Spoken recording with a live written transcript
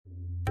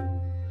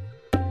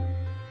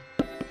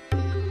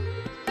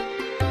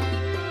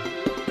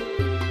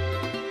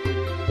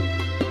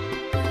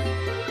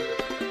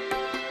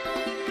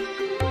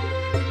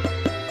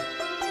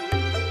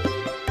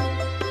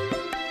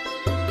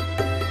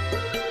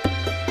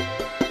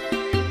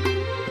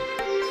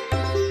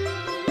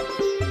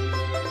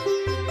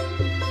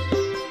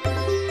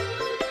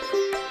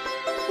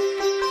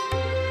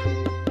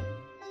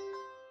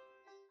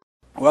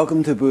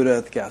Welcome to Buddha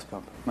at the Gas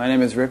Pump. My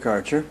name is Rick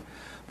Archer.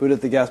 Buddha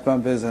at the Gas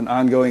Pump is an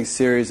ongoing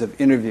series of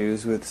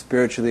interviews with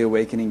spiritually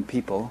awakening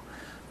people.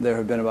 There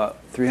have been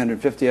about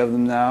 350 of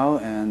them now,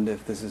 and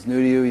if this is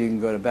new to you, you can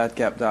go to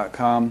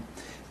batgap.com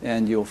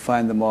and you'll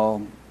find them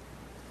all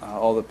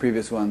the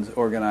previous ones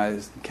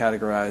organized,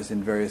 categorized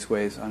in various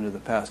ways under the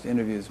past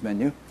interviews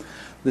menu.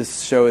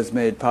 This show is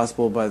made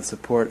possible by the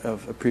support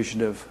of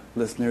appreciative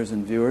listeners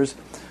and viewers.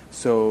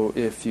 So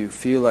if you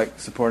feel like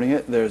supporting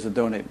it, there's a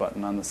donate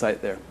button on the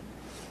site there.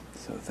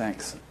 So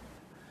thanks.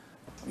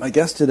 My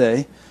guest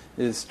today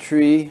is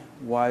Tree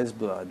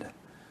Wiseblood.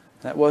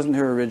 That wasn't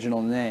her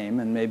original name,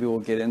 and maybe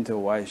we'll get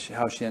into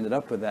how she ended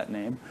up with that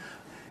name.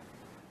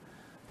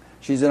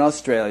 She's in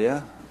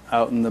Australia,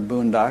 out in the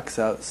boondocks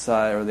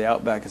outside, or the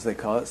outback as they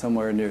call it,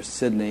 somewhere near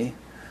Sydney.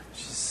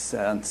 She's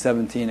on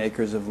 17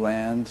 acres of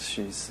land.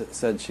 She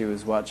said she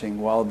was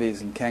watching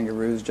wallabies and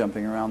kangaroos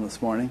jumping around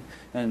this morning.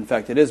 And in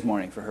fact, it is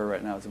morning for her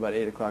right now. It's about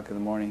 8 o'clock in the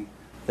morning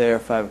there,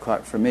 5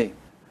 o'clock for me.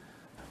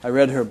 I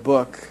read her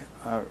book,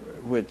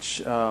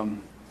 which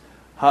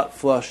Hot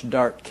Flush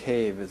Dark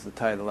Cave is the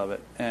title of it.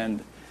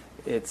 And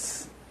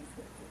it's,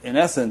 in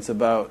essence,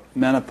 about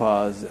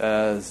menopause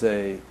as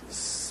a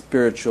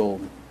spiritual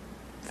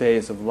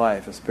phase of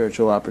life, a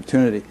spiritual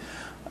opportunity.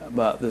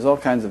 But there's all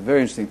kinds of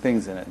very interesting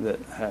things in it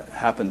that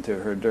happened to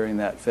her during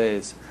that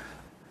phase.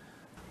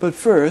 But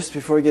first,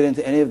 before we get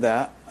into any of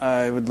that,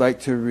 I would like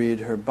to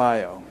read her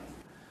bio.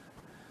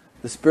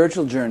 The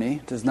spiritual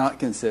journey does not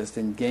consist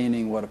in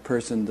gaining what a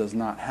person does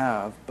not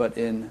have, but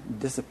in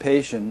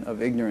dissipation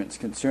of ignorance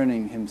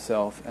concerning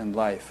himself and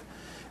life,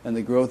 and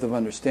the growth of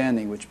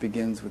understanding which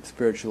begins with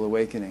spiritual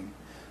awakening.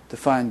 To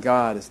find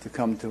God is to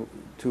come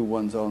to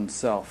one's own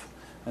self.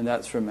 And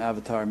that's from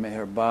Avatar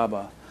Meher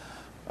Baba,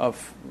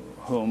 of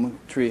whom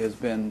Tree has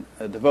been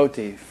a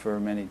devotee for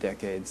many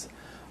decades.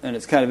 And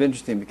it's kind of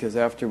interesting because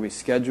after we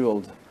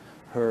scheduled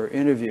her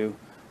interview,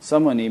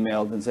 someone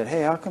emailed and said,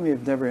 "Hey, how come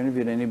you've never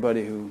interviewed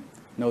anybody who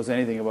knows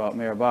anything about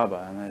Meher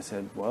Baba?" And I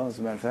said, "Well, as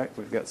a matter of fact,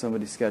 we've got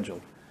somebody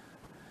scheduled."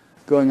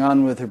 Going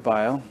on with her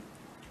bio,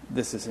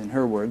 this is in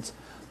her words,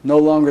 "No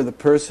longer the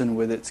person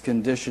with its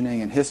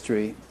conditioning and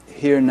history.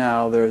 Here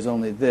now there is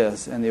only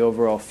this, and the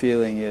overall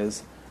feeling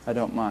is, I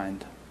don't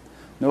mind.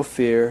 No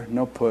fear,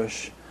 no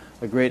push,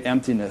 a great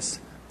emptiness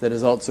that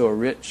is also a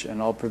rich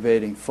and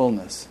all-pervading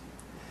fullness.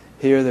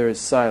 Here there is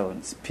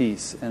silence,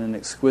 peace, and an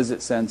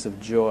exquisite sense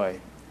of joy.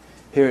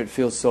 Here it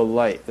feels so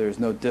light, there is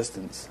no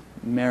distance,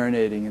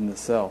 marinating in the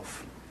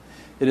self.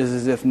 It is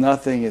as if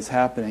nothing is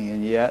happening,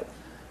 and yet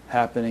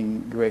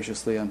happening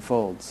graciously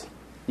unfolds.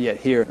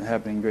 Yet here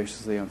happening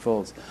graciously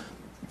unfolds."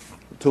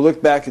 To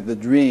look back at the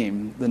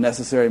dream, the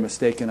necessary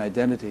mistaken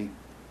identity,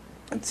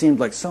 it seemed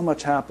like so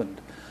much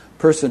happened.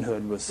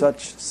 Personhood was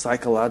such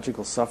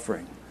psychological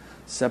suffering,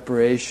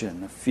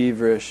 separation, a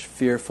feverish,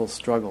 fearful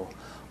struggle,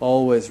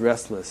 always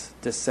restless,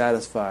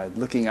 dissatisfied,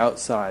 looking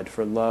outside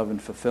for love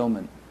and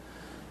fulfillment.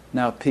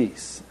 Now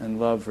peace and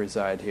love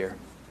reside here.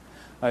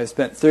 I have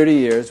spent 30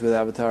 years with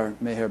Avatar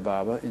Meher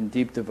Baba in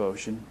deep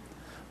devotion.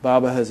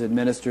 Baba has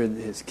administered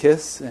his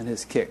kiss and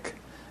his kick,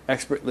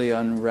 expertly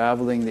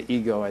unraveling the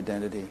ego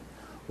identity,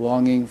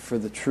 longing for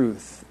the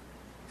truth,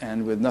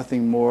 and with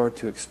nothing more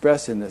to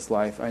express in this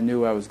life, I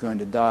knew I was going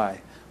to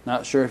die.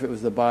 Not sure if it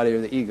was the body or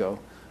the ego,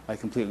 I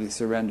completely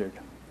surrendered.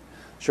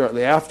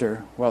 Shortly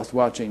after, whilst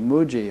watching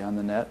Mooji on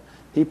the net,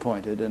 he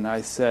pointed, and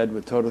I said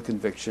with total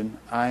conviction,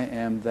 "I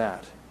am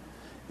that."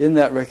 In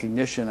that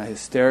recognition, I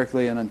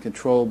hysterically and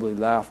uncontrollably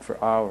laughed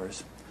for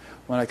hours.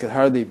 When I could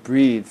hardly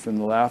breathe from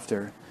the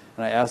laughter,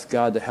 and I asked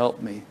God to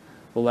help me,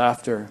 the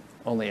laughter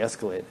only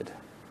escalated.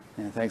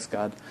 And thanks,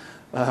 God.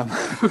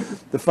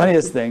 The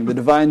funniest thing, the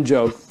divine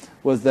joke,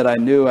 was that I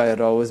knew I had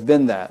always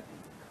been that.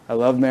 I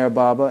love Meher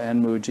Baba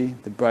and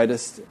Mooji, the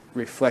brightest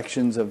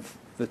reflections of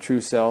the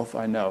true self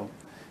I know.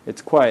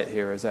 It's quiet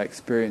here as I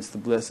experience the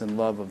bliss and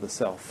love of the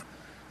self.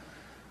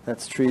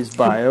 That's Tree's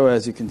bio.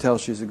 As you can tell,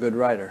 she's a good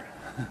writer.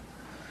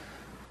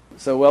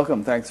 So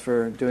welcome. Thanks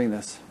for doing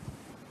this.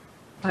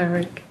 Hi,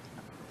 Rick.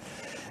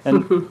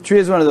 And Tree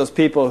is one of those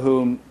people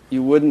whom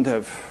you wouldn't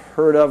have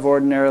heard of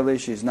ordinarily.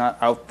 She's not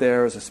out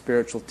there as a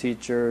spiritual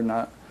teacher,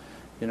 not,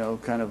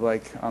 kind of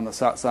like on the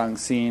satsang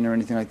scene or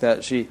anything like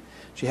that. She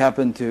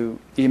happened to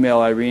email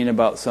Irene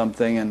about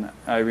something, and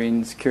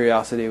Irene's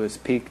curiosity was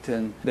piqued,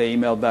 and they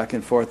emailed back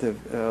and forth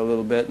a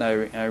little bit,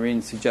 and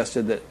Irene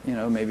suggested that,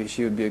 maybe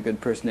she would be a good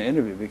person to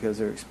interview because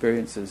her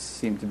experiences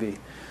seemed to be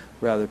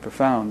rather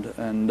profound.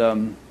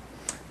 And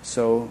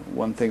so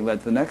one thing led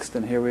to the next,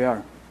 and here we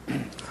are.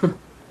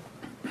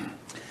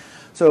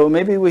 So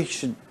maybe we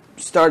should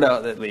start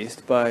out at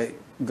least by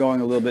going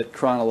a little bit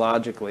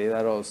chronologically.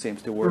 That always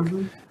seems to work.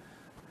 Mm-hmm.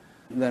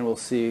 Then we'll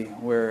see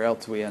where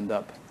else we end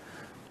up.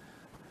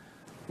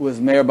 Was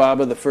Meher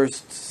Baba the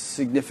first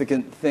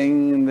significant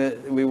thing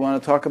that we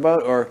want to talk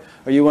about? Or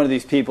are you one of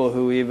these people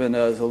who even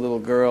as a little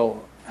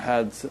girl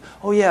had...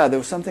 Oh yeah, there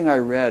was something I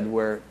read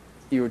where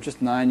you were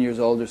just 9 years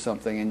old or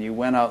something, and you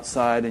went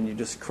outside and you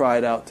just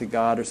cried out to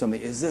God or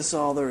something. Is this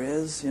all there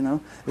is? You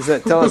know, is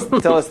that tell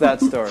us that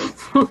story?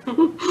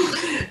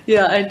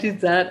 Yeah, I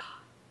did that.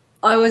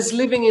 I was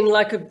living in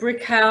like a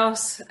brick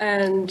house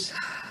and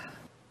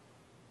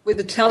with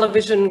the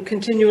television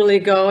continually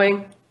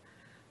going,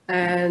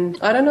 and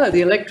I don't know,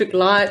 the electric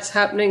lights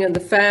happening and the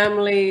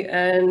family,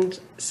 and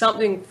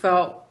something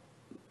felt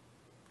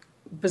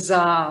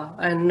bizarre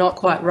and not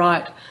quite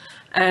right,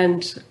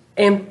 and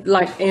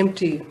like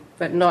empty,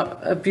 but not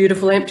a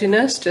beautiful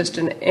emptiness, just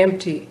an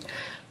empty.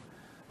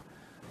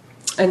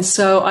 And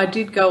so I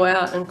did go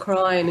out and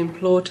cry and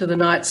implore to the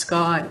night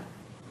sky,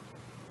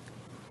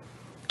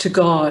 to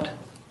God,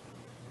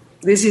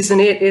 this isn't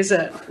it, is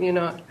it? You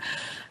know.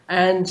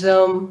 And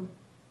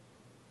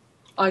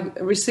I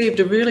received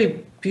a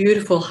really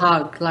beautiful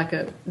hug, like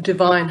a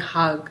divine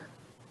hug.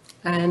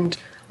 And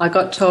I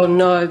got told,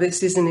 no,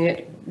 this isn't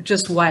it.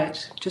 Just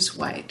wait,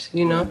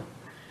 you know.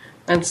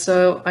 And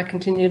so I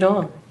continued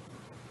on.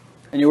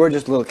 And you were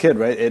just a little kid,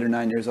 right? 8 or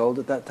 9 years old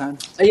at that time?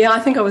 Yeah, I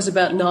think I was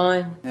about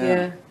 9,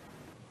 yeah.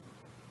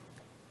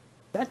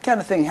 That kind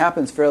of thing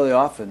happens fairly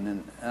often,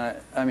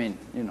 and I mean,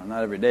 you know,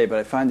 not every day, but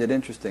I find it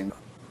interesting.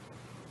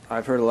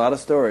 I've heard a lot of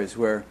stories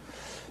where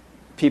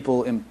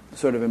people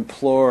sort of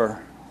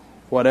implore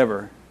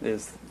whatever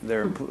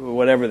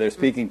they're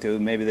speaking to,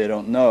 maybe they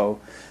don't know,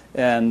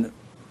 and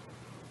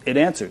it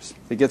answers.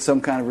 It gets some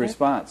kind of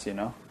response, you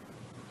know.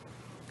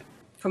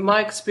 From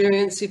my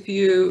experience, if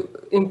you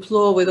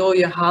implore with all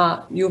your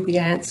heart, you'll be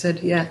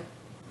answered, yeah.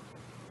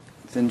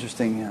 It's an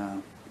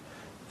interesting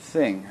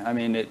thing. I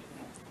mean,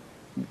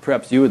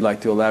 perhaps you would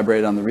like to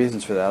elaborate on the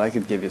reasons for that. I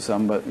could give you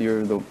some, but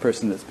you're the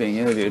person that's being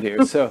interviewed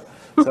here. So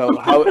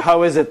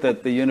how is it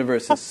that the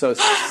universe is so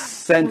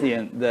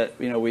sentient that,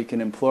 you know, we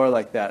can implore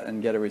like that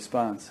and get a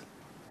response?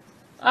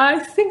 I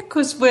think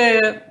because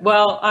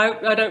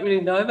I don't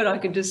really know, but I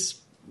can just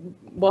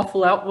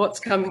waffle out what's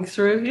coming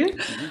through here.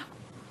 Mm-hmm.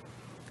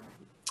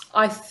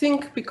 I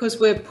think because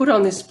we're put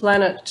on this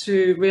planet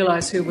to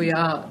realize who we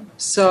are.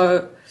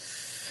 So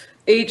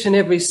each and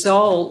every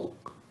soul,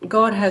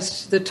 God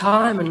has the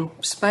time and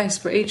space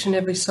for each and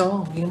every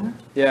soul, you know?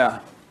 Yeah.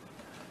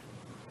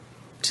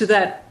 To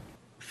that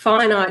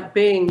finite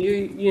being,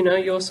 you know,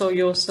 your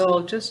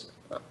soul, just,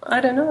 I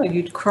don't know,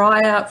 you'd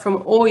cry out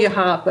from all your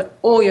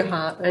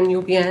heart, and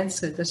you'll be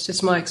answered. That's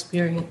just my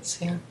experience,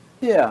 yeah.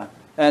 Yeah,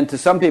 and to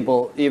some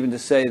people, even to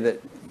say that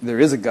there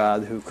is a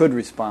God who could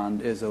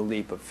respond is a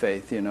leap of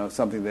faith, you know,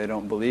 something they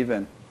don't believe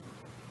in.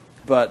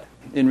 But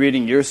in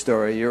reading your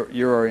story,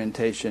 your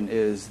orientation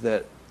is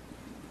that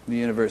the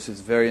universe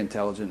is very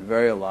intelligent,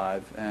 very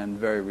alive, and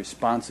very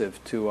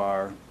responsive to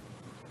our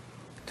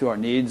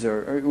needs,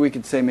 or we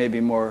could say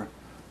maybe more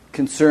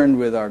concerned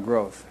with our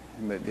growth.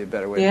 It might be a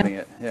better way of putting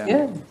it.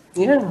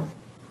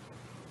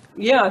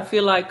 Yeah, I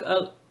feel like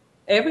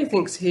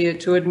everything's here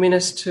to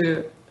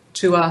administer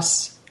to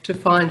us to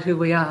find who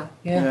we are.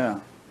 Yeah.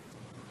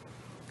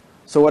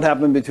 So what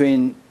happened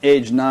between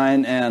age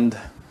 9 and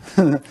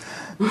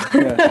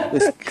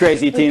this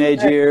crazy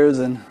teenage years?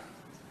 And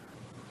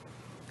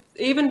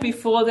even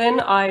before then,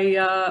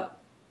 I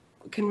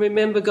can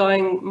remember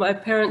my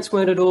parents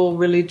weren't at all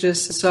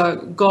religious, so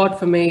God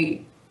for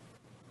me,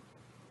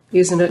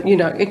 isn't it? You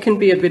know, it can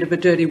be a bit of a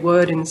dirty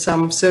word in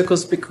some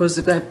circles because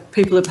of that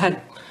people have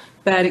had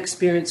bad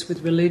experience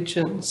with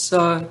religion.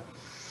 So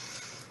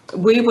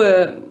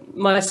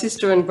my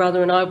sister and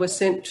brother and I were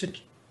sent to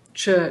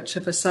church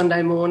of a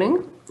Sunday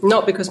morning,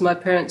 not because my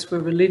parents were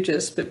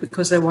religious, but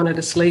because they wanted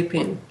to sleep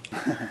in.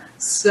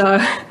 So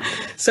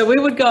we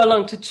would go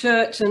along to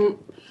church, and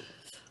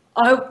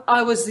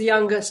I was the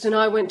youngest, and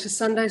I went to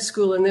Sunday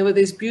school, and there were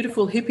these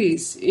beautiful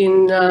hippies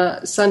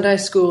in Sunday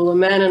school, a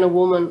man and a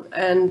woman,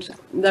 and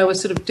they were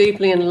sort of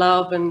deeply in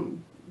love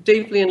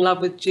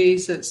with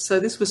Jesus. So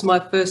this was my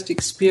first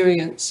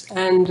experience,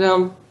 and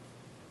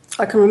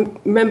I can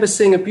remember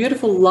seeing a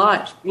beautiful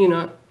light, you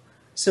know,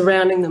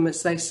 surrounding them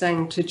as they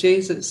sang to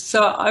Jesus.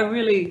 So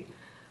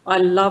I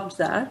loved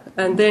that.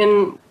 And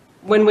then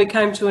when we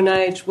came to an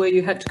age where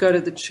you had to go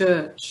to the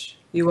church,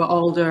 you were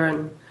older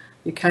and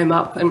you came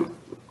up, and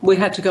we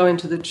had to go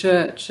into the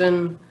church,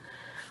 and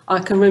I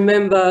can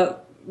remember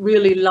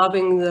really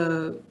loving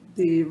the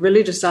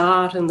religious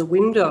art and the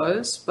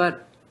windows,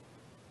 but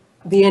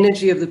the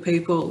energy of the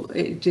people,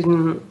 it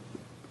didn't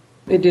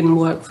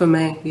work for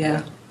me.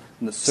 Yeah.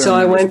 And the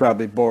sermon was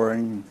probably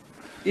boring.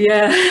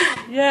 Yeah,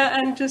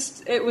 and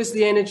just it was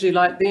the energy,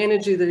 like the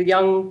energy that the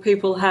young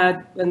people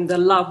had, and the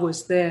love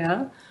was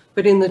there,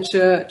 but in the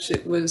church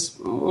it was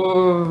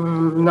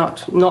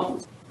not.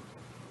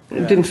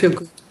 It didn't feel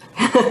good.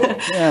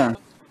 Yeah.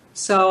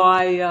 So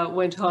I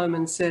went home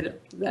and said,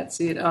 "That's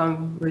it.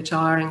 I'm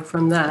retiring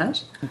from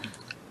that."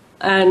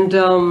 And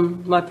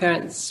my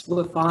parents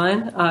were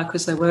fine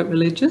because they weren't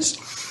religious.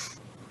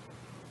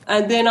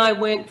 And then I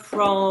went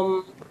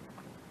from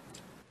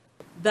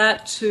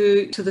that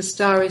to the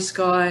starry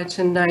sky,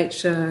 to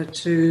nature,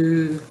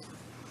 to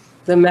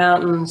the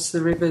mountains, the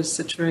rivers,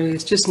 the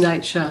trees, just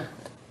nature.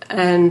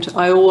 And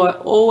I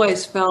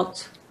always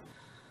felt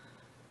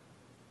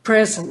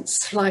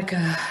presence, like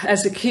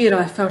as a kid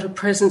I felt a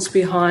presence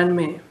behind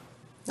me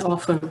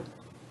often.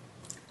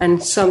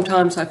 And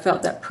sometimes I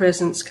felt that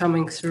presence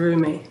coming through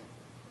me.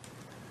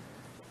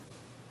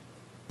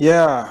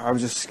 Yeah, I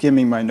was just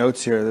skimming my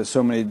notes here. There's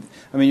so many.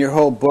 I mean, your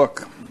whole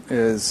book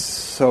is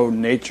so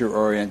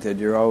nature-oriented.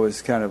 You're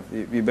always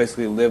you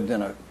basically lived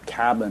in a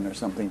cabin or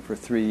something for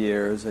 3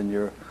 years, and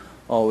you're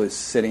always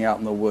sitting out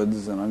in the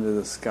woods and under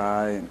the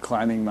sky and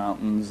climbing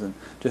mountains, and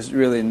just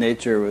really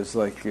nature was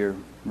like your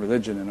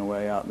religion in a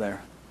way out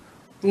there.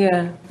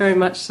 Yeah, very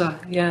much so,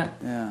 yeah.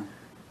 Yeah.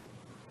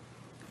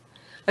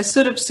 I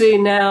sort of see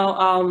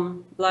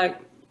now, like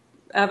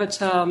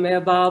Avatar,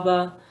 Meher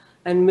Baba,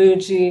 and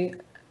Mooji,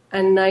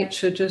 and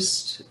nature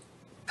just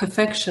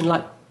perfection,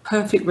 like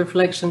perfect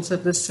reflections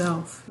of the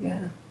self,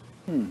 yeah.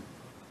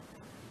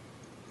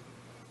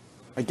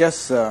 I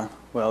guess,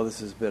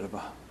 this is a bit of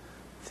a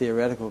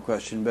theoretical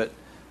question, but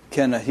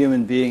can a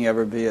human being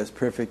ever be as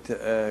perfect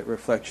a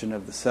reflection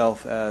of the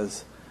self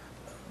as,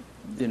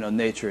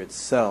 nature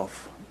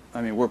itself?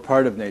 I mean, we're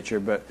part of nature,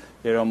 but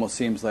it almost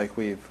seems like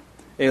we've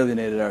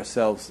alienated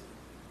ourselves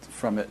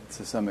from it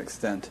to some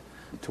extent,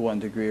 to one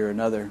degree or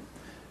another.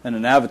 And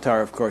an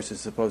avatar, of course,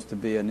 is supposed to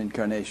be an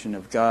incarnation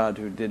of God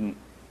who didn't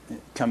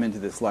come into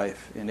this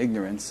life in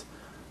ignorance.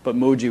 But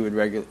Mooji would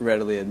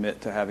readily admit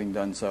to having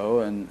done so,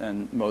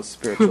 and most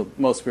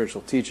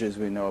spiritual teachers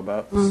we know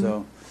about. Mm-hmm.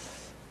 So,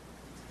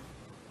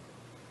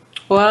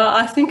 well,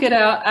 I think at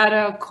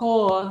our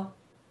core,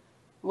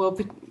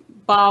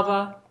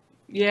 Baba,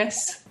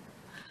 yes,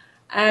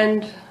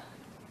 and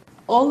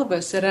all of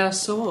us at our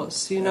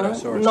source, Our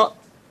source.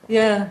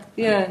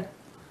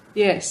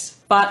 Yes,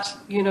 but,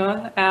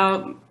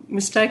 our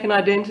mistaken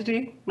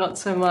identity, not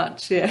so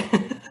much, yeah.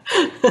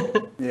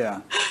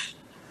 Yeah.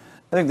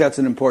 I think that's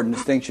an important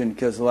distinction,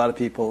 because a lot of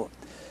people,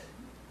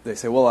 they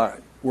say, well,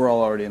 we're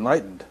all already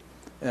enlightened.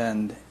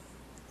 And,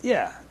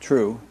 yeah,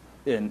 true,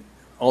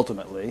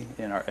 ultimately,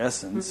 in our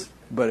essence.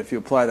 Mm-hmm. But if you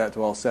apply that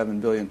to all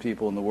 7 billion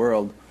people in the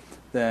world,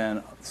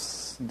 then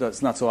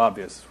that's not so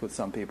obvious with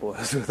some people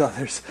as with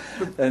others.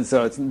 And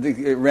so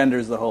it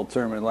renders the whole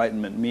term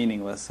enlightenment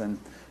meaningless. And,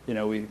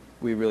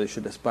 we really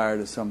should aspire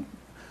to some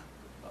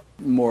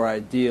more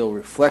ideal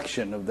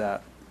reflection of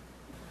that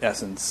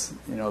essence,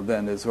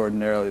 than is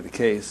ordinarily the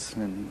case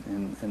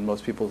in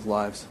most people's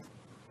lives.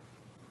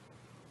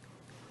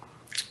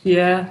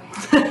 Yeah.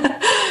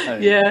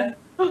 Yeah.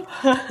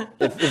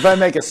 If I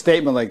make a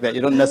statement like that,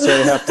 you don't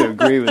necessarily have to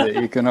agree with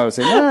it. You can always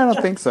say, no, I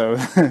don't think so.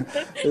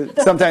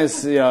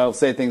 Sometimes, I'll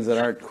say things that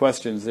aren't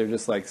questions. They're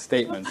just like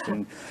statements.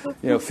 And,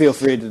 feel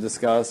free to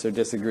discuss or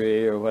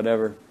disagree or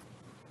whatever.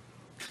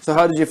 So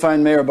how did you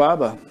find Meher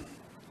Baba?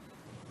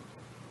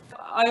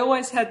 I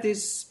always had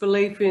this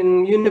belief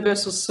in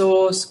universal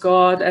source,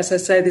 God, as I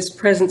say, this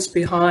presence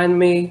behind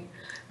me,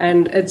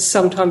 and it's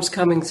sometimes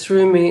coming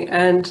through me.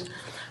 And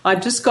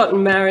I'd just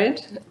gotten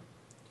married,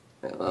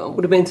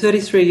 would have been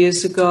 33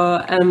 years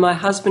ago, and my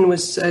husband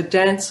was a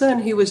dancer,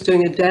 and he was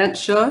doing a dance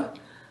show,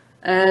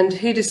 and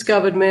he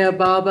discovered Meher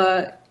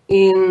Baba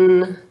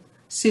in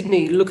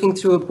Sydney, looking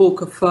through a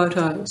book of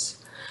photos.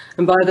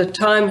 And by the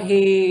time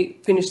he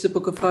finished the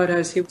book of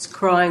photos, he was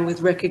crying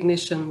with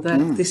recognition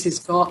that this is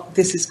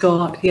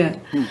God, yeah.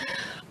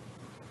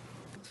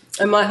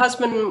 And my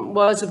husband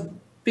was a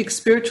big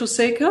spiritual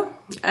seeker,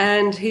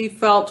 and he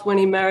felt when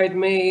he married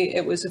me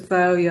it was a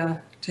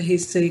failure to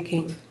his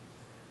seeking.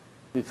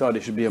 You thought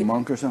he should be a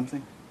monk or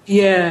something?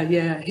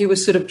 Yeah. He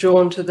was sort of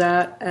drawn to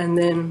that and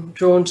then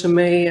drawn to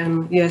me,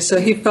 and so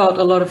he felt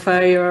a lot of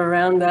failure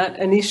around that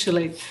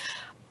initially.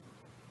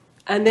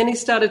 And then he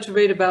started to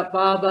read about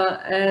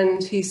Baba,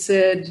 and he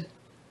said,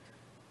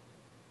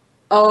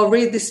 I'll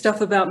read this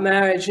stuff about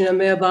marriage.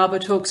 Meher Baba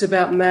talks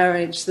about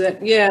marriage,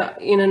 that,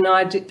 in an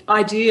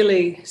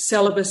ideally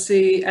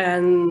celibacy,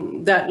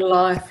 and that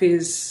life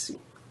is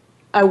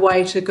a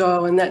way to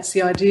go, and that's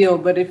the ideal.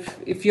 But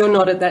if you're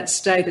not at that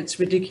state, it's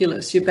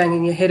ridiculous. You're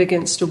banging your head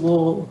against a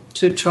wall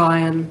to try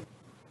and,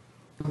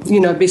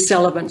 be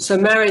celibate. So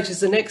marriage is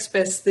the next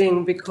best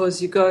thing,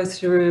 because you go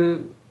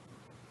through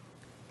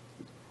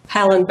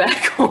hell and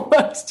back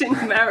almost in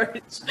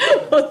marriage.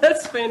 Well,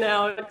 that's been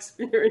our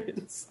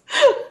experience.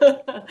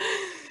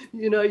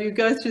 You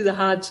go through the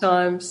hard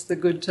times, the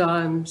good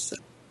times,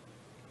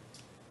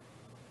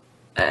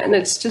 and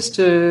it's just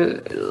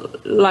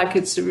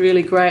it's a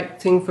really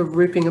great thing for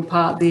ripping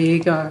apart the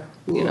ego,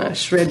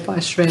 shred by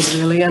shred,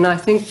 really. And I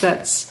think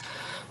that's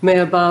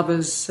Meher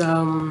Baba's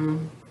the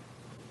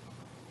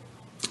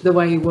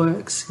way he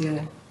works.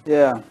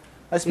 Yeah.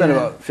 I spent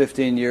about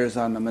 15 years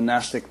on the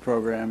monastic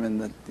program in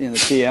the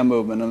TM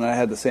movement, and I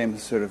had the same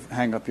sort of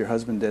hang-up your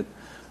husband did.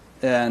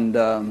 And,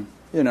 and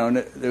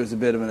there was a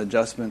bit of an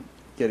adjustment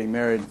getting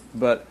married.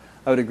 But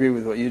I would agree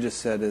with what you just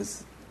said,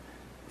 is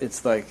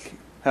it's like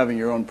having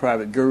your own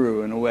private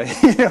guru in a way,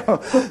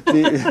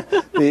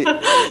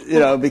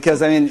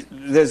 because, I mean,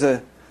 there's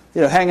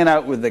hanging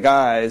out with the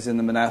guys in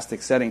the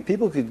monastic setting,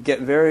 people could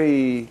get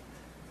very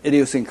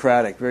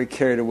idiosyncratic, very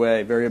carried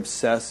away, very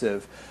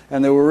obsessive,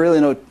 and there were really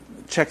no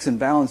checks and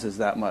balances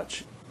that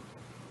much,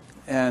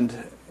 and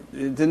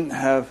it didn't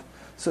have.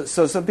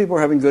 So some people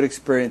were having good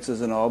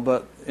experiences and all,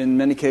 but in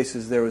many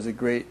cases there was a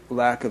great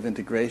lack of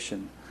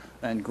integration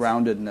and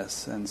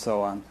groundedness and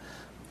so on.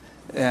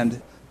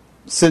 And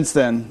since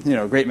then,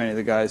 a great many of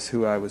the guys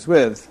who I was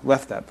with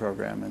left that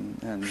program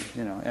and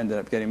ended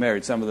up getting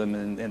married. Some of them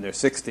in their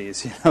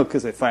 60s,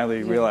 because they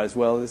finally realized,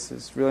 well, this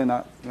is really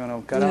not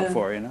cut out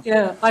for,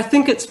 Yeah, I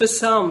think it's for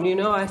some,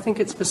 I think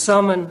it's for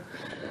some,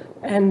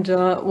 and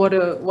what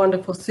a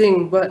wonderful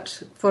thing.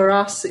 But for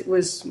us, it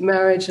was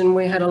marriage, and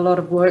we had a lot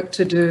of work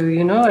to do,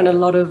 and a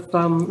lot of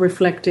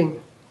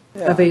reflecting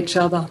of each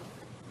other.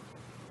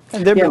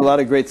 And there have been a lot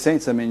of great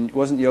saints. I mean,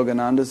 wasn't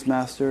Yogananda's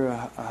master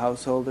a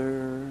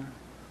householder?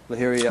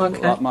 Lahiri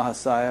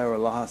Mahasaya or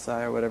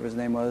Lahasaya or whatever his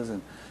name was,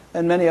 and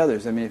many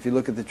others. I mean, if you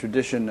look at the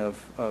tradition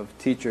of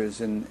teachers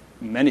in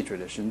many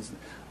traditions,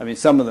 I mean,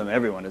 some of them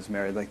everyone is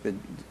married, like the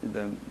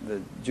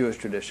Jewish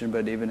tradition,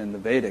 but even in the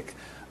Vedic,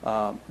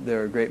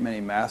 there are a great many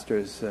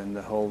masters and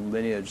the whole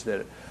lineage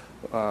that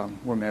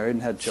were married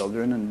and had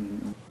children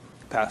and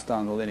passed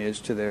on the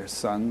lineage to their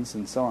sons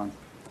and so on.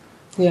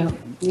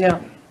 Yeah.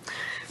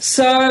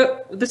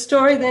 So the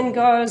story then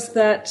goes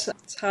that,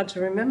 it's hard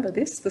to remember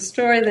this, the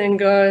story then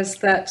goes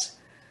that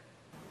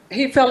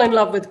he fell in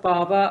love with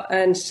Baba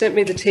and sent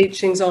me the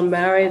teachings on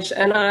marriage,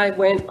 and I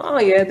went, oh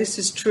yeah, this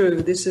is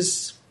true, this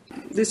is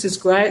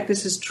great,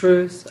 this is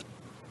truth.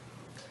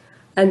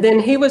 And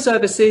then he was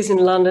overseas in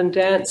London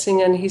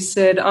dancing, and he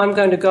said, I'm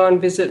going to go and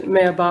visit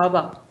Meher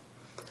Baba.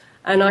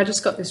 And I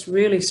just got this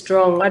really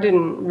strong, I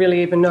didn't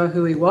really even know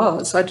who he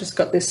was, I just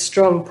got this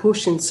strong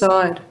push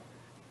inside.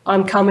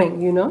 I'm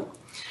coming,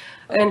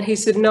 And he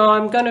said, no,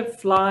 I'm going to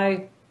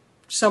fly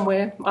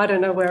somewhere, I don't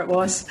know where it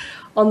was,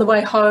 on the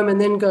way home and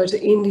then go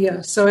to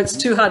India. So it's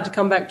too hard to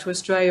come back to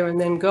Australia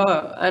and then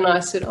go. And I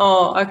said,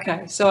 oh,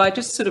 okay. So I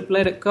just sort of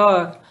let it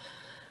go.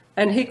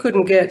 And he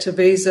couldn't get a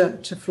visa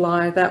to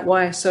fly that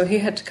way, so he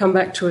had to come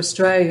back to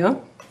Australia.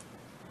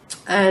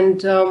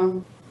 And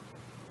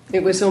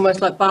it was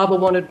almost like Baba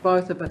wanted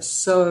both of us.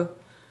 So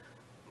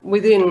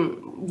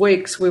within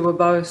weeks we were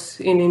both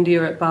in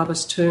India at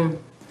Baba's tomb.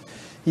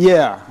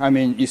 Yeah, I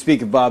mean, you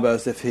speak of Baba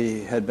as if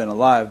he had been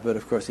alive, but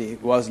of course he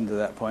wasn't at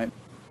that point.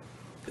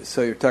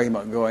 So you're talking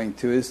about going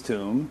to his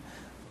tomb.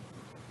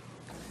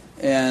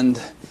 And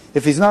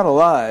if he's not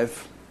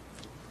alive,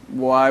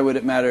 why would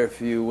it matter if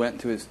you went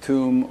to his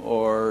tomb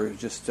or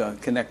just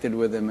connected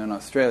with him in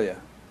Australia?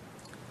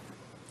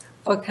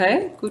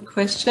 Okay, good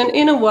question.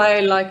 In a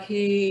way, like,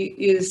 he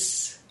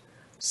is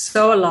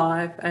so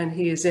alive and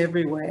he is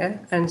everywhere,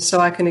 and so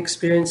I can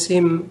experience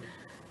him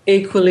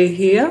equally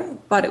here,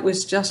 but it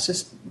was just a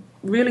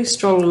really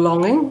strong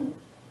longing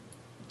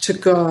to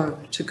go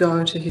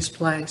to his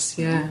place,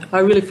 yeah. I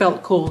really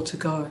felt called to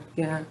go,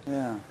 yeah.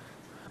 Yeah.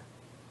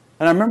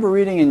 And I remember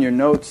reading in your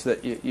notes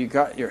that you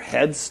got your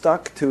head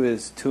stuck to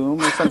his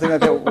tomb or something like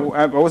that.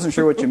 I wasn't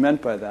sure what you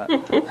meant by that.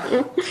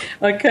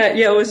 Okay,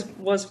 yeah, it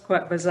was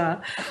quite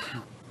bizarre.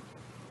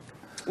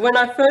 When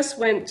I first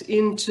went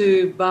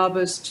into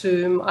Baba's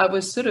tomb, I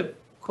was sort of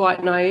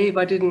quite naive.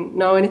 I didn't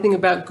know anything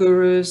about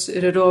gurus.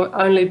 It had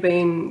only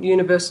been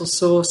universal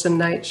source and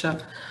nature.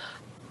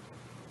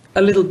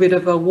 A little bit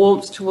of a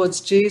warmth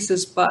towards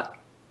Jesus, but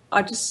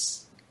I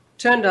just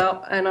turned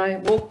up and I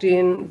walked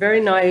in very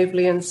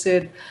naively and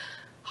said,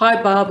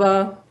 hi,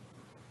 Baba.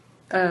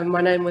 My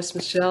name was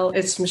Michelle.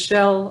 It's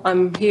Michelle.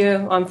 I'm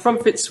here. I'm from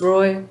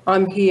Fitzroy.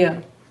 I'm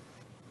here.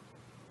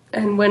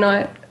 And when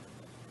I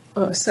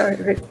said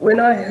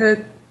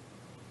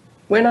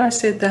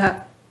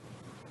that,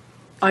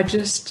 I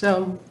just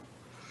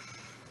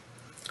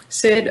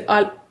said,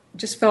 I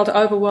just felt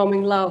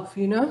overwhelming love,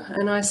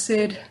 and I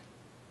said,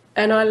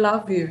 and I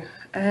love you.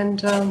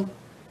 And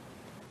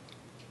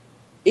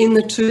in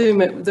the tomb,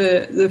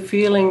 the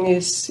feeling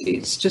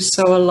it's just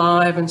so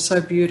alive and so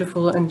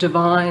beautiful and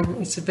divine.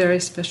 It's a very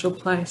special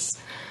place.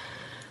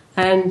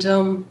 And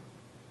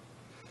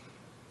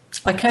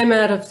I came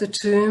out of the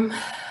tomb,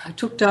 I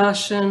took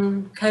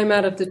darshan, came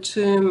out of the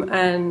tomb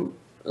and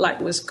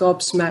was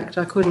gobsmacked.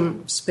 I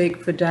couldn't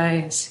speak for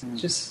days,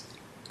 just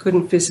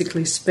couldn't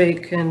physically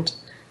speak. And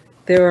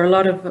there were a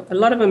lot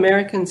of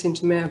Americans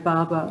into Meher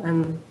Baba,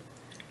 and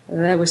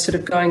they were sort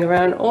of going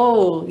around, it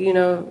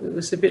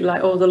was a bit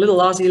like, the little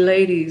Aussie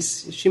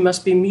ladies, she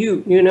must be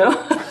mute, because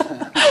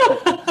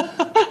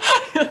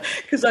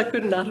I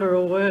couldn't utter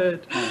a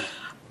word.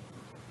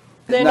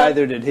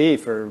 Neither did he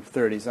for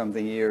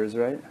 30-something years,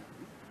 right?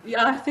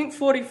 Yeah, I think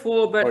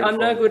 44, but 44. I'm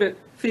no good at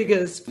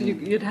figures.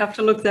 You'd have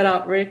to look that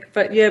up, Rick.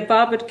 But yeah,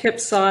 Baba kept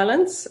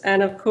silence,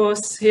 and of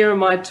course here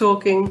am I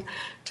talking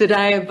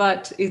today,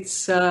 but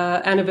it's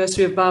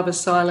anniversary of Baba's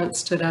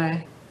silence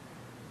today.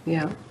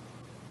 Yeah.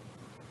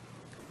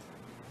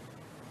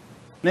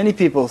 Some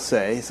people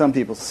say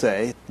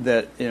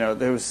that,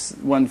 there was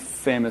one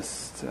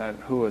famous,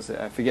 who was it?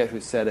 I forget who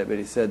said it, but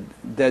he said,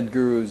 dead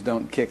gurus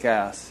don't kick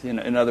ass.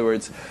 In other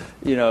words,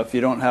 if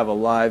you don't have a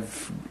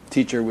live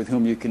teacher with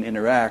whom you can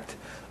interact,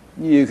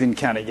 you can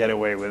kind of get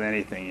away with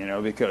anything,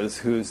 because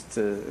who's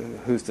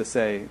to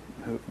say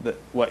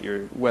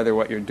whether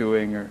what you're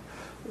doing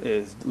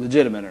is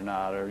legitimate or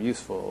not, or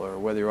useful, or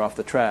whether you're off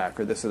the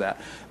track, or this or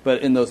that.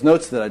 But in those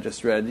notes that I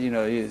just read,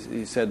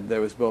 you said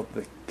there was both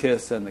the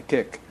kiss and the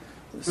kick.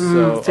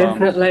 So,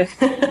 definitely.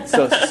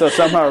 so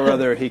somehow or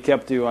other he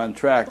kept you on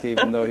track,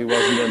 even though he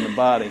wasn't in the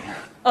body.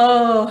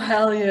 Oh,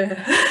 hell yeah.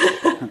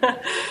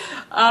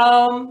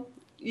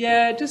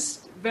 Yeah,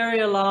 just very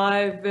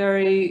alive,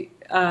 very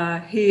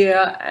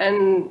here,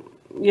 and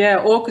yeah,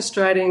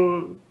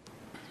 orchestrating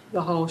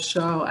the whole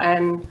show.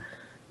 And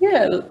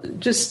yeah,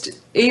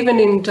 just even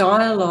in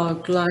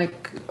dialogue,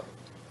 like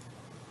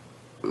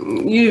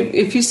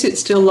if you sit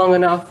still long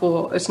enough,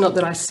 or it's not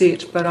that I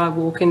sit, but I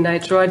walk in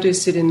nature, I do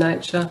sit in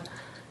nature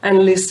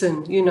and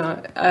listen,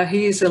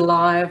 he is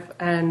alive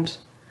and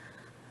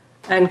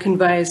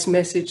conveys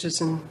messages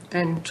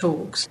and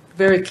talks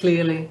very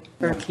clearly,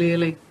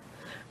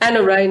 and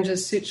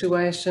arranges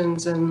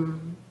situations,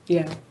 and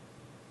yeah.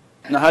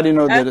 Now, how do you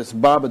know that it's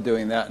Baba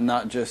doing that, and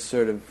not just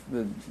sort of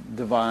the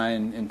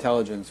divine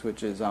intelligence,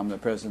 which is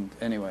omnipresent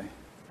anyway?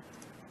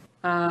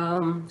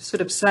 Sort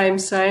of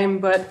same,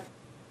 but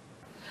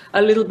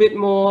a little bit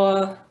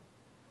more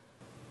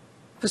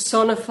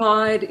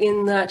personified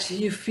in that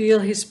you feel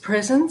his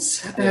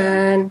presence,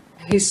 and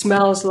he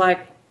smells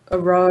like a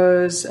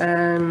rose,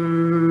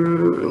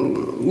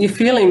 and you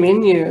feel him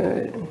in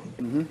you.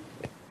 Mm-hmm.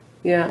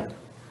 Yeah.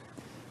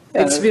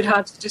 It's a bit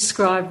hard to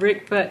describe,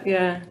 Rick, but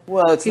yeah.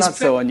 Well, it's not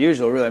so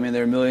unusual, really. I mean,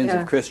 there are millions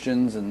of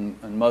Christians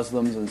and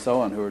Muslims and so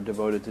on who are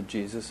devoted to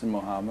Jesus and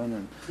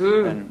Muhammad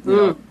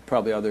and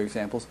probably other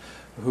examples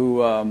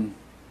who,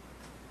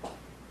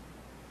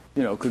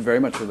 could very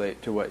much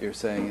relate to what you're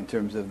saying in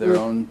terms of their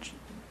own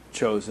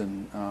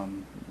chosen,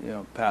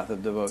 path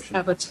of devotion.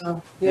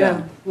 Avatar.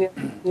 Yeah.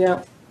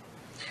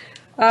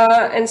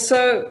 And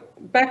so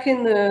back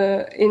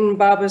in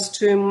Baba's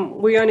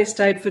tomb, we only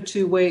stayed for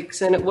 2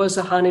 weeks, and it was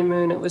a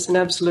honeymoon. It was an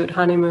absolute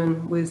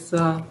honeymoon with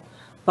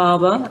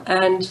Baba.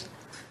 And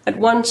at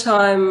one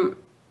time,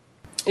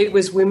 it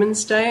was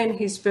Women's Day, and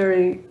his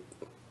very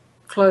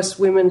close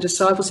women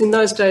disciples. In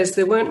those days,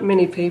 there weren't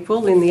many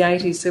people. In the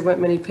 80s, there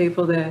weren't many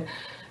people there.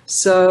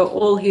 So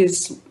all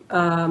his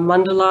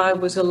Mandalay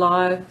was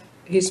alive.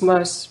 His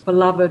most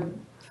beloved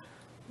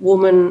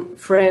woman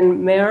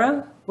friend,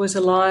 Mera, was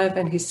alive,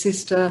 and his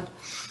sister,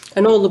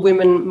 and all the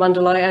women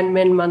Mandalay and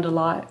men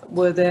Mandalay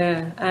were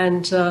there.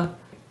 And,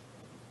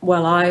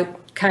 I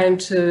came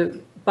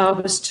to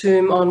Baba's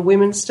tomb on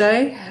Women's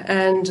Day,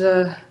 and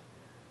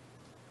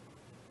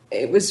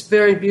it was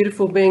very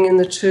beautiful being in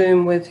the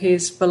tomb with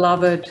his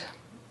beloved,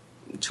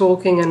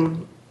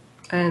 talking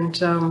and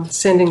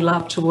sending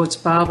love towards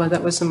Baba.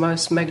 That was the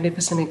most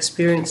magnificent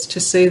experience, to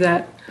see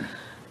that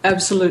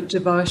absolute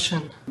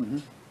devotion. Mm-hmm.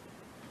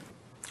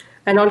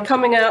 And on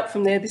coming out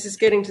from there, this is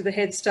getting to the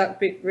head stuck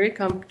bit, Rick,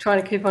 I'm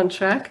trying to keep on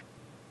track.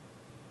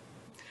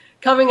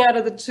 Coming out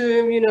of the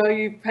tomb,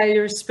 you pay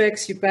your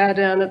respects, you bow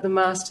down at the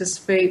Master's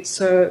feet,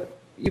 so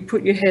you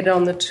put your head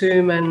on the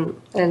tomb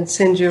and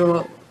send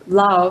your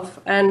love.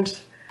 And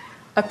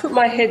I put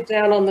my head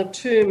down on the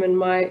tomb, and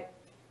my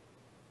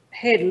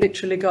head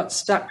literally got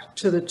stuck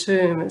to the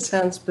tomb. It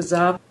sounds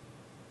bizarre.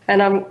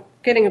 And I'm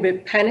getting a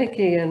bit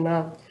panicky and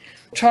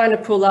trying to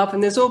pull up,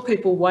 and there's all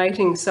people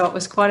waiting, so it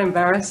was quite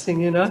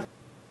embarrassing,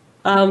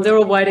 They're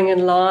all waiting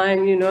in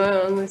line,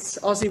 and this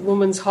Aussie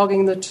woman's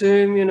hogging the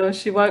tomb,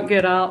 she won't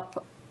get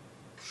up.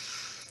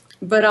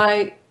 But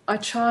I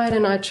tried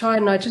and I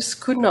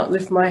just could not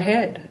lift my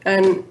head.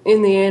 And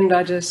in the end,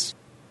 I just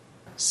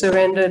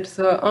surrendered,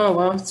 thought, oh,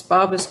 well, it's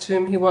Baba's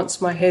tomb, he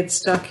wants my head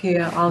stuck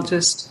here, I'll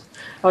just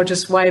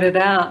wait it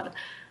out.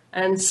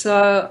 And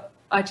so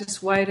I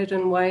just waited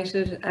and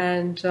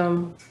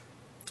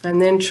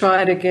then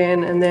tried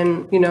again, and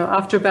then,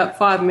 after about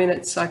 5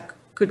 minutes, I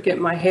could get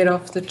my head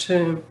off the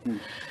tomb.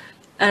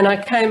 And I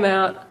came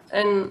out,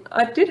 and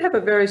I did have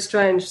a very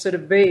strange sort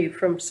of V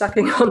from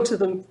sucking onto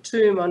the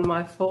tomb on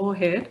my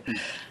forehead.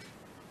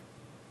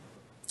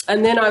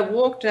 And then I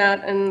walked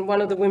out, and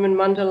one of the women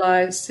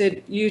Mandalay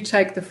said, you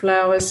take the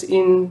flowers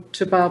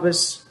into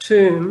Baba's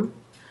tomb.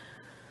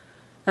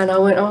 And I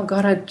went, oh,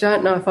 God, I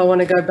don't know if I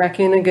want to go back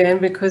in again,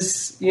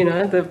 because,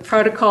 the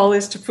protocol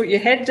is to put your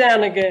head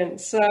down again.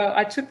 So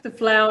I took the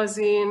flowers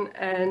in,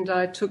 and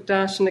I took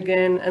darshan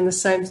again, and the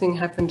same thing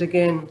happened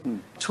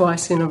again,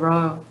 twice in a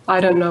row. I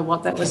don't know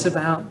what that was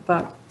about,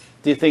 but...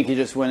 Do you think you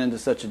just went into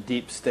such a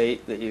deep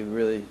state that you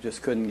really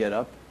just couldn't get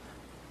up?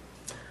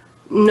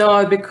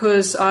 No,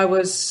 because I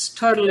was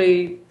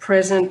totally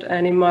present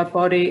and in my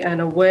body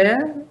and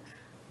aware.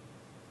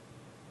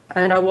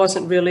 And I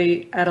wasn't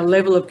really at a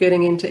level of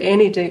getting into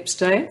any deep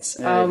states.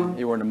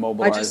 You weren't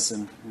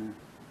immobilized.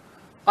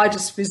 I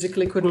just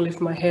physically couldn't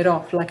lift my head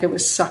off, like it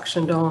was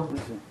suctioned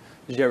on.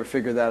 Did you ever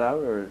figure that out,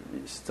 or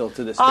still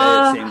to this day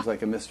it seems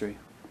like a mystery?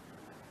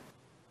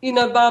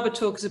 Baba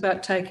talks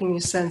about taking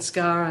your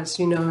sanskaras.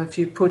 If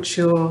you put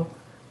your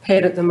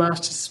head at the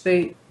Master's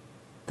feet,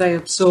 they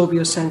absorb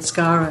your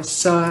sanskaras.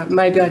 So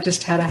maybe I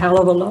just had a hell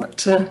of a lot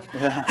to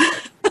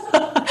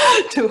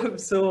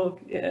absorb,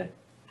 yeah.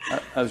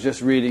 I was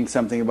just reading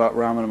something about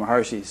Ramana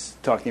Maharshi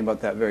talking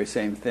about that very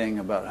same thing,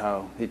 about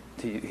how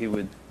he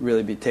would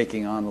really be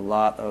taking on a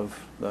lot of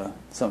the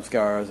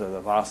samskaras or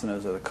the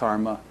vasanas or the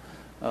karma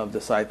of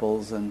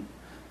disciples, and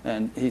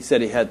he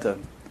said he had to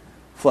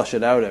flush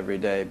it out every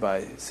day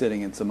by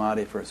sitting in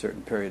samadhi for a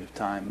certain period of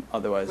time.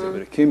 Otherwise, it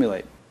would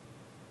accumulate.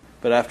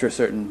 But after a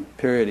certain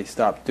period, he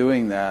stopped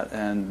doing that,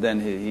 and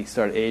then he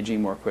started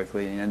aging more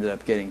quickly, and he ended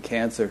up getting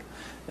cancer.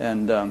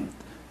 And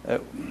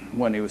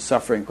when he was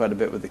suffering quite a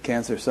bit with the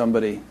cancer,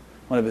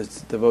 one of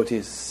his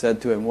devotees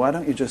said to him, "Why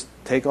don't you just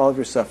take all of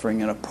your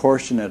suffering and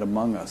apportion it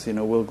among us?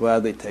 We'll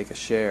gladly take a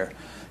share,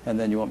 and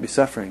then you won't be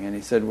suffering." And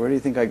he said, "Where do you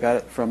think I got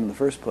it from in the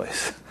first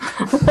place?"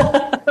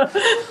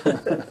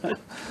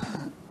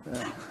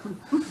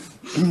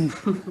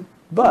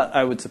 But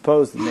I would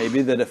suppose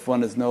maybe that if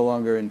one is no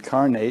longer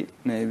incarnate,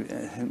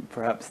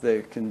 perhaps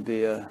there can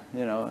be a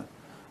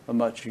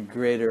much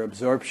greater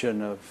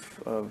absorption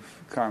of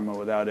karma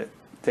without it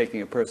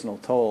taking a personal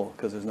toll,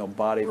 because there's no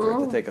body for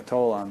it to take a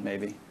toll on,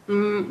 maybe.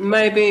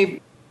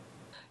 Maybe.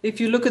 If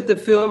you look at the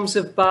films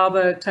of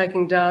Baba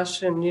taking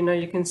darshan,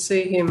 you can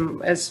see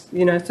him as,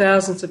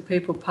 thousands of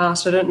people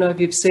pass. I don't know if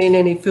you've seen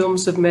any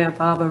films of Meher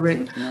Baba,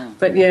 Rick. No.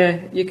 But yeah,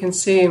 you can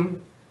see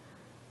him.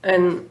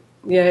 And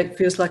yeah, it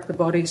feels like the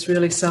body's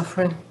really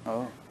suffering.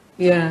 Oh.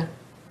 Yeah.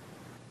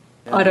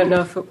 I don't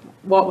know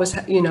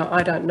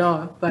I don't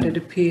know, but it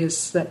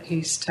appears that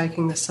he's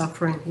taking the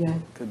suffering, yeah.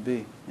 Could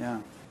be, yeah.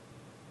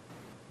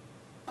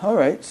 All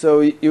right,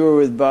 so you were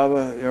with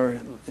Baba, or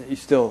you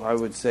still, I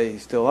would say you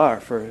still are,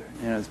 for,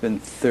 it's been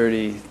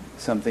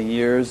 30-something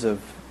years of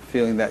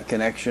feeling that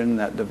connection,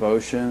 that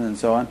devotion, and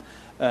so on.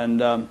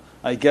 And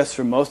I guess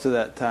for most of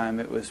that time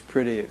it was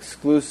pretty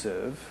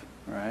exclusive,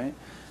 right?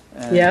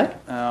 And, yeah.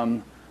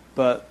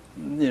 But,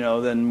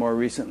 then more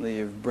recently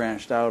you've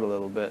branched out a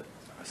little bit,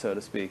 so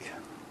to speak.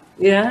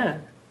 Yeah.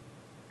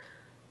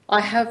 I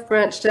have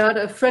branched out.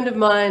 A friend of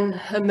mine,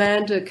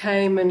 Amanda,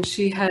 came and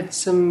she had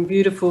some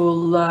beautiful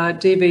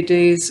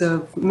DVDs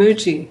of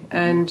Muji,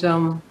 and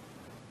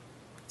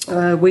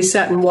we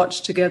sat and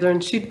watched together,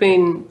 and she'd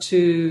been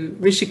to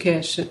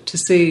Rishikesh to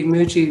see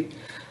Muji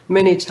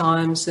many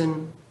times,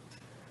 and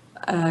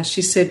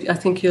she said, "I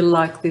think you'll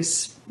like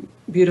this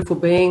beautiful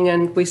being,"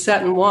 and we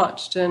sat and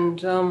watched,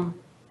 and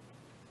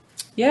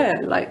yeah,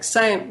 like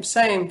same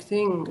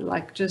thing,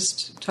 like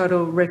just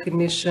total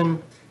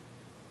recognition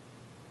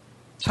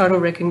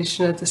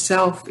of the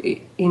self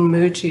in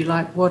Muji.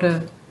 Like what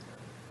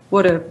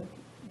a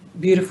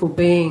beautiful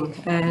being,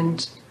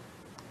 and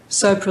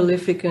so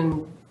prolific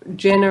and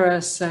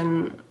generous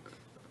and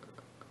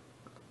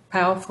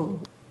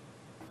powerful.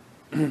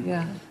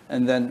 Yeah.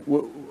 And then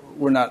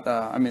we're not.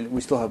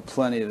 We still have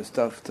plenty of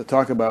stuff to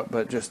talk about,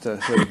 but just to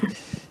sort of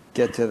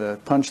get to the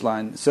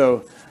punchline.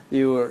 So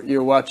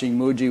you're watching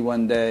Muji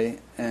one day,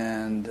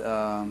 and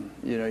I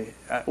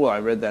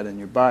read that in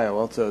your bio.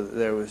 Also,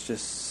 there was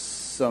just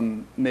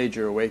some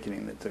major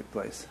awakening that took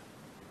place.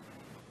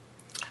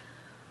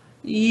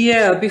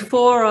 Yeah,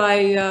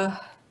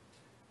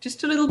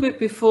 just a little bit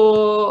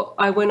before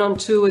I went on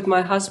tour with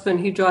my husband.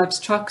 He drives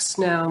trucks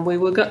now, and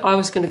I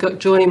was going to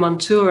join him on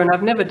tour, and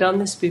I've never done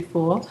this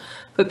before.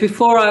 But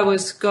before I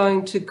was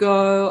going to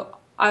go,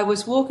 I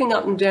was walking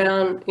up and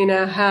down in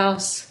our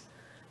house,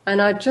 and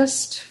I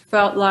just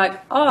felt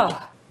like,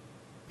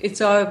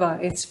 it's over,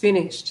 it's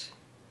finished.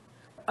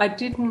 I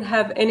didn't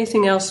have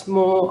anything else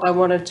more I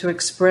wanted to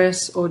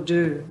express or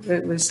do.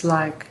 It was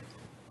like,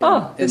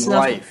 there's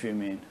nothing. In life, you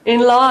mean? In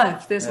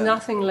life, there's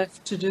nothing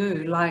left to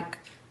do. Like,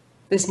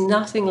 there's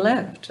nothing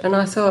left. And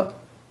I thought,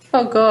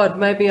 oh God,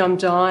 maybe I'm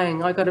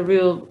dying. I got a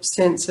real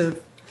sense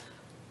of,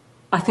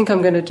 I think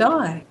I'm going to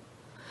die.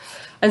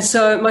 And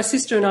so my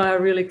sister and I are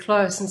really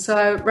close. And so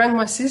I rang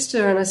my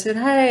sister and I said,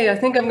 hey, I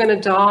think I'm going to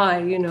die,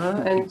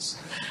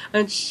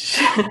 and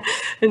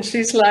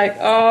she's like,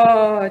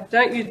 oh,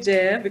 don't you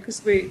dare,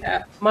 because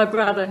my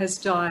brother has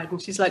died.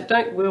 And she's like,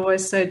 we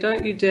always say,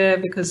 don't you dare,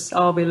 because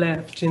I'll be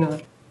left,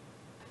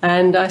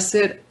 And I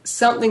said,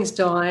 something's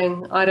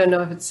dying. I don't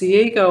know if it's the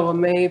ego or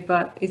me,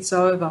 but it's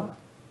over.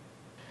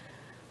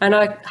 And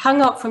I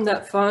hung up from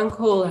that phone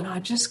call, and I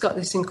just got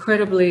this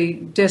incredibly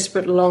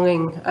desperate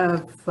longing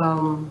of,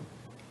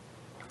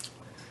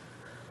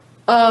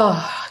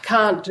 I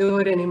can't do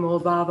it anymore,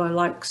 Baba.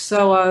 Like,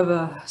 so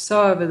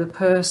over the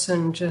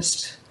person,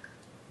 just,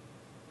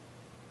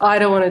 I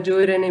don't want to do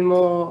it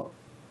anymore.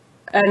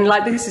 And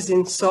like, this is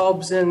in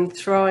sobs and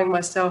throwing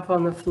myself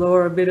on the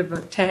floor, a bit of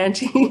a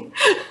tanty.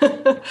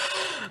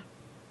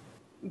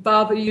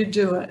 Baba, you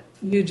do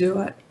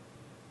it.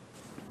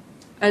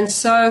 And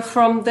so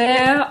from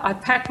there, I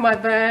packed my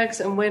bags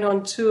and went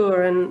on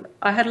tour, and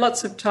I had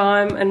lots of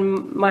time,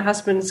 and my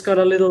husband's got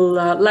a little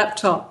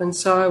laptop, and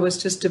so I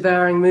was just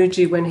devouring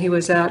Muji when he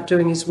was out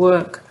doing his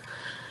work.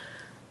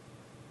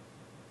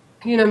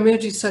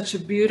 Muji's such a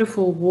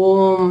beautiful,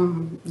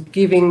 warm,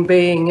 giving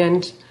being,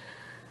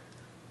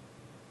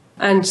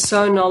 and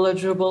so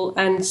knowledgeable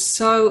and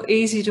so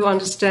easy to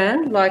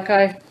understand. Like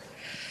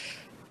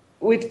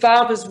with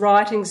Baba's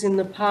writings in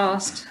the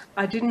past,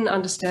 I didn't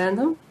understand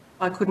them.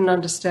 I couldn't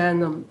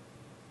understand them.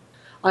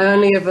 I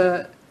only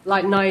ever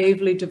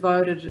naively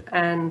devoted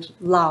and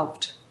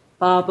loved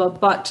Baba.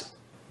 But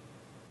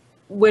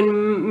when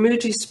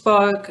Muji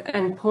spoke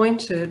and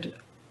pointed,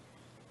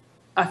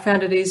 I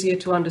found it easier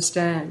to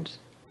understand.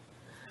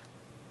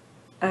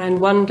 And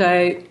one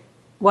night,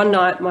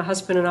 my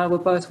husband and I were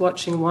both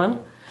watching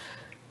one.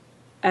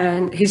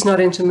 And he's not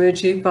into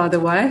Muji, by the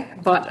way,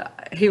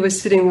 but he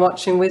was sitting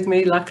watching with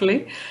me,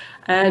 luckily.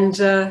 And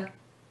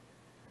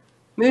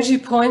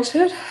Muji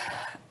pointed,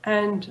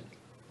 and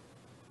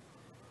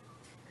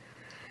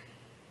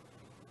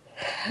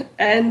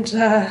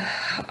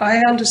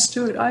I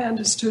understood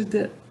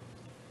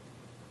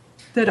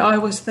that I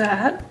was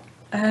that,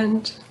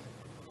 and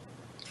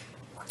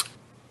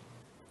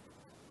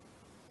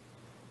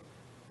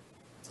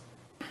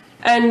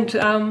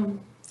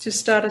just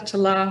started to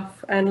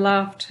laugh and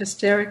laughed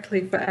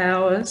hysterically for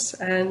hours.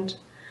 And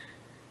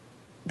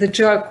the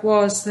joke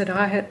was that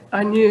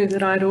I knew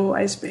that I'd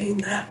always been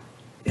that.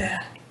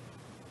 Yeah.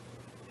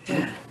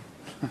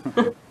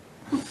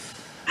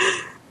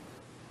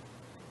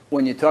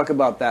 When you talk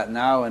about that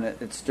now and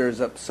it stirs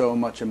up so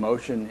much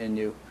emotion in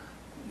you,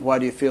 why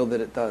do you feel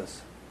that it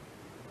does?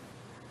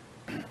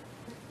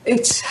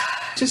 It's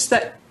just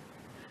that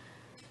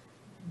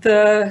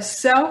the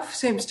self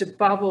seems to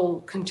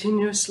bubble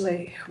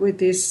continuously with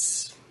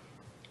this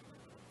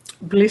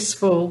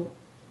blissful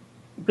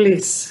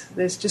bliss.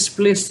 There's just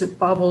bliss that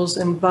bubbles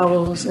and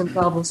bubbles and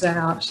bubbles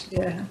out.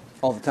 Yeah.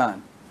 All the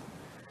time.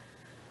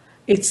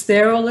 It's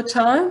there all the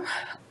time.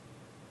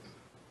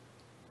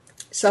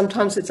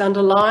 Sometimes it's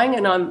underlying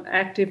and I'm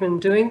active and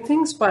doing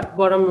things, but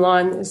bottom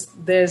line is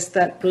there's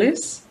that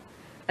bliss.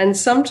 And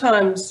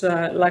sometimes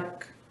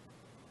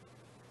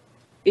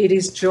it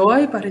is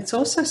joy, but it's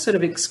also sort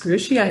of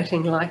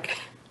excruciating. Like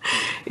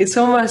it's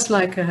almost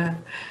like an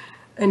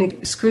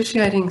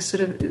excruciating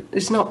sort of.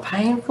 It's not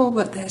painful,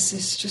 but there's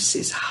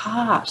this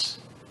heart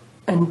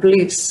and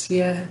bliss,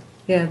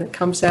 that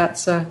comes out.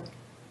 So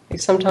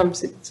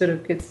sometimes it sort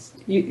of gets.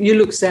 You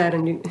look sad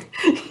and you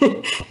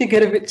you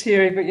get a bit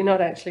teary, but you're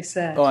not actually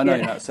sad. Oh, I know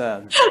you're not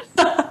sad.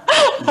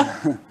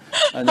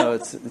 I know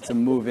it's a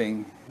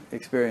moving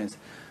experience.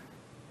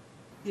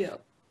 Yeah.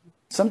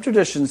 Some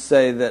traditions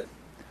say that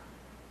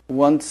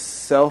once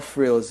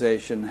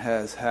self-realization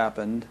has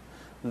happened,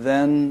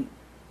 then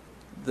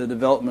the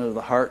development of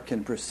the heart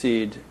can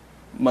proceed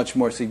much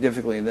more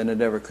significantly than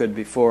it ever could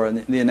before.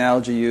 And the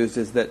analogy used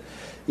is that,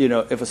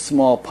 if a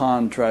small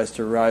pond tries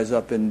to rise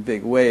up in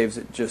big waves,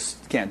 it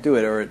just can't do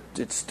it, or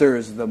it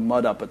stirs the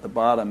mud up at the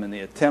bottom in the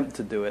attempt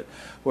to do it,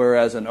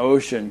 whereas an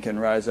ocean can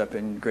rise up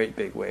in great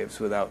big waves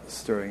without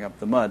stirring up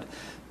the mud.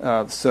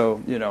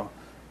 So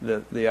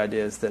the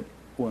idea is that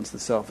once the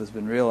self has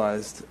been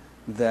realized,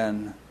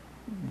 then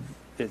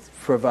it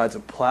provides a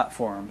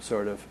platform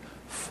sort of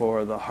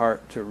for the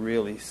heart to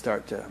really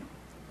start to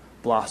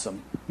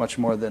blossom much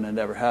more than it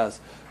ever has.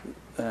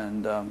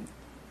 And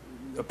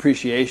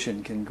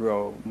appreciation can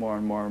grow more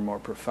and more and more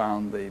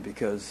profoundly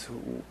because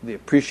the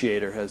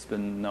appreciator has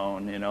been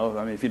known,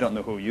 I mean, if you don't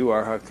know who you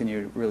are, how can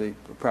you really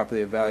properly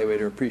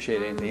evaluate or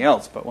appreciate anything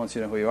else? But once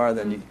you know who you are,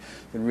 then you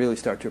can really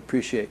start to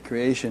appreciate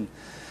creation.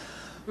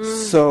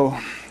 So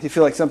you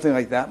feel like something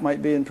like that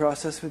might be in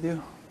process with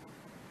you?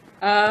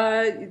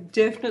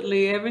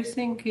 Definitely.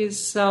 Everything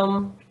is,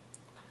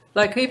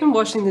 like even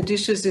washing the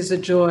dishes is a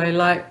joy.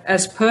 Like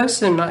as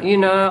person,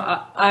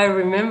 I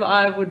remember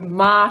I would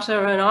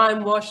martyr and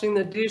I'm washing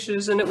the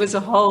dishes and it was a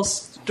whole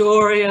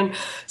story and,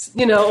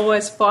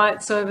 always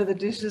fights over the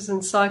dishes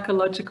and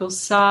psychological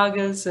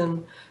sagas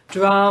and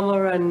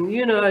drama and,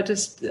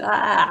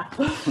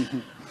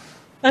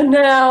 And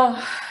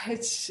now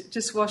it's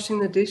just washing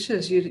the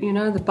dishes.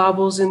 The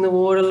bubbles in the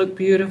water look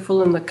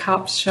beautiful and the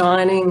cups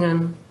shining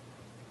and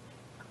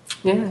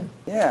yeah.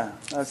 Yeah,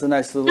 that's a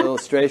nice little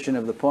illustration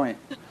of the point.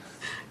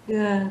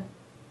 Yeah.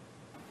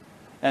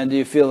 And do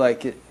you feel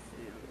like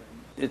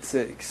it's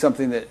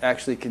something that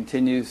actually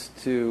continues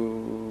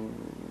to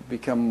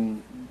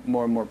become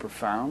more and more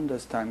profound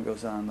as time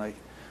goes on? Like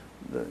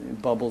the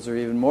bubbles are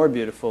even more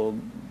beautiful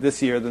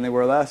this year than they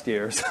were last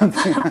year or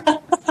something.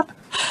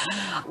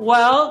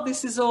 Well,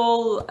 this is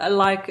all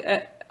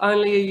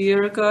only a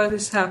year ago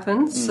this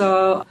happened,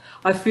 so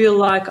I feel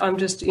like I'm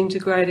just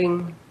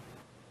integrating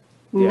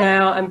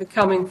now and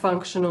becoming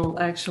functional,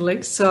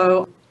 actually.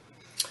 So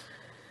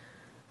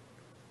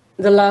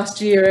the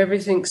last year,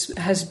 everything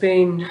has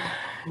been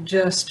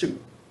just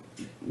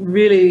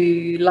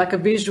really like a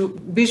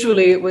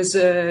visually it was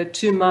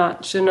too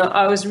much. And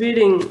I was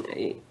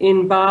reading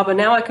in Barber.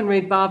 Now I can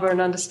read Barber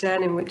and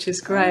understand him, which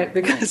is great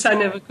because I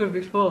never could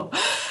before.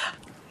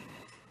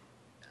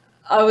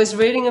 I was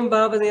reading in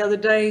Barber the other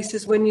day. He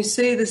says, when you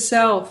see the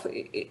self,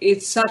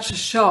 it's such a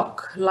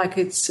shock. Like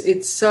it's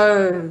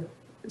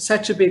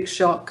such a big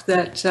shock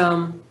that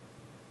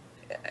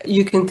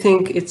you can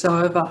think it's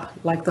over,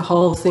 like the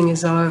whole thing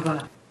is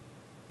over.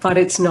 But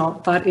it's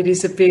not. But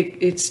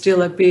it's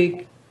still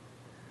an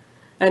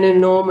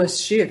enormous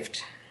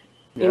shift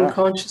in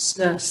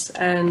consciousness.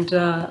 And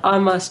I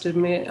must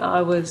admit,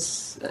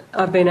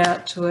 I've been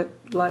out to it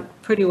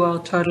like pretty well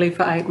totally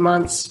for 8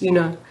 months,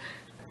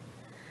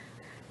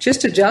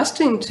 just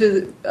adjusting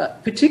to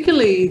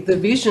particularly the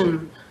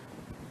vision,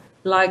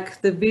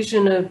 like the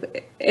vision of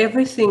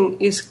everything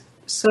is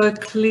so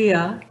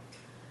clear,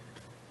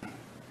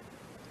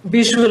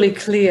 visually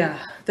clear,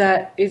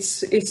 that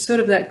it's sort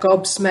of that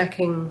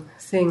gobsmacking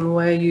thing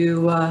where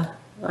you, I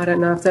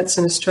don't know if that's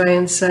an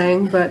Australian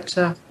saying, but...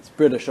 it's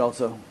British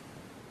also.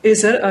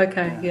 Is it?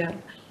 Okay, yeah.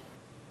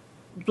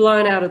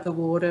 Blown out of the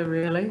water,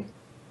 really.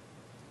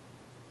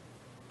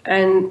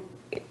 And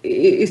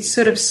it's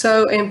sort of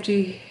so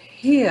empty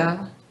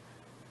here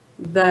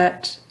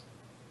that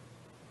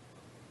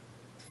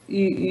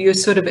you're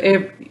sort of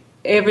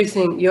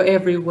everything, you're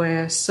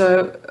everywhere.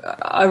 So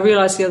I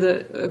realised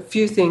a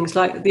few things,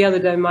 like the other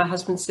day my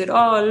husband said,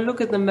 oh, look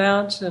at the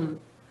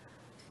mountain,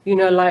 you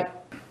know, like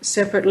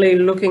separately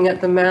looking at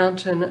the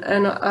mountain.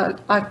 And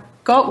I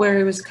got where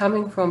he was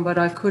coming from, but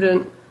I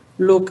couldn't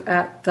look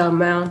at the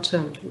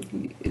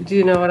mountain. Do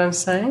you know what I'm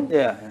saying?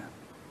 Yeah.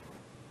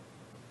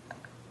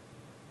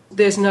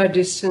 There's no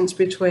distance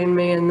between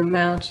me and the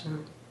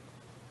mountain.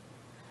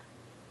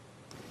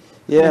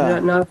 Yeah. I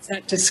don't know if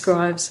that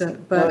describes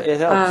it, but... No, it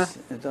helps.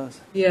 It does.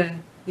 Yeah,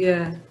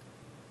 yeah.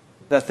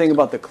 That thing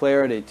about the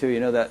clarity, too, you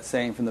know that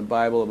saying from the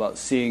Bible about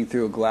seeing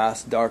through a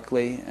glass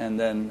darkly and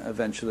then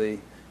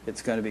eventually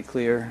it's going to be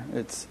clear?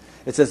 It's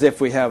as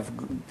if we have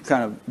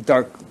kind of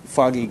dark,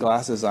 foggy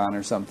glasses on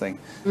or something,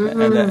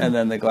 and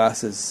then the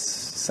glasses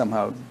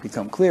somehow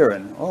become clear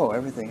and, oh,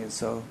 everything is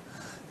so...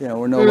 You know,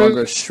 we're no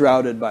longer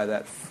shrouded by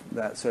that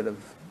sort of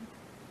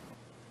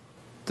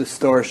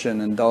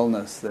distortion and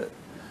dullness that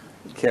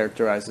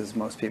characterizes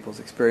most people's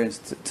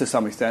experience to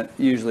some extent,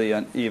 usually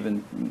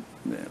even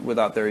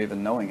without their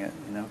even knowing it,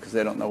 you know, because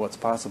they don't know what's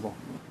possible.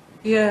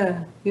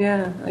 Yeah.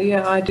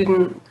 I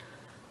didn't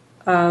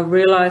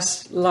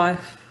realize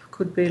life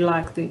could be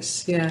like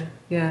this.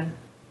 Yeah.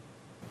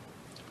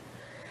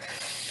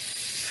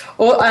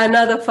 Or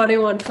another funny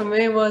one for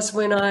me was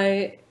when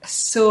I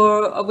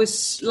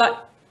was like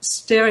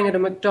staring at a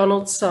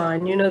McDonald's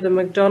sign, you know, the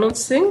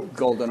McDonald's thing?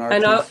 Golden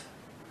arches.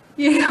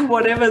 Yeah,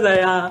 whatever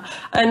they are.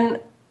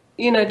 And,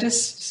 you know,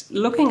 just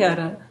looking at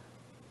it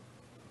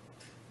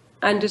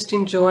and just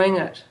enjoying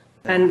it.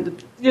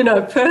 And, you know,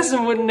 a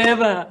person would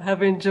never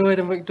have enjoyed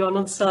a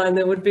McDonald's sign.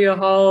 There would be a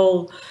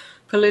whole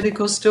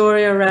political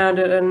story around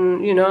it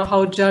and, you know, a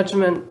whole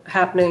judgment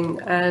happening.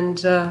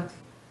 And,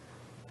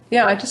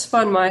 I just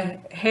find my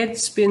head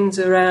spins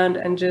around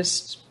and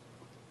just,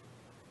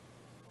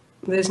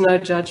 there's no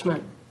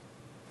judgment.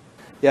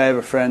 Yeah, I have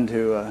a friend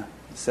who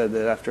said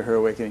that after her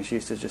awakening, she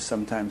used to just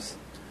sometimes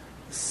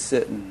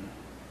sit and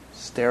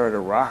stare at a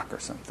rock or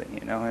something,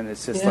 you know, and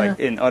it's just like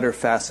in utter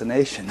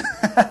fascination.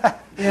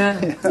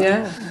 Yeah.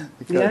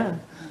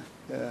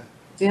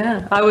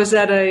 I was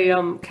at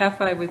a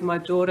cafe with my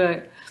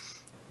daughter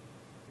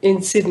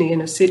in Sydney, in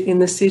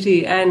the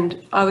city,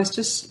 and I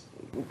was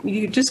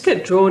you just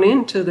get drawn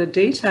into the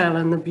detail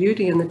and the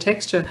beauty and the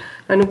texture.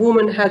 And a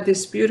woman had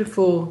this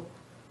beautiful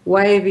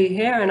wavy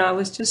hair, and I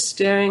was just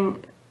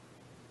staring.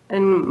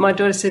 And my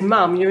daughter said,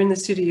 "Mum, you're in the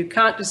city. You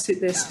can't just sit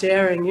there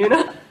staring, you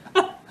know.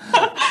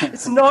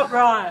 It's not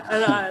right."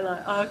 And I'm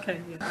like, oh,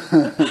 "Okay,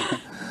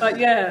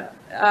 yeah."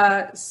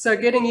 But so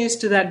getting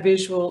used to that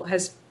visual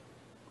has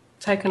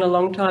taken a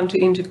long time to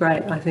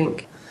integrate, I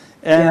think.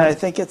 And I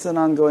think it's an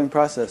ongoing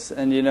process.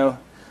 And, you know,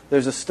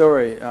 there's a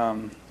story.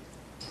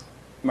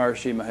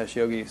 Maharishi Mahesh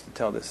Yogi used to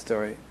tell this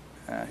story.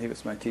 He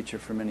was my teacher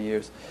for many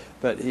years.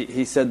 But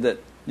he said that,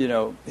 you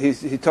know,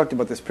 he talked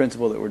about this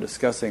principle that we're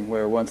discussing,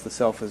 where once the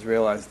self is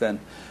realized, then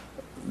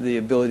the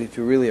ability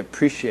to really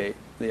appreciate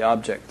the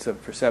objects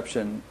of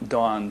perception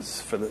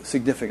dawns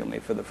significantly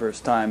for the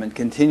first time and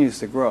continues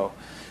to grow.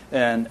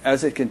 And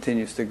as it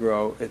continues to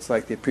grow, it's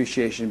like the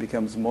appreciation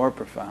becomes more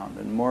profound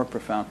and more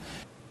profound.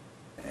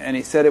 And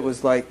he said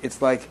it's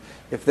like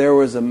if there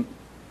was an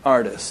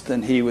artist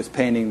and he was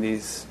painting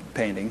these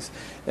paintings,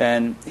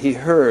 and he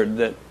heard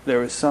that there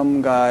was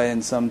some guy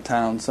in some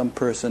town, some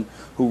person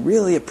who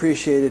really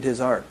appreciated his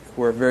art,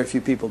 where very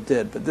few people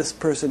did. But this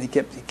person, he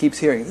keeps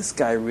hearing, this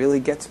guy really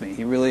gets me.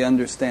 He really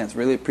understands,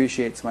 really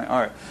appreciates my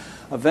art.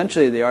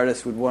 Eventually, the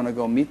artist would want to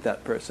go meet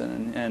that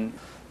person, and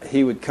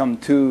he would come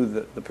to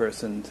the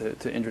person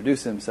to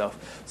introduce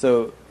himself.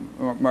 So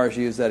Maharishi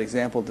used that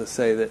example to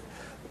say that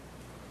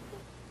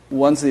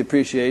once the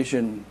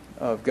appreciation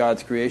of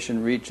God's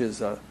creation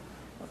reaches a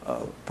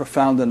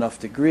profound enough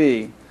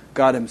degree,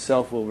 God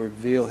himself will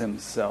reveal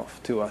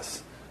himself to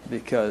us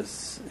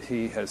because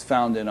he has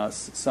found in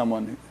us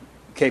someone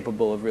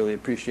capable of really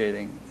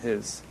appreciating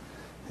his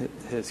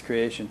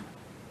creation.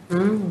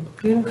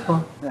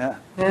 Beautiful.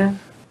 Yeah.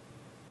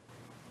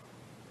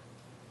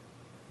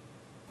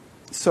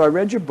 So I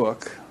read your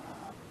book.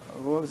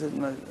 What was it?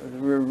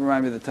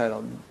 Remind me of the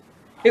title.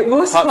 It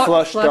was Hot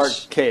Flush Dark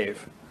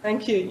Cave.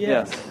 Thank you.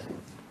 Yes.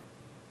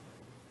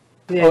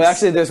 Yes. Oh,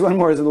 actually, there's one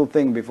more little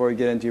thing before we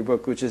get into your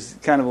book, which is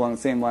kind of along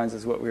the same lines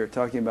as what we were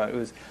talking about. It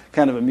was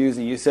kind of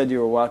amusing. You said you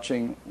were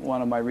watching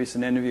one of my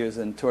recent interviews,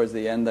 and towards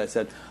the end I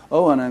said,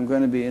 "Oh, and I'm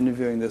going to be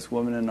interviewing this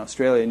woman in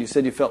Australia." And you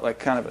said you felt like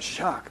kind of a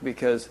shock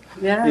because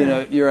you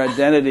know your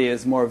identity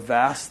is more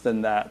vast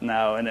than that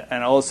now, and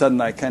all of a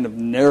sudden I kind of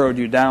narrowed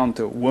you down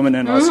to woman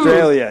in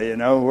Australia, you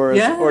know,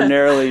 whereas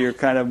ordinarily you're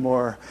kind of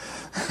more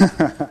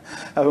have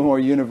a more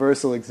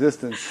universal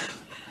existence.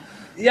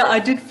 Yeah, I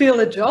did feel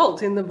a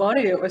jolt in the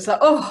body. It was like,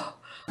 oh,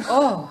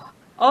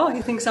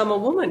 He thinks I'm a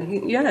woman.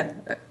 He Yeah.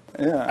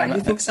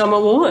 thinks I'm a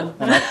woman.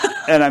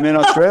 And I'm in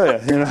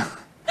Australia, you know.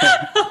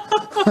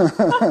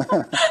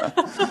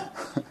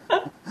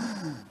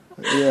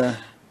 Yeah.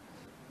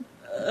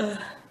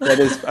 That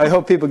is. I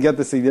hope people get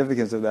the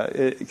significance of that,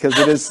 because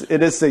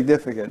it is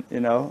significant. You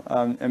know,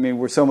 I mean,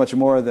 we're so much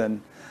more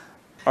than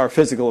our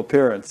physical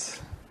appearance.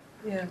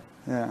 Yeah.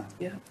 Yeah.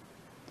 Yeah.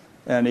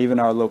 And even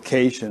our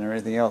location or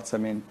anything else. I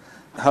mean,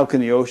 how can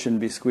the ocean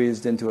be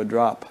squeezed into a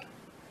drop?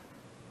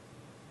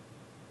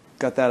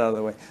 Got that out of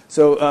the way.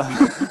 So,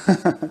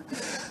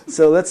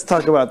 so let's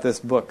talk about this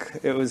book.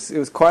 It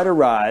was quite a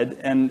ride,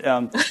 and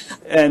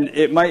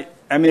it might.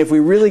 I mean, if we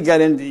really got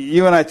into,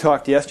 you and I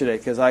talked yesterday,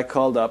 because I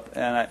called up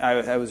and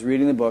I was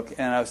reading the book,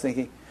 and I was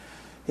thinking,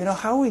 you know,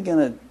 how are we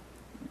going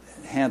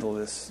to handle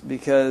this?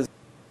 Because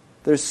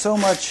there's so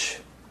much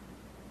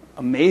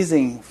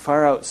amazing,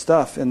 far out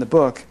stuff in the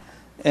book,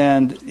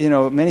 and you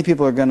know, many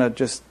people are going to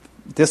just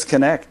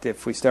disconnect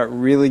if we start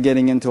really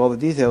getting into all the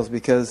details,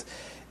 because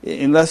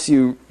unless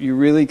you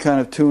really kind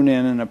of tune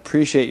in and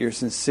appreciate your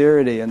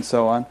sincerity and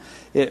so on,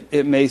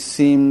 it may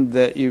seem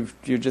that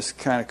you're just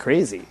kind of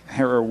crazy,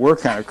 or were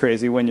kind of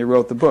crazy when you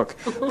wrote the book.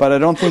 But I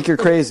don't think you're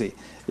crazy,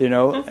 you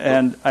know.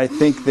 And I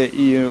think that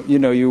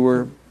you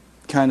were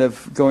kind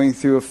of going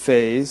through a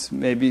phase.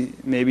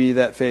 Maybe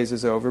that phase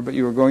is over, but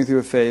you were going through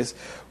a phase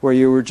where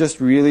you were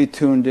just really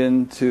tuned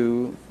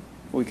into,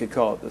 we could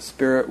call it the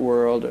spirit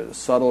world or the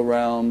subtle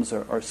realms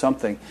or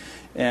something,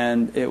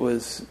 and it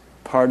was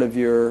part of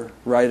your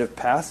rite of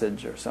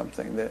passage or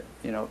something that,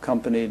 you know,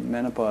 accompanied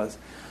menopause.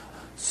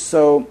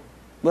 So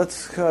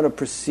let's kind of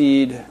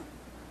proceed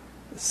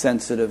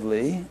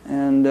sensitively,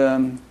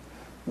 and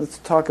let's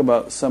talk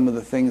about some of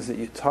the things that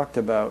you talked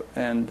about,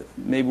 and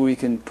maybe we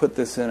can put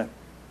this in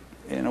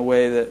a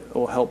way that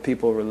will help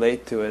people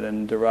relate to it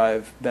and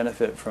derive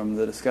benefit from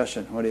the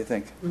discussion. What do you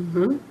think?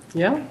 Mm-hmm.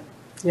 Yeah.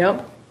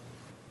 Yep.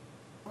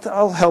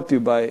 I'll help you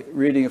by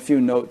reading a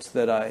few notes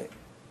that I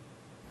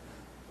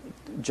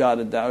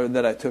jotted down, or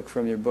that I took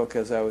from your book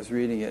as I was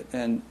reading it,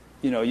 and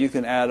you know, you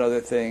can add other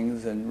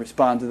things and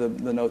respond to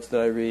the notes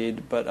that I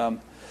read. But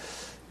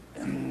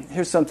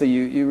here's something,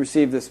 you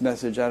received this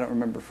message, I don't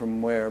remember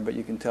from where, but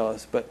you can tell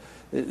us. But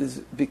it is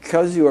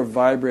because you are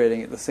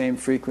vibrating at the same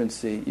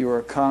frequency, you are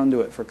a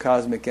conduit for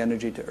cosmic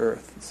energy to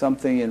Earth,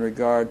 something in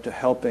regard to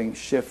helping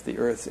shift the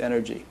Earth's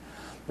energy.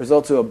 There's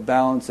also a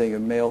balancing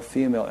of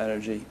male-female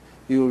energy.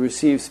 You will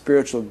receive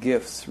spiritual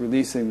gifts,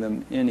 releasing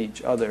them in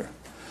each other.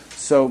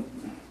 So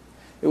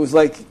it was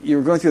like you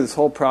were going through this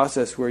whole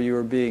process where you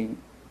were being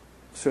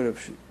sort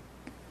of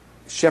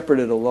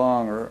shepherded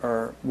along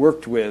or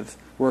worked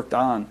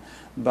on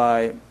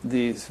by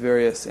these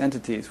various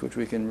entities, which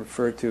we can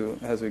refer to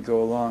as we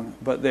go along.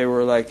 But they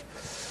were like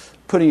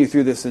putting you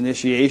through this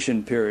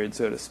initiation period,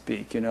 so to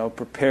speak, you know,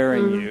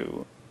 preparing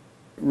you,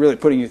 really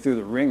putting you through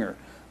the ringer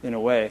in a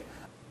way,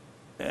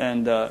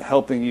 and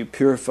helping you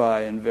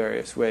purify in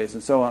various ways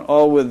and so on,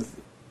 all with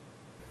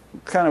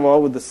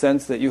the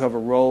sense that you have a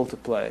role to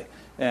play.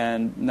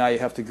 And now you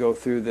have to go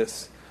through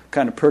this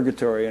kind of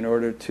purgatory in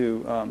order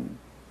to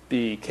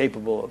be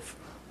capable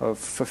of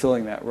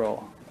fulfilling that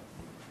role.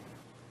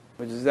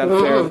 Is that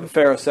a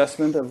fair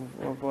assessment of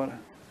what?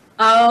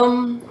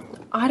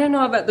 I don't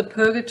know about the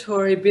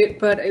purgatory bit,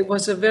 but it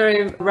was a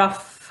very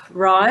rough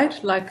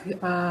ride. Like,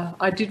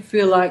 I did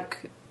feel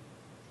like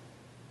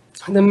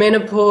the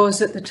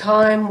menopause at the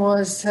time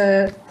was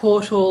a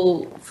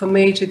portal for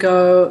me to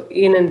go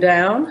in and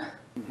down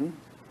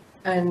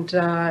and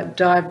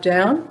dive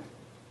down.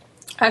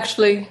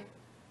 Actually,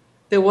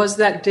 there was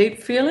that deep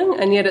feeling,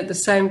 and yet at the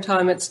same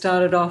time it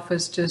started off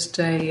as just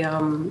a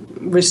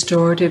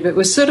restorative. It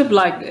was sort of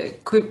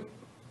like,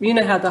 you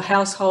know how the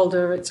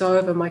householder, it's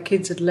over, my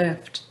kids had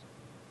left.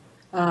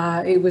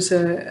 It was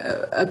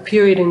a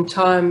period in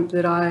time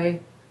that I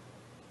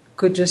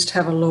could just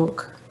have a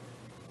look,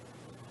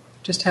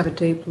 just have a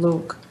deep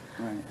look.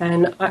 Right.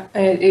 And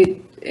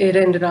it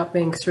ended up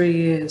being 3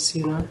 years,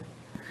 you know.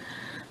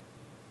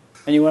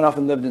 And you went off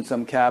and lived in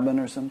some cabin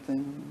or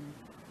something?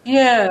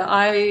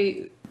 Yeah,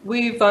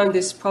 we've owned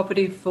this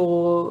property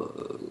for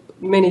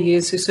many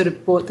years. We sort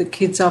of brought the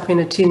kids up in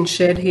a tin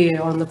shed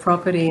here on the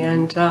property,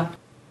 and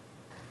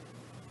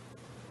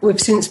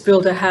we've since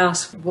built a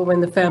house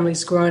when the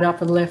family's grown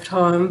up and left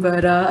home.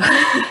 But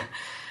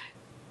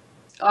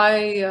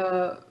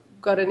I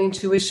got an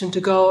intuition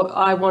to go.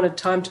 I wanted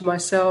time to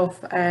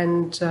myself,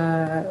 and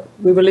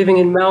we were living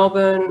in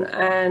Melbourne,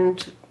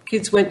 and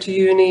kids went to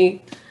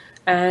uni,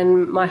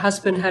 and my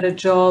husband had a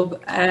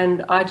job,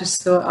 and I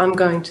just thought, I'm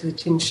going to the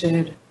tin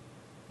shed.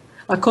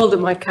 I called it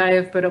my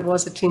cave, but it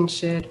was a tin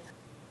shed.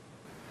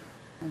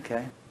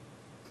 Okay.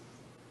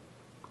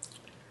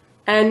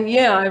 And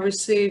yeah, I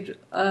received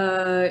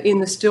in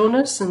the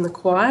stillness and the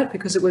quiet,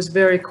 because it was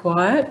very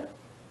quiet.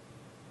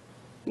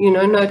 You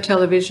know, no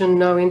television,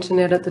 no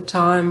internet at the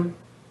time.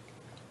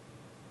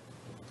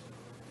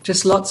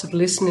 Just lots of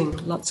listening.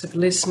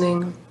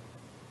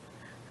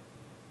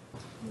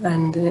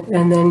 And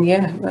then,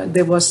 yeah,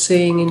 there was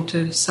seeing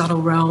into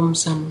subtle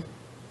realms and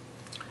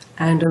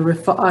and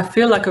I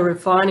feel like a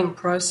refining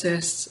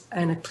process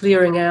and a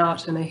clearing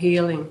out and a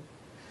healing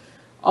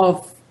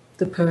of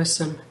the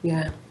person.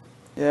 Yeah.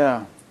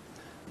 Yeah.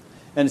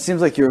 And it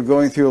seems like you were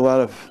going through a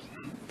lot of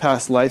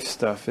past life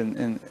stuff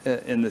in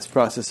this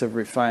process of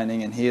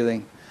refining and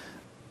healing.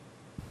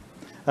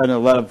 I know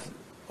a lot of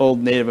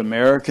old Native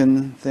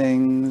American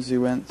things you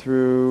went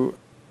through,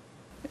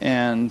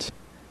 and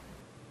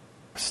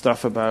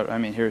stuff about, I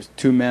mean, here's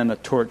two men, a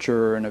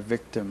torturer and a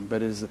victim,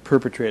 but it is the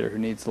perpetrator who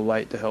needs the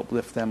light to help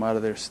lift them out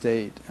of their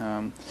state.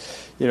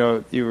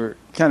 You were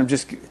kind of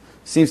just,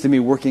 seems to me,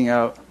 working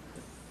out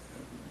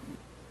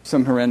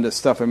some horrendous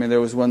stuff. I mean, there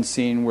was one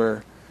scene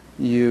where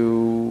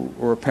you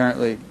were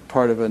apparently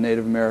part of a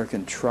Native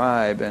American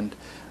tribe, and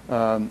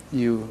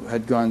you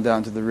had gone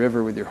down to the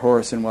river with your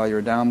horse, and while you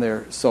were down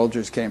there,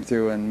 soldiers came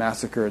through and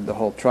massacred the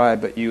whole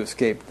tribe, but you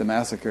escaped the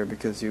massacre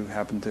because you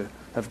happened to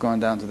have gone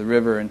down to the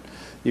river, and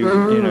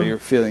you're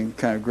feeling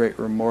kind of great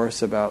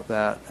remorse about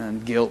that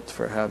and guilt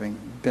for having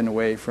been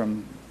away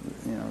from,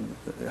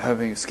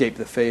 having escaped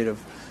the fate of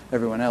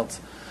everyone else.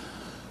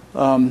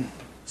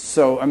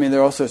 So, I mean, there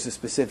are all sorts of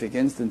specific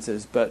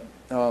instances, but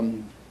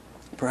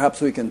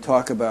perhaps we can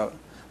talk about, I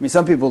mean,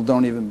 some people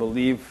don't even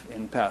believe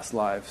in past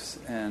lives,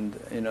 and,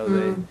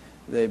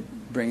 they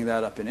bring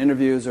that up in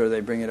interviews, or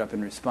they bring it up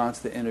in response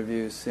to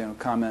interviews,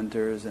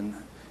 commenters, and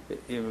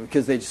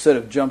because they sort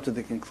of jump to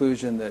the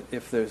conclusion that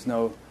if there's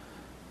no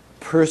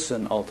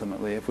person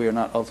ultimately, if we are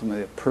not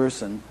ultimately a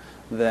person,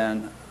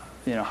 then,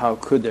 how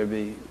could there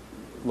be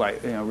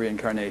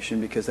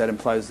reincarnation? Because that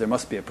implies there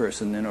must be a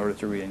person in order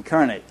to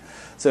reincarnate.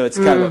 So it's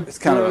kind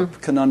of a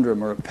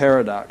conundrum or a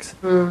paradox.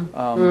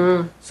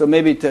 So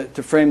maybe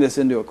to frame this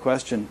into a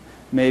question,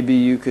 maybe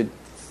you could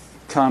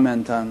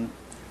comment on,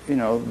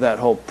 that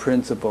whole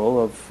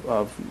principle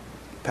of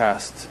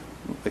past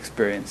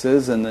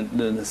experiences and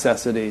the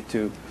necessity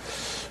to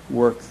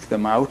work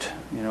them out,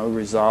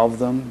 resolve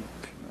them,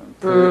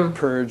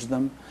 purge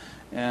them,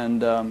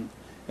 and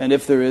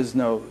if there is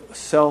no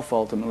self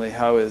ultimately,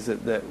 how is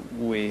it that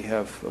we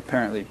have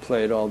apparently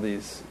played all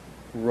these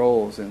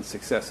roles in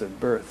successive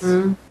births?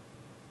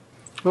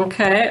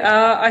 Okay,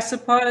 I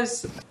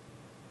suppose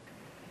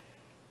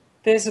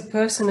there's a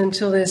person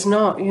until there's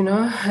not,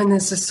 and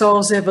there's a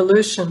soul's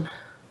evolution.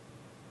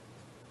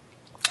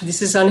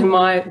 This is only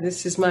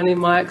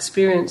my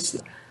experience.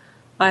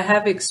 I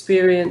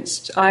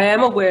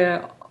am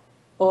aware,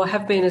 or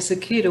have been as a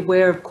kid,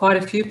 aware of quite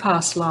a few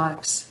past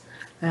lives.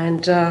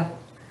 And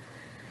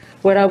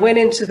when I went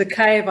into the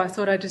cave, I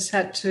thought I just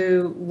had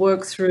to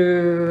work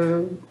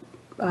through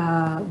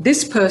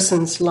this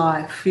person's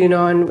life,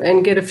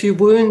 and get a few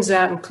wounds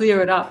out and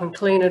clear it up and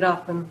clean it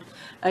up and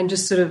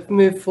just sort of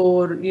move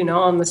forward,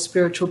 on the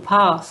spiritual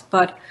path.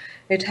 But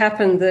it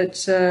happened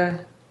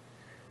that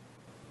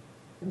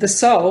the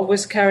soul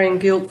was carrying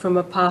guilt from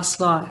a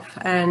past life,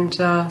 and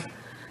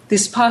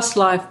this past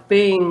life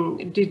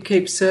being did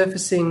keep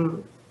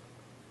surfacing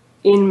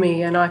in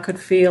me, and I could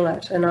feel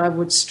it, and I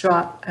would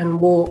strut and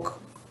walk,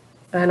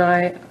 and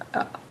I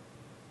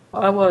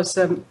was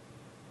a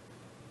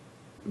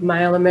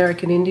male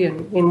American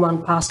Indian in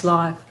one past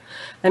life,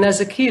 and as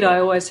a kid I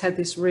always had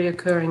this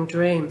reoccurring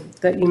dream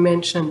that you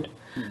mentioned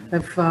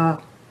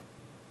of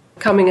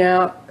coming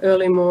out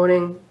early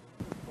morning,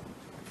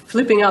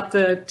 flipping up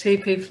the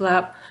teepee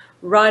flap,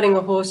 riding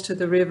a horse to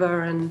the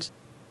river, and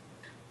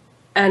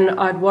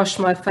I'd wash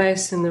my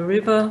face in the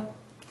river.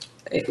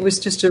 It was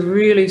just a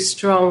really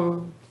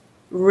strong,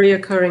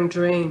 reoccurring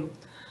dream.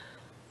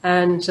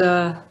 And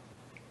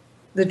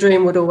the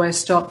dream would always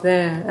stop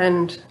there.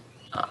 And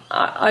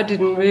I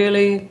didn't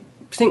really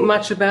think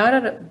much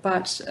about it,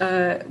 but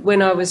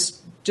when I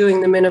was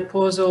doing the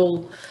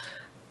menopausal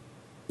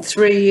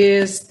 3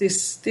 years,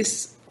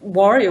 this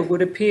warrior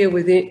would appear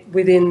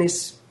within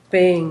this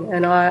being,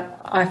 and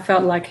I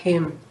felt like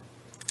him.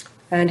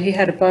 And he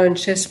had a bone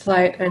chest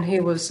plate, and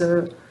he was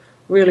a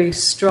really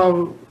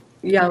strong,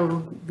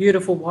 young,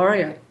 beautiful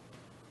warrior.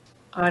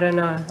 I don't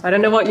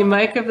know what you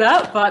make of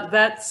that, but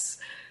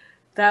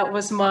that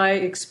was my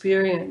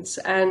experience.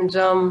 And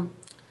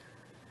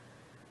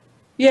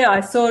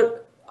I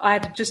thought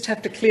I'd just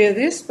have to clear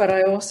this, but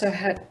I also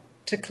had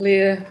to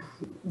clear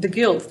the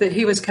guilt, that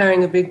he was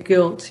carrying a big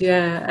guilt,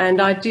 and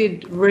I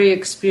did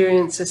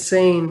re-experience a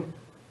scene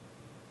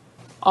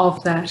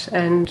of that,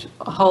 and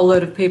a whole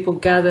load of people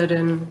gathered,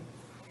 and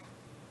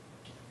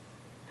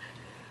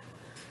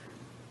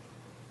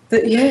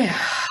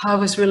I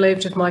was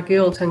relieved of my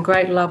guilt, and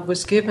great love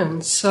was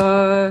given.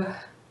 So,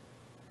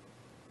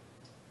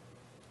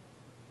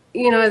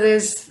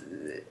 it's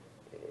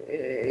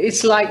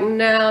like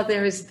now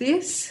there is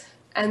this,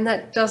 and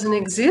that doesn't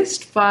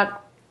exist,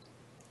 but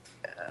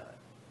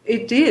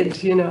it did,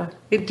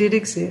 it did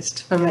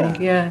exist for me,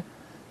 yeah.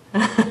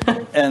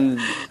 And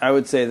I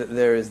would say that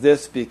there is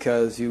this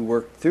because you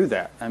worked through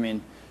that. I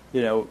mean,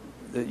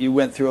 you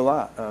went through a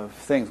lot of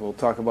things. We'll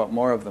talk about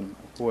more of them,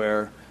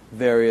 where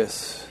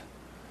various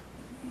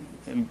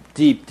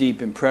deep,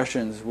 deep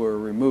impressions were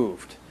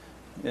removed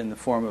in the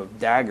form of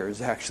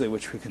daggers, actually,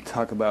 which we can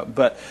talk about.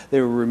 But they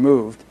were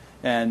removed,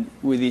 And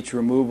with each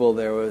removal,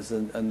 there was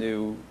a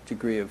new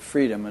degree of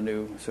freedom, a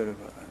new sort of,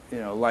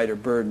 lighter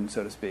burden,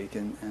 so to speak.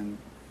 And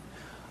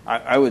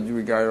I would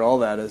regard all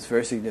that as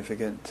very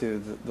significant to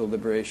the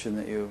liberation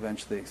that you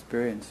eventually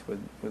experienced with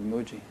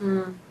Mooji.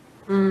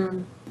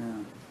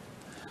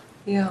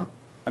 Yeah.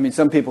 I mean,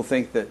 some people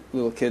think that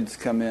little kids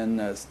come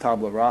in as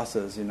tabula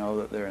rasas,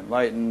 that they're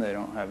enlightened, they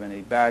don't have any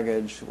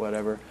baggage,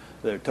 whatever.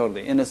 They're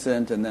totally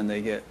innocent, and then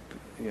they get,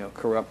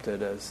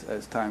 corrupted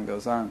as time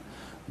goes on.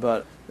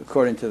 But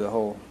according to the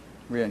whole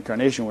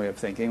reincarnation way of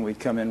thinking, we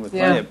come in with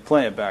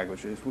plenty of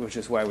baggage, which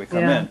is why we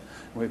come in.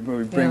 We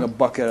bring a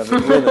bucket of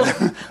it with us,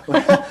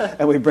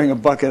 and we bring a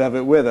bucket of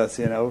it with us,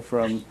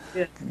 from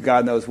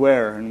God knows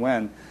where and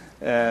when,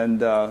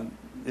 and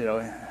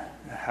it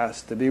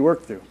has to be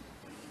worked through.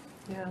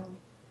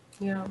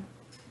 Yeah.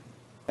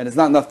 And it's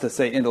not enough to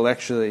say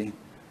intellectually,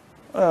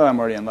 "Oh, I'm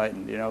already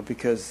enlightened,"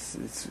 because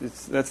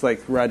that's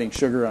like writing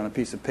sugar on a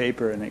piece of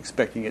paper and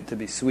expecting it to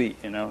be sweet.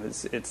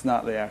 It's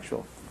not the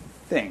actual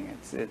thing.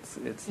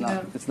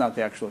 It's not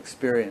the actual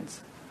experience.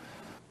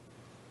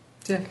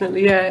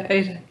 Definitely,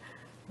 yeah.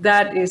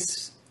 That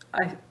is,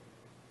 I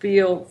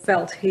feel,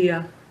 felt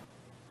here.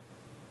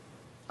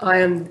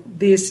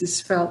 This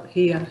is felt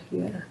here.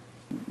 Yeah.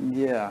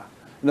 Yeah.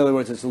 In other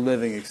words, it's a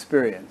living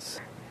experience.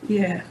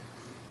 Yeah.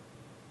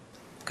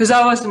 Because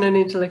I wasn't an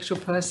intellectual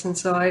person,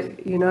 so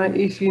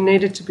if you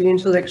needed to be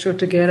intellectual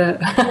to get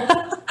it,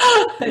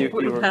 you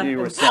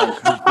were sunk.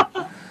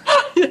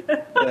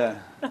 Yeah.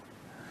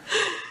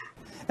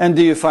 And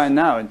do you find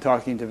now, in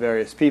talking to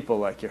various people,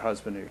 like your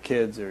husband or your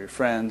kids or your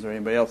friends or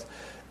anybody else,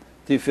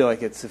 do you feel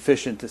like it's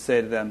sufficient to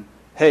say to them,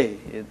 "Hey,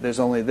 there's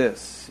only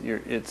this.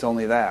 It's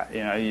only that.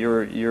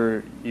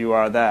 You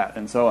are that,"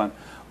 and so on,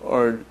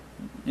 or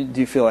do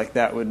you feel like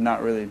that would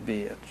not really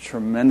be a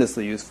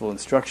tremendously useful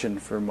instruction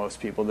for most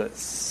people? That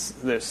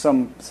there's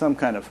some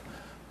kind of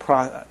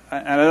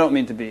and I don't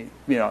mean to be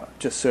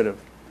just sort of.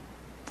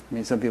 I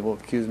mean, some people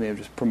accuse me of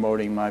just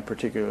promoting my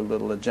particular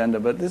little agenda,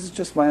 but this is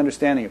just my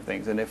understanding of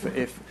things, and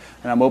and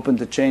I'm open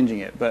to changing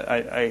it. But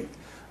I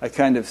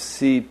kind of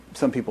see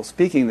some people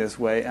speaking this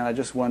way, and I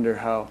just wonder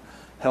how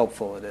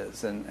helpful it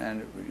is.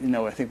 And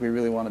I think we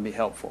really want to be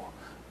helpful.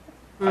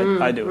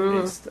 I do at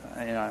least.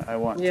 I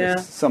want to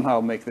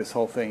somehow make this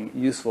whole thing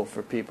useful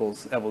for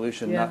people's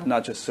evolution,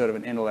 not just sort of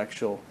an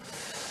intellectual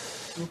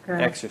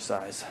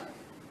exercise.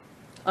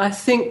 I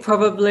think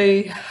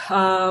probably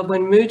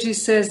when Mooji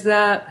says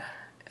that,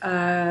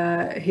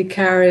 he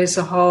carries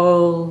a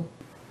whole...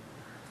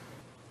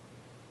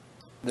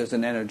 There's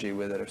an energy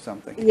with it or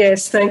something.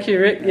 Yes, thank you,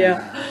 Rick.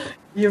 Yeah.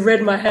 You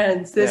read my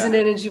hands. There's an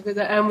energy with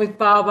it, and with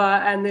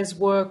Baba, and there's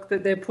work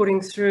that they're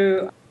putting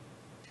through.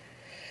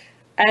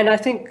 And I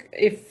think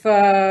if, people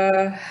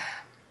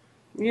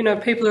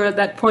are at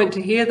that point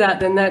to hear that,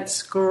 then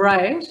that's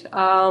great.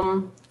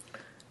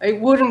 It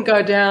wouldn't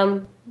go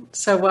down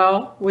so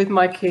well with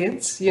my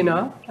kids,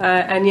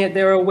 and yet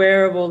they're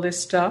aware of all this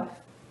stuff,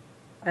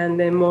 and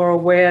they're more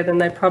aware than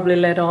they probably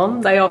let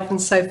on. They often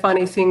say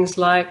funny things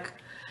like,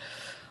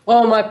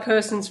 "Oh, my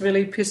person's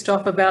really pissed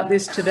off about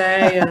this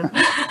today." And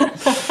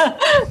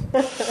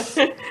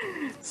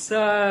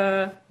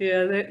so,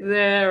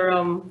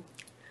 they're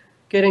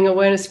getting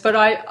awareness. But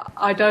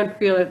I don't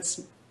feel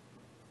it's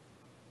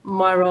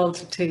my role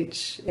to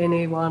teach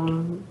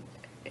anyone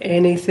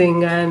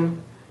anything,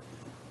 and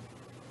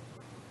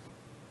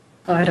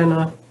I don't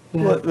know.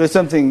 Yeah. Well, there's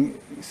something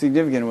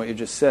significant in what you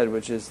just said,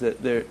 which is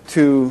that there are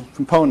two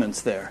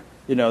components there.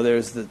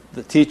 There's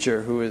the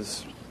teacher who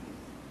is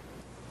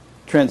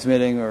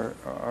transmitting or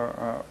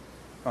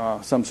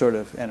some sort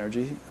of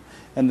energy,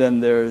 and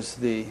then there's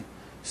the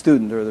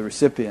student or the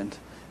recipient,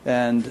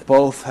 and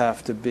both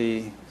have to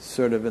be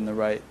sort of in the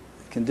right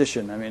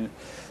condition. I mean,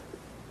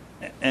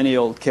 any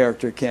old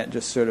character can't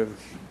just sort of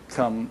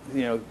come,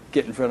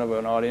 get in front of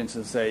an audience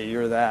and say,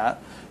 "You're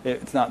that."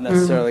 It's not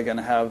necessarily going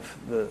to have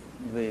the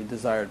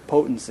desired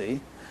potency.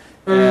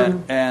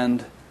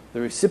 And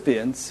the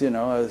recipients,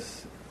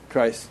 as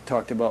Christ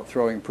talked about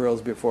throwing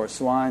pearls before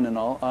swine and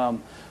all,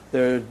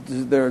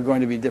 there are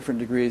going to be different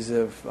degrees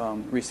of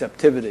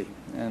receptivity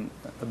and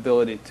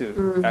ability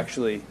to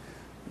actually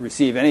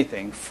receive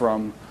anything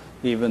from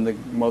even the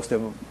most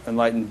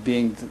enlightened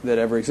being that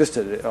ever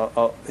existed.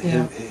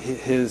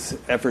 His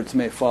efforts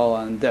may fall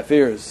on deaf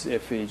ears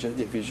if he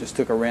just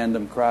took a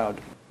random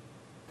crowd.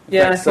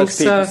 In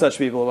fact, such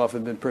people have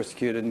often been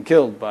persecuted and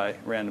killed by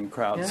random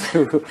crowds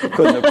who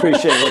couldn't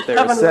appreciate what they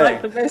were saying.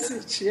 Liked the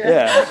message.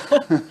 Yeah.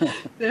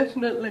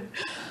 Definitely.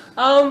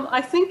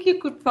 I think you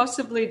could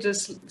possibly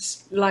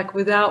just, like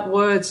without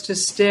words,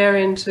 just stare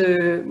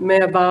into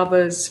Meher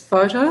Baba's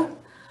photo,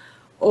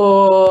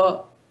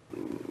 or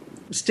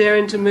stare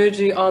into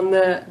Mooji on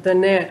the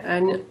net,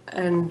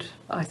 and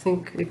I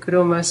think it could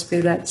almost be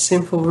that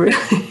simple,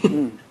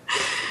 really.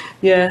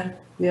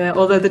 Yeah,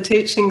 although the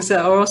teachings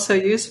are also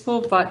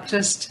useful, but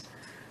just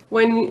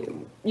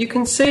when you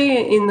can see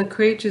in the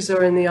creatures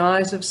or in the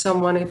eyes of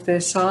someone, if they're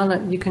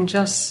silent, you can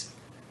just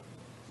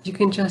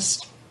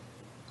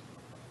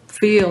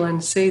feel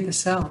and see the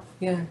self.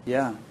 Yeah.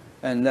 Yeah,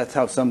 and that's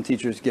how some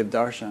teachers give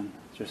darshan.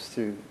 just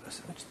through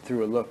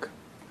a look.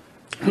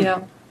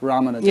 Yeah.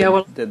 Ramana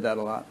did that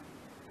a lot.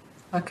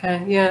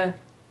 Okay, yeah.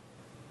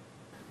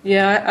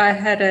 Yeah, I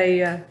had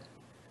a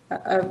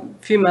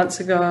few months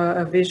ago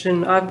a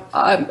vision.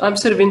 I'm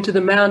sort of into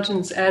the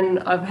mountains, and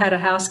I've had a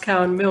house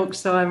cow and milk,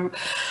 so I'm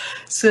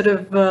sort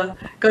of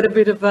got a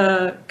bit of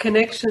a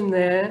connection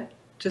there,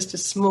 just a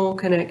small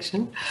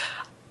connection.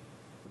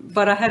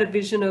 But I had a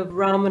vision of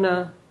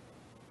Ramana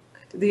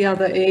the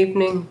other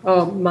evening,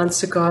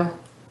 months ago.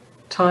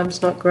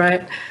 Time's not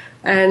great.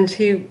 And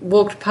he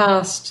walked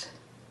past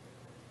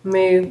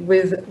me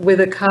with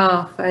a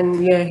calf,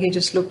 and yeah, he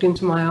just looked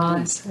into my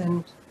eyes,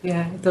 and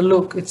yeah, the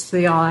look, it's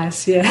the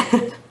eyes, yeah.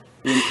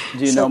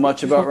 Do you know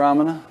much about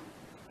Ramana?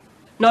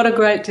 Not a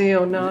great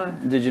deal, no.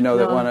 Did you know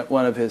that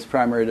one of his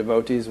primary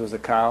devotees was a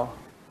cow?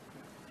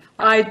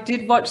 I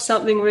did watch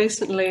something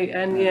recently,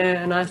 and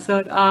and I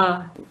thought,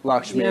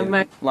 Lakshmi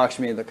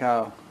the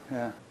cow,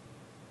 yeah.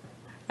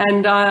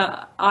 And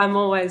I'm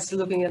always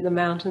looking at the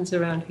mountains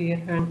around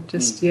here, and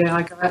just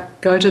I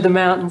go to the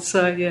mountains.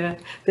 So yeah,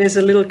 there's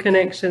a little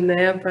connection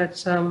there.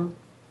 But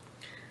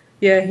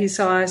his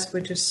eyes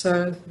were just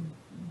so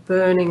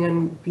burning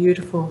and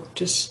beautiful,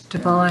 just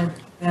divine.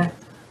 Yeah.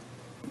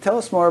 Tell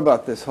us more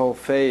about this whole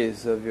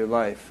phase of your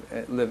life,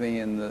 living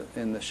in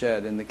the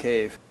shed, in the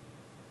cave.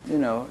 You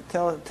know,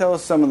 tell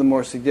us some of the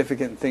more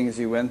significant things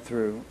you went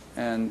through,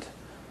 and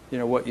you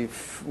know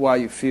why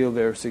you feel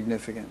they're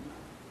significant.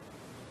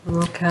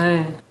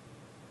 Okay.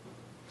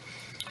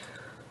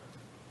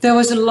 There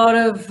was a lot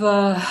of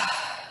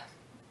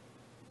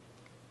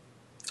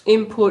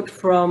input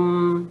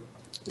from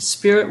the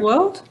spirit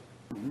world.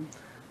 Mm-hmm.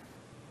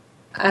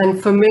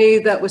 And for me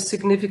that was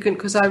significant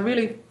because I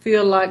really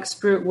feel like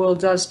spirit world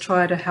does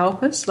try to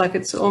help us. Like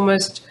it's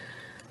almost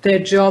their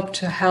job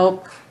to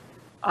help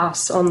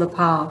us on the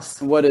path.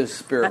 What is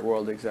spirit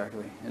world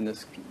exactly in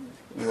this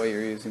way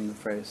you're using the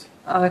phrase?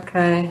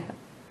 Okay.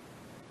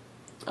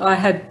 I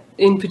had,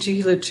 in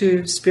particular,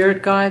 2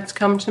 spirit guides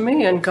come to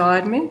me and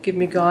guide me, give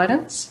me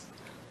guidance.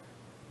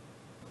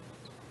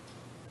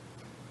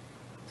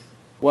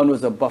 One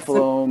was a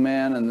buffalo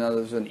man and the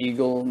other was an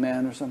eagle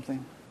man or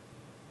something?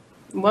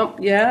 Well,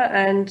 yeah,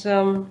 and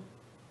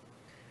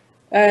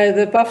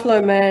the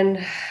buffalo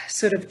man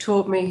sort of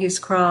taught me his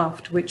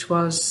craft, which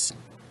was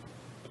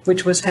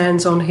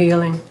hands-on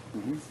healing.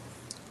 Mm-hmm.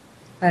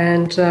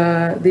 And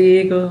the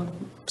eagle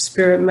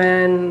spirit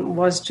man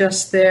was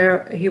just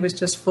there. He was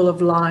just full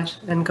of light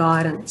and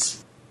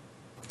guidance.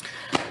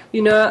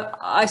 You know,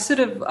 I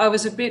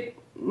was a bit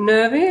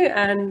nervy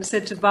and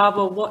said to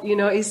Baba, "What? You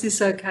know, is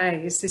this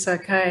okay? Is this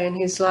okay?" And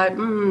he's like,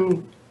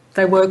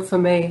 "They work for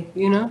me.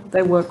 You know,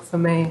 they work for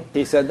me."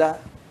 He said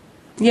that?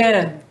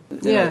 Yeah.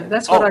 Yeah,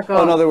 that's what I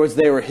got. In other words,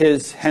 they were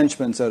his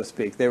henchmen, so to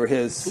speak. They were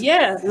his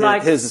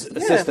his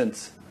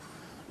assistants.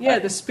 Yeah,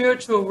 the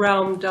spiritual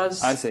realm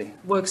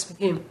works for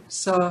him.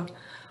 So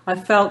I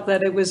felt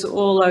that it was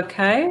all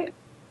okay.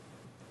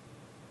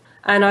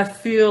 And I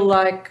feel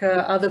like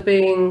other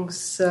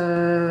beings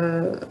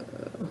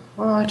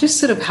just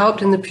sort of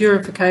helped in the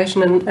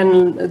purification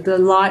and the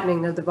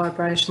lightening of the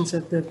vibrations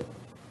of the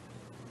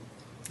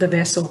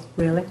vessel,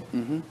 really.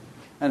 Mm-hmm.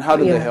 And how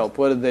did they help?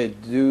 What did they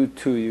do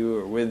to you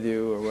or with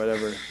you or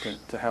whatever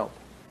to help?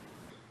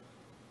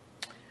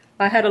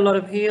 I had a lot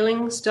of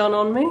healings done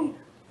on me.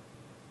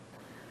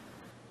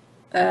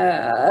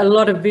 A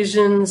lot of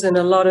visions and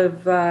a lot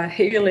of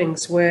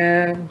healings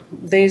where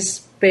these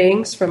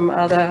beings from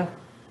other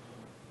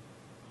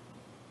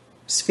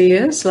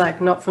spheres, like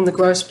not from the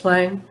gross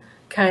plane,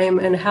 came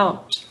and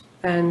helped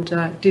and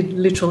did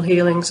literal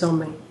healings on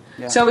me.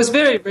 Yeah. So it was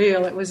very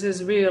real. It was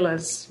as real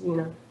as,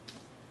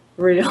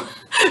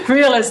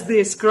 real as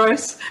this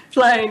gross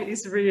plane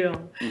is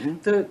real.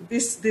 Mm-hmm.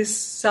 This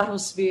subtle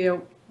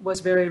sphere was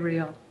very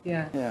real.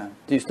 Yeah. Yeah.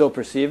 Do you still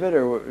perceive it,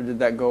 or did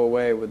that go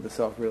away with the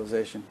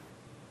self-realization?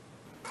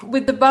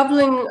 With the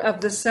bubbling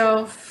of the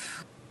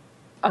self,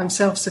 I'm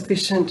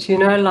self-sufficient.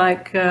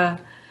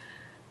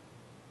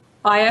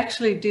 I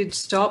actually did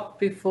stop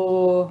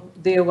before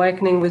the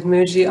awakening with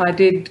Mooji. I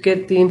did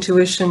get the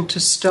intuition to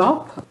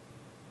stop.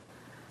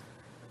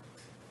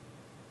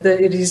 That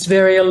it is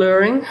very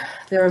alluring.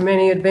 There are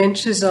many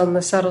adventures on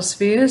the subtle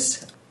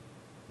spheres.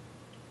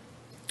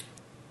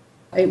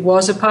 It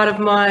was a part of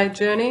my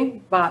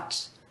journey,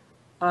 but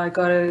I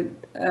got a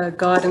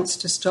guidance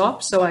to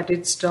stop, so I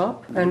did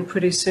stop. And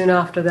pretty soon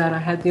after that, I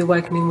had the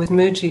awakening with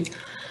Mooji.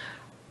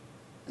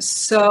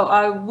 So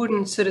I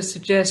wouldn't sort of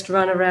suggest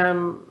run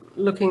around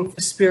looking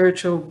for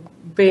spiritual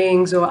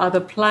beings or other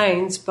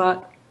planes,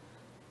 but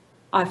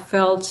I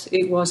felt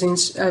it was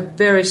a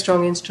very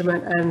strong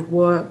instrument and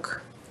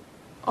work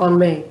on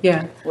me,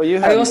 yeah. Well, you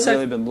hadn't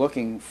really been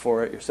looking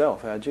for it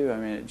yourself, had you? I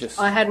mean,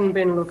 I hadn't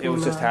been looking. It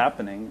was just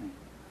happening.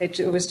 It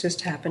was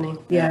just happening,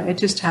 yeah. It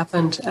just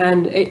happened,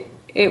 and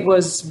it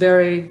was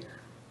very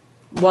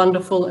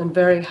wonderful and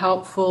very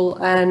helpful,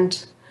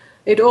 and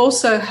it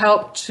also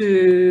helped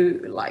to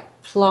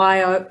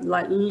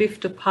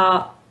lift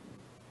apart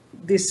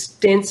this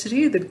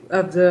density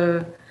of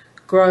the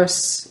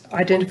gross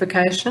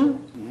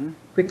identification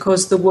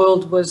because the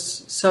world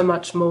was so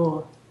much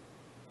more.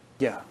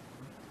 Yeah.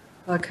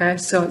 Okay,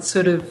 so it's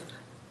sort of...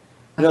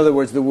 In other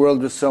words, the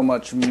world was so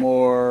much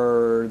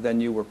more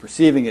than you were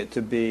perceiving it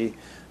to be,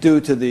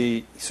 due to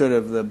the sort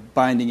of the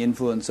binding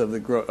influence of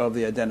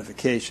the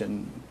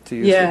identification. To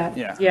use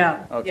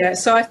Yeah. Okay.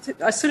 So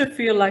I sort of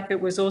feel like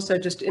it was also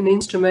just an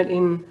instrument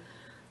in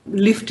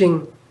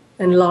lifting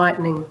and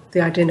lightening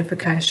the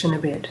identification a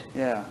bit.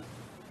 Yeah.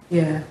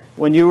 Yeah.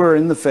 When you were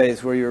in the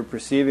phase where you were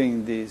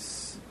perceiving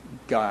these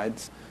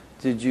guides,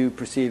 did you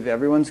perceive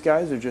everyone's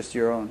guides or just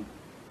your own?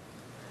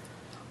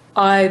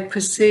 I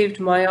perceived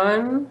my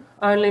own,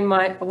 I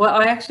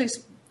actually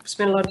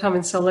spent a lot of time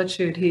in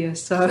solitude here,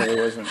 so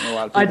there wasn't a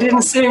lot of people I didn't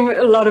around. see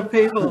a lot of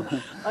people.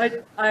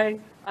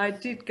 I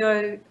did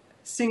go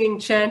singing,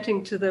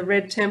 chanting to the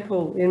Red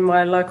Temple in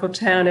my local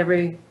town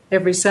every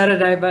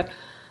Saturday, but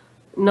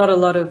not a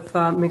lot of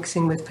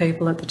mixing with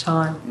people at the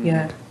time.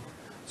 Yeah.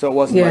 So it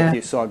wasn't like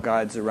you saw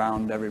guides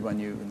around everyone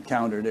you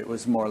encountered. It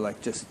was more like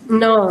just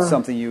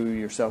something you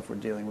yourself were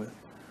dealing with.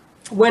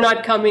 When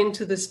I'd come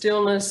into the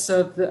stillness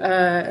of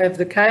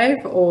the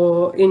cave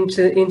or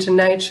into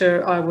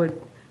nature, I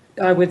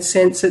would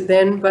sense it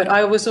then. But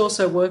I was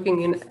also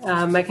working in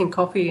making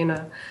coffee in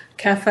a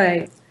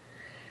cafe,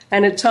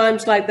 and at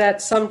times like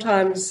that,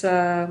 sometimes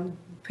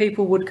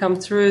people would come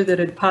through that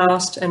had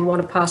passed and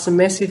want to pass a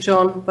message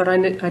on, but I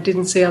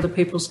didn't see other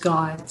people's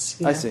guides.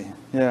 Yeah. I see.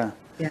 Yeah.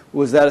 Yeah.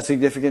 Was that a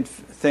significant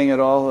thing at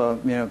all?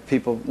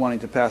 People wanting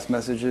to pass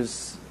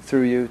messages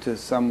through you to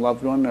some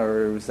loved one,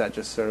 or was that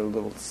just sort of a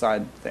little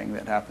side thing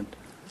that happened?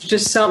 It's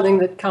just something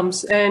that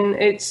comes, and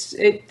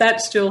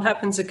that still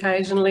happens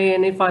occasionally.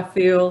 And if I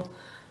feel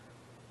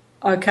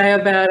okay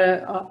about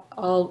it,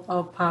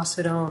 I'll pass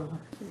it on.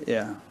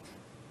 Yeah.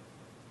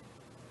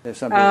 There's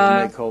some people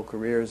who make whole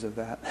careers of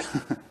that.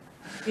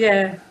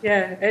 Yeah.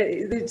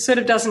 It sort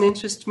of doesn't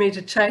interest me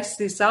to chase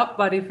this up,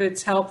 but if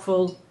it's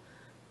helpful,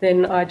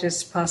 then I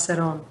just pass it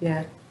on.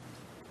 Yeah.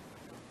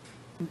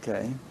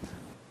 Okay.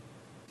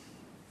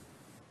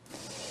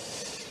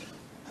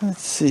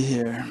 Let's see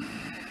here.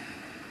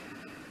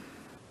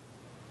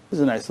 This is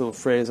a nice little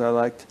phrase I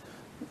liked,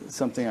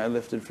 something I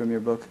lifted from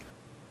your book.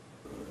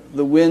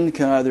 The wind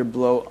can either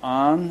blow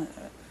on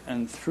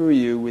and through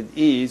you with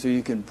ease, or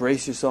you can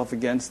brace yourself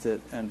against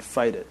it and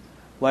fight it.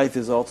 Life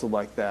is also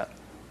like that.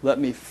 Let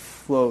me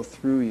flow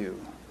through you.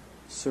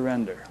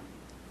 Surrender.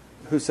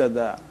 Who said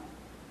that?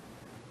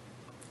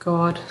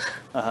 God.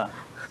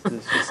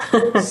 It's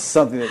just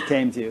something that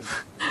came to you.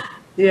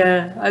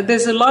 Yeah.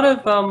 There's a lot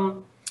of...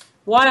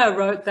 why I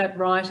wrote that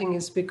writing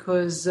is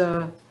because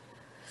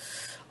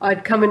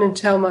I'd come in and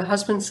tell my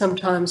husband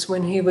sometimes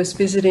when he was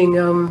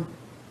visiting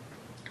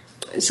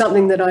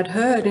something that I'd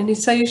heard, and he'd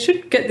say, you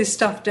should get this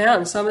stuff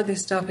down. Some of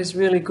this stuff is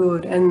really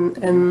good.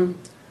 And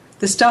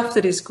the stuff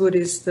that is good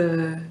is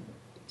the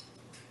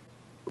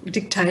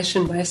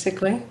dictation,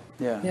 basically.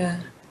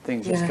 Yeah.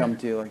 Things just come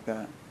to you like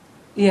that.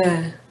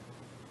 Yeah.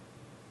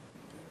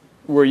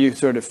 Were you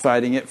sort of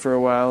fighting it for a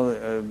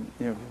while,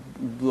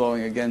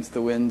 blowing against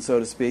the wind, so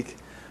to speak?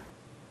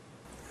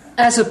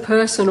 As a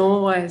person,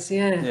 always,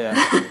 yeah.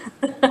 Yeah.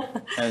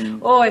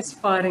 And always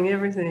fighting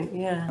everything,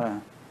 yeah.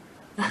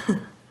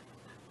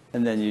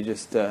 And then you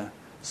just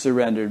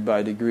surrendered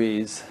by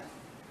degrees.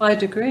 By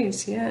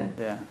degrees, yeah.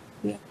 Yeah.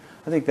 Yeah.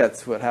 I think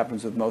that's what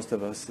happens with most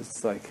of us.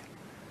 It's like,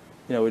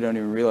 we don't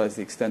even realize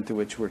the extent to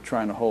which we're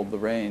trying to hold the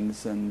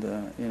reins, and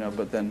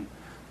but then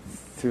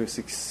through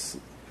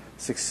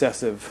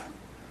successive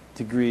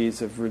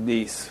degrees of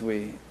release,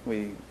 we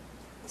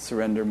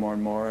surrender more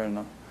and more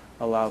and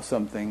allow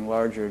something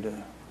larger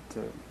to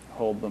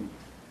hold them.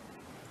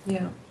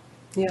 Yeah.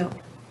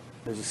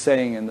 There's a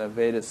saying in the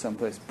Vedas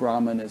someplace,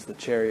 Brahman is the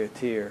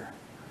charioteer.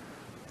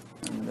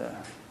 And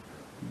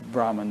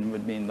Brahman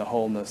would mean the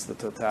wholeness, the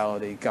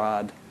totality,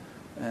 God.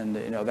 And,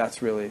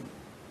 that's really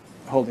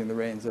holding the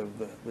reins of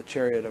the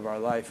chariot of our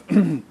life.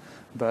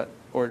 But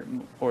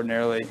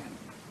ordinarily,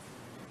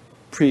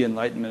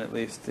 pre-enlightenment at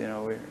least,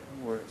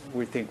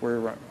 we think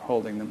we're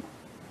holding them.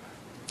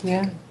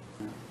 Yeah.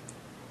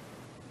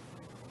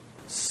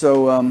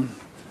 So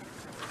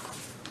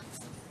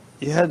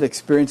you had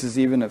experiences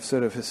even of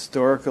sort of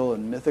historical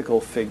and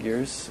mythical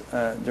figures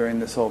during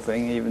this whole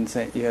thing. Even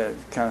you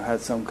had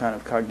some kind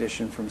of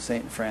cognition from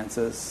Saint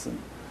Francis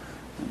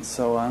and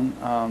so on.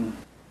 I'm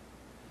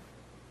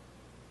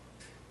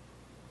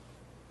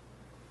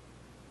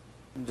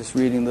just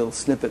reading little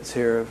snippets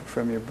here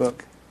from your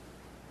book.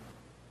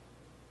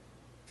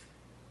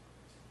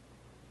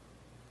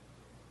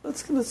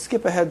 Let's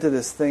skip ahead to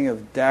this thing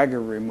of dagger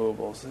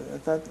removals.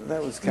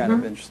 That was kind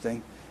of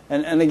interesting.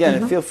 And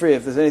again, feel free,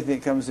 if there's anything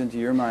that comes into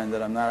your mind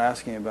that I'm not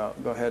asking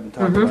about, go ahead and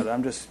talk about it.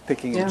 I'm just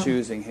picking and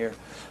choosing here.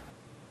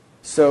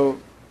 So,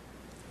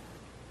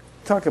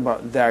 talk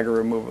about dagger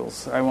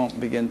removals. I won't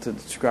begin to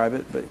describe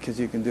it, but because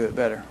you can do it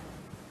better.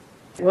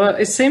 Well,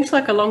 it seems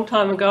like a long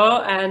time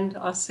ago, and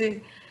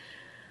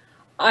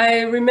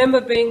I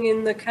remember being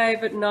in the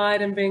cave at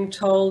night and being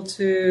told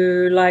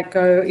to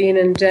go in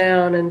and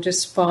down and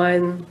just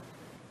find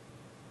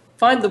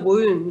find the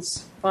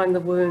wounds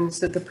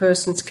that the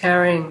person's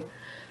carrying.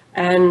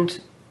 And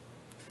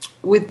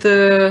with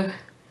the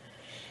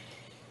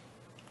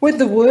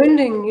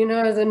wounding, you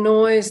know, the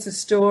noise, the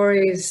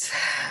stories,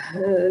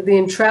 the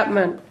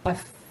entrapment, I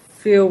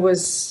feel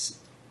was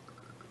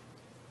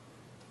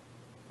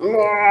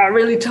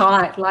really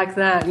tight like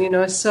that, you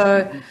know.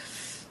 So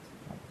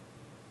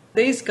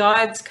these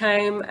guides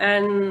came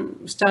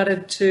and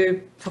started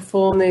to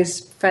perform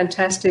these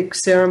fantastic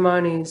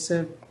ceremonies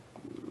of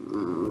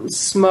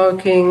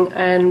smoking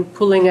and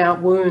pulling out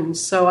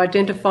wounds. So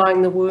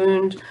identifying the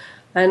wound,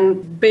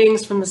 and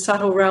beings from the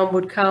subtle realm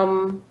would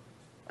come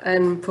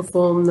and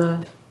perform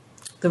the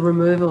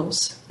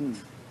removals.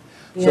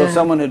 Yeah. So if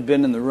someone had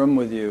been in the room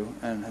with you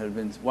and had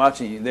been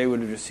watching you, they would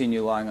have just seen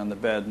you lying on the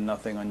bed and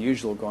nothing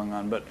unusual going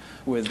on. But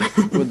with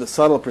the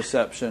subtle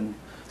perception,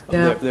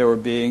 there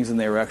were beings, and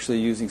they were actually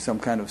using some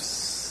kind of,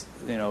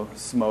 you know,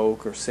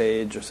 smoke or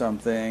sage or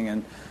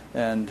something,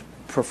 and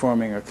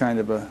performing a kind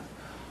of a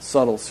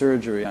subtle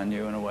surgery on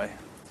you in a way.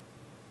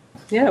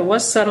 Yeah, it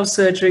was subtle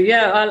surgery.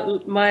 Yeah,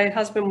 my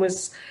husband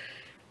was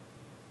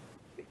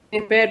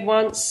in bed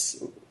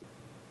once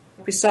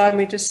beside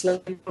me just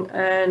sleeping,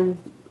 and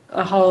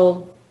a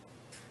whole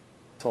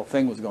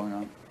thing was going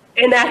on.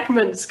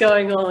 Enactments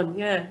going on,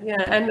 yeah.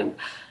 And,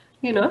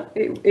 you know,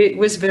 it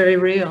was very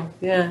real,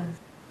 yeah.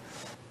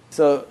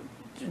 So,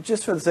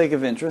 just for the sake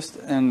of interest,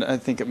 and I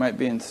think it might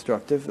be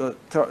instructive,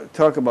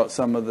 talk about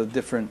some of the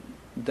different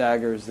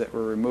daggers that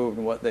were removed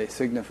and what they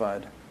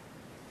signified.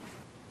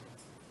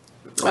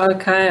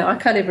 Okay, I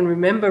can't even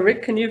remember.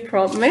 Rick, can you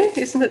prompt me?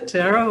 Isn't it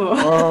terrible?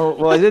 Oh,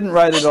 well, I didn't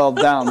write it all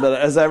down, but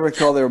as I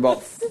recall, there were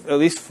about at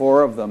least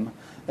 4 of them,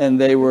 and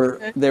they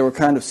were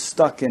kind of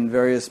stuck in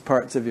various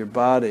parts of your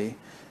body,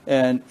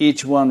 and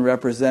each one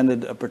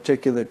represented a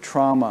particular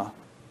trauma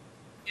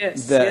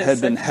that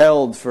had been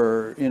held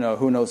for, you know,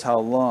 who knows how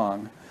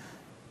long.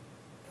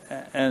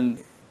 And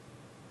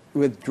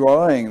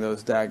withdrawing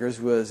those daggers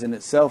was in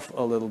itself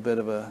a little bit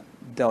of a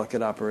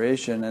delicate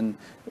operation, and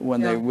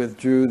when they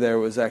withdrew, there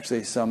was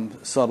actually some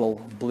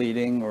subtle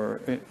bleeding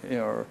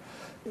or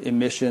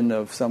emission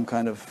of some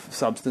kind of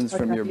substance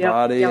from your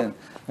body,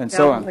 and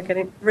so on.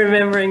 I'm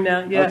remembering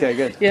now. Yeah. Okay,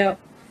 good. Yeah.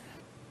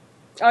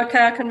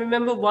 Okay, I can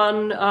remember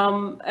one,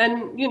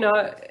 and you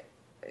know,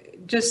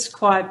 just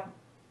quite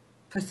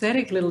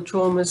pathetic little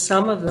traumas,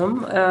 some of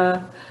them.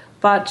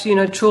 But, you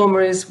know,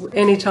 trauma is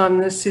any time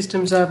the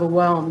system's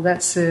overwhelmed.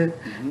 That's the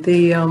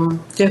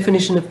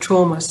definition of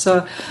trauma.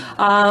 So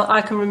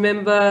I can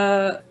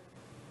remember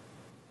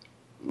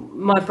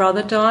my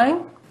brother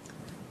dying,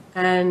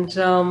 and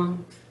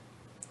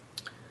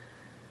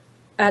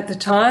at the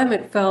time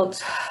it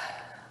felt,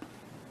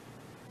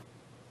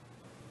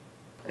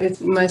 it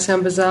may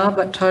sound bizarre,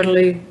 but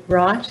totally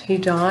right. He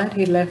died.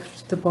 He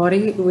left the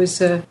body. It was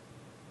a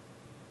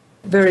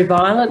very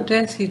violent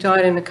death. He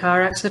died in a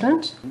car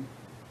accident.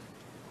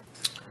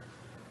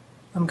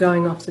 I'm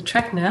going off the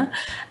track now.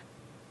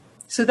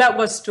 So that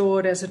was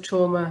stored as a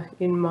trauma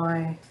in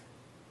my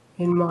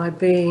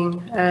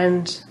being,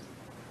 and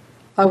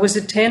I was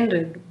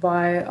attended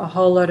by a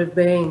whole lot of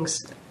beings.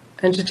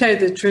 And to tell you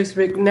the truth,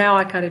 Rick, now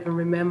I can't even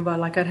remember.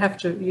 Like you'd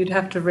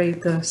have to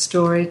read the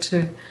story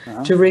to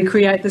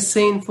recreate the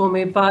scene for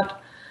me. But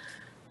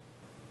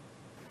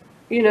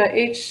you know,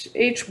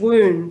 each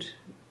wound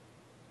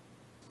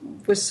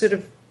was sort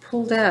of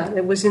pulled out.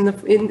 It was in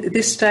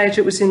this stage.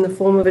 It was in the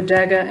form of a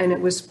dagger, and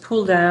it was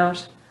pulled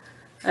out,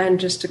 and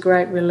just a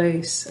great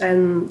release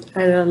and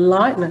a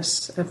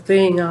lightness of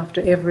being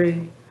after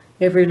every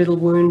little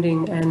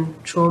wounding and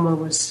trauma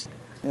was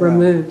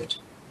removed.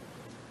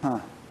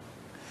 Huh.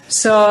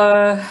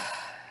 So,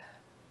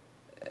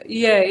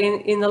 yeah,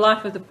 in the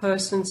life of the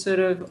person, sort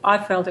of, I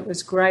felt it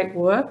was great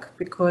work,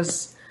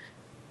 because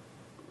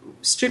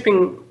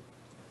stripping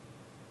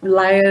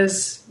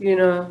layers, you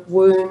know,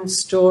 wounds,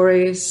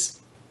 stories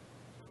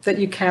that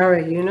you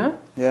carry, you know?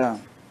 Yeah.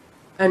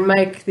 And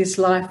make this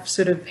life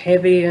sort of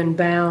heavy and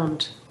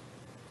bound.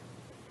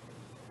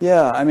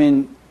 Yeah, I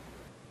mean,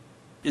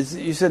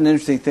 you said an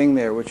interesting thing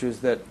there, which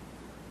was that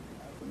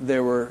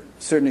there were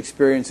certain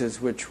experiences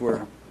which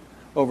were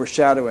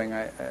overshadowing.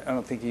 I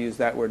don't think you used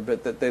that word,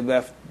 but that they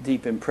left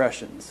deep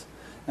impressions.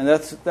 And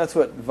that's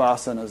what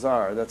vasanas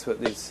are. That's what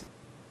these...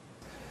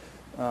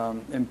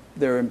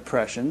 they're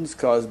impressions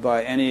caused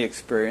by any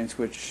experience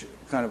which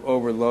kind of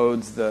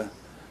overloads the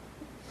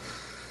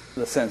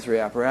sensory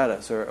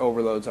apparatus, or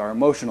overloads our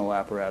emotional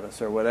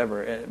apparatus, or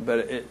whatever. But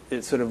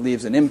it sort of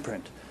leaves an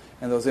imprint,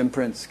 and those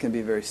imprints can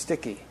be very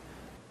sticky.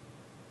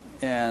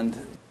 And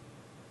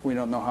we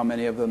don't know how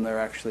many of them there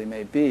actually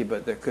may be,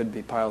 but there could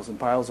be piles and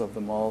piles of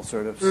them, all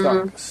sort of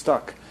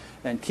stuck,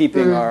 and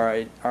keeping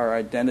our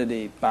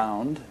identity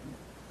bound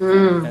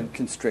and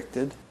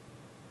constricted.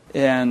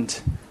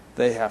 And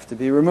they have to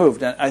be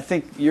removed. And I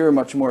think you're a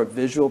much more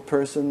visual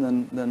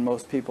person than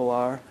most people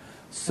are.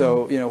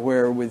 So, you know,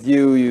 where with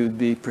you'd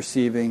be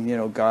perceiving, you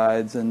know,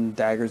 guides and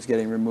daggers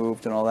getting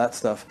removed and all that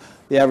stuff.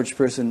 The average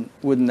person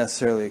wouldn't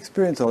necessarily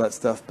experience all that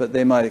stuff, but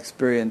they might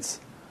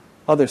experience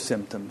other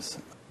symptoms,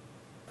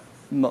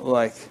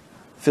 like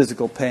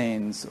physical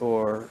pains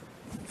or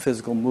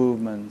physical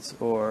movements,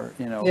 or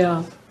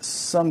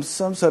some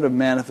sort of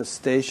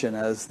manifestation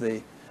as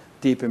the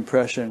deep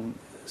impression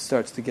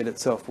starts to get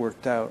itself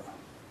worked out.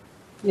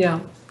 Yeah,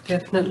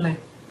 definitely.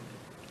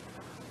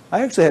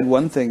 I actually had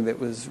one thing that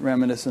was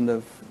reminiscent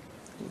of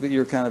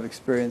your kind of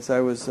experience. I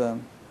was,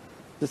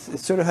 it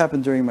sort of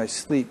happened during my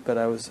sleep, but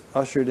I was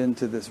ushered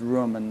into this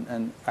room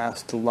and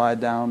asked to lie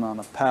down on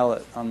a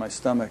pallet on my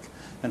stomach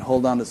and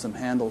hold on to some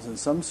handles, and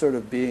some sort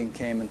of being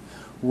came and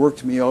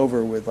worked me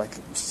over with like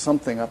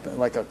something up,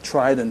 like a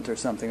trident or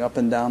something, up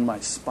and down my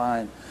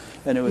spine.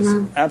 And it was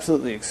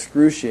absolutely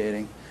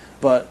excruciating.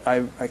 But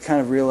I kind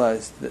of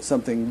realized that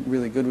something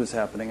really good was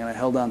happening, and I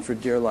held on for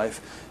dear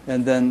life.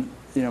 And then,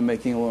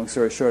 making a long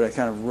story short, I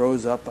kind of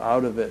rose up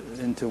out of it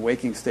into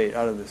waking state,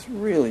 out of this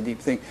really deep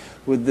thing,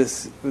 with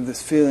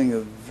this feeling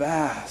of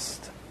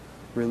vast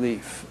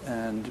relief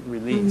and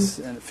release,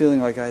 and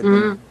feeling like I had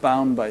been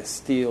bound by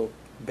steel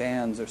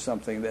bands or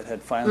something that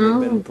had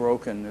finally been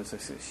broken. It was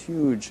this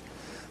huge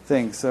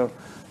thing. So.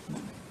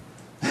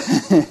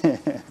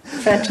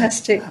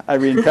 Fantastic.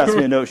 Irene passed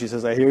me a note. She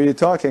says, "I hear you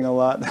talking a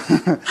lot."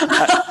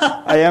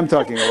 I am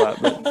talking a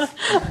lot,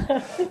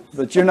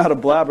 but you're not a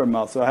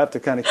blabbermouth, so I have to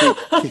kind of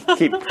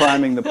keep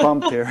priming the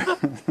pump here.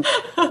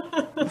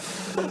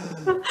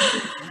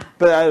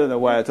 But I don't know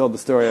why I told the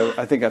story.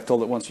 I think I've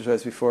told it once or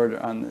twice before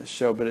on the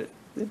show, but it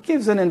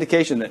gives an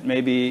indication that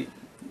maybe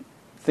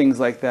things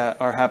like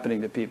that are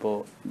happening to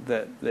people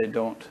that they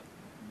don't,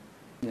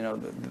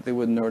 that they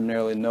wouldn't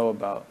ordinarily know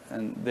about,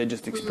 and they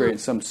just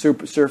experience some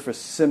surface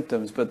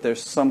symptoms, but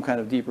there's some kind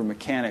of deeper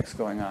mechanics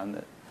going on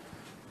that,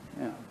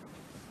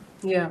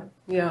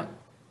 Yeah,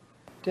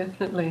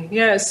 definitely.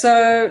 Yeah,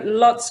 so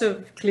lots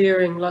of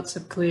clearing,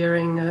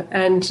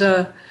 and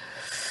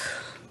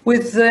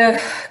with the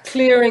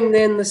clearing,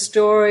 then the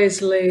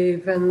stories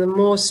leave, and the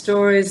more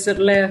stories that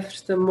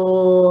left, the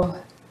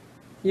more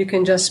you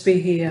can just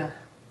be here.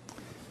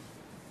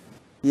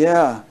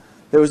 Yeah,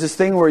 there was this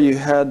thing where you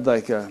had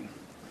like a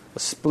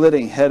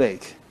splitting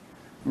headache,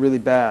 really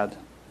bad.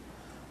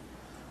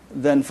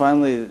 Then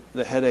finally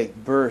the headache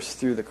burst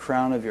through the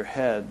crown of your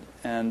head,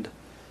 and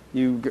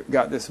you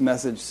got this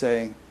message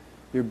saying,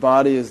 your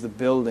body is the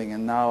building,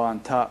 and now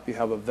on top you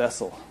have a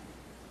vessel.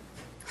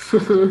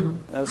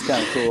 That was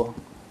kind of cool.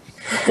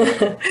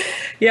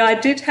 Yeah, I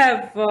did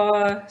have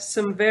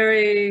some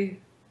very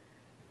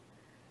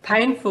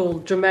painful,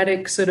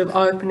 dramatic sort of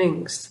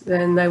openings,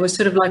 and they were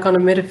sort of like on a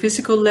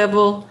metaphysical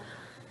level,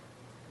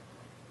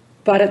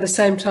 but at the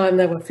same time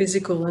they were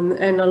physical,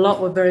 and a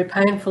lot were very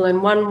painful.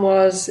 And one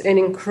was an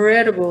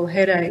incredible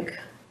headache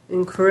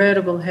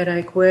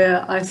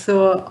where I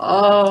thought,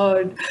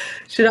 oh,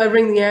 should I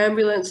ring the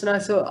ambulance? And I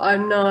thought, oh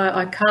no,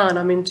 I can't.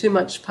 I'm in too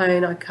much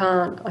pain. I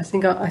can't. I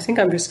think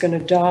I'm just going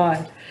to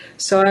die.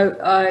 So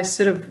I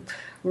sort of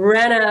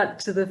ran out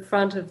to the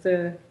front of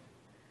the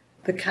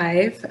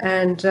cave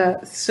and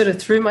sort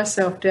of threw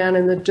myself down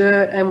in the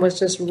dirt and was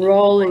just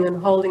rolling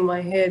and holding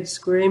my head,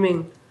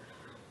 screaming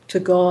to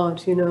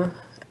God,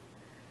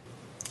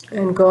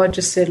 And God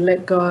just said,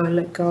 let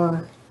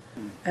go.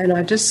 And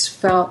I just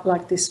felt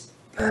like this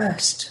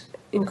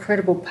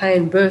incredible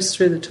pain burst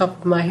through the top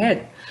of my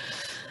head.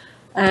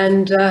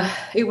 And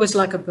it was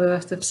like a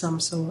birth of some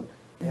sort.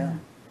 Yeah.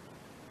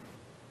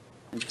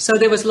 So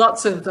there was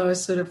lots of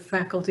those sort of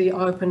faculty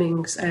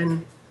openings,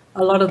 and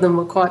a lot of them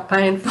were quite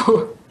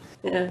painful.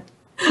 Yeah.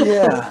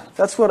 Yeah,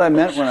 that's what I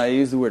meant when I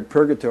used the word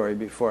purgatory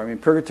before. I mean,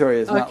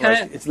 purgatory is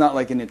not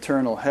like an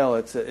eternal hell.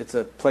 It's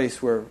a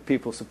place where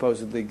people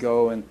supposedly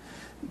go and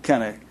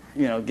kind of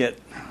get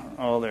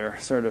all their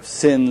sort of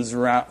sins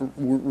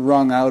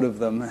wrung out of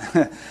them,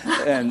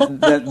 and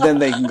then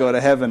they can go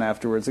to heaven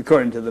afterwards,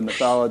 according to the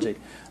mythology.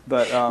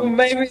 But well,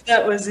 maybe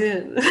that was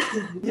it.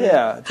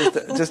 Yeah,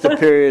 just a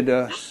period.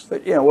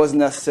 But it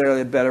wasn't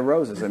necessarily a bed of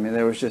roses. I mean,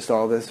 there was just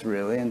all this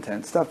really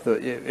intense stuff.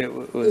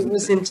 It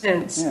was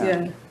intense.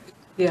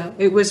 Yeah,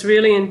 it was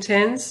really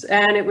intense,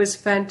 and it was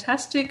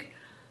fantastic,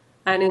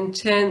 and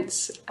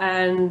intense,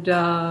 and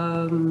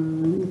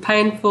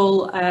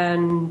painful,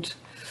 and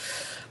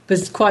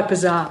quite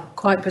bizarre.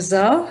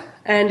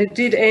 And it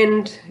did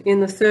end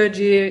in the third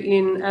year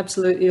in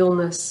absolute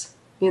illness,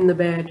 in the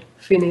bed,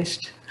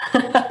 finished.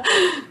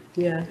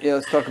 Yeah. Yeah,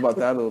 let's talk about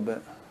that a little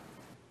bit.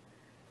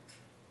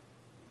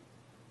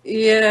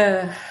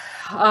 Yeah,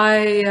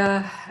 I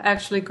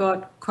actually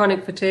got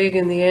chronic fatigue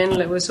in the end.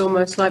 It was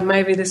almost like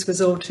maybe this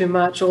was all too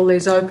much, all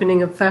these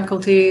opening of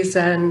faculties,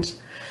 and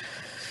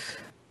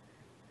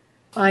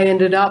I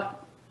ended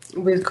up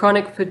with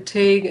chronic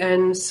fatigue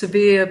and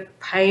severe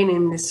pain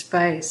in this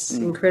face,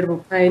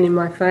 incredible pain in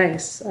my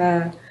face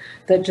that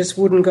just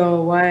wouldn't go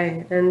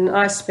away. And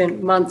I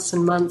spent months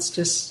and months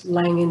just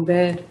laying in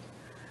bed,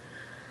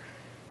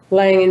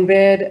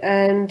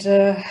 and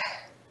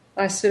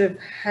I sort of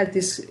had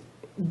this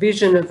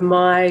vision of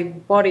my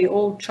body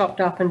all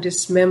chopped up and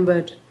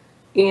dismembered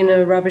in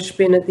a rubbish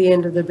bin at the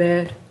end of the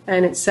bed,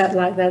 and it sat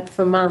like that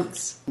for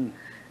months.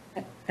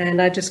 And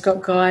I just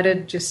got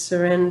guided, just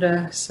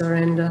surrender.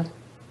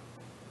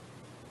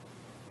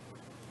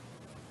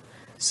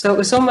 So it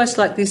was almost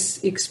like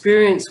this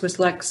experience was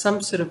like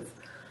some sort of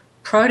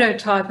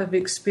prototype of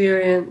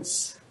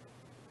experience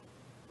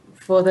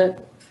for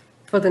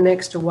the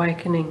next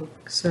awakening,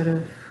 sort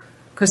of.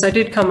 Because I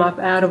did come up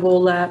out of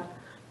all that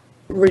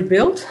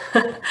rebuilt.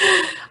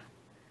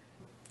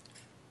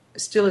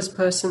 Still as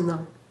person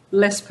though,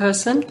 less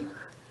person.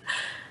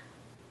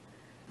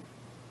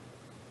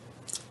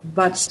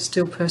 But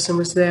still person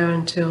was there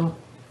until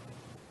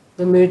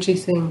the Muji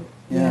thing.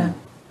 Yeah.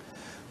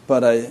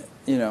 But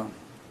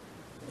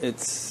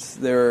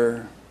there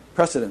are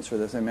precedents for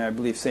this. I mean, I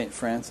believe St.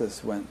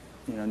 Francis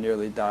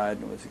nearly died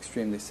and was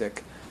extremely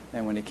sick,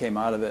 and when he came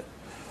out of it,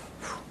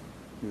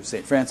 he was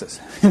St. Francis.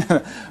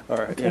 There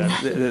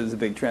was a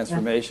big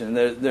transformation.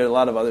 And there are a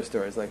lot of other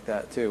stories like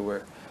that too,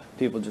 where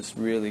people just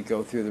really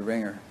go through the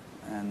ringer.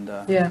 And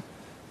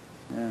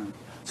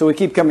so we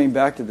keep coming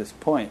back to this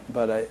point,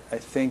 but I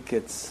think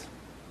it's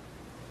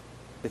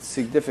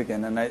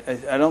significant, and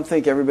I don't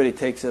think everybody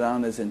takes it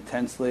on as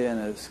intensely and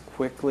as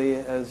quickly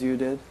as you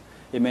did.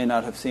 It may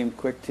not have seemed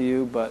quick to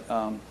you, but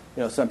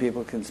some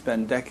people can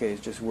spend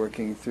decades just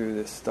working through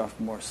this stuff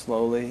more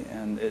slowly,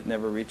 and it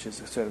never reaches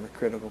a sort of a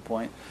critical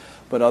point.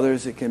 But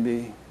others, it can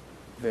be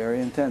very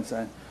intense.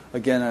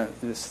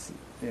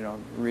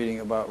 Reading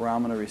about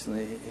Ramana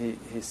recently,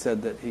 he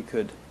said that he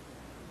could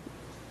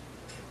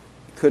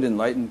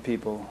enlighten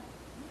people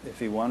if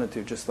he wanted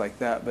to, just like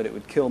that, but it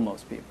would kill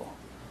most people.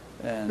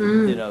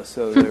 And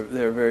so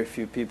there are very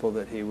few people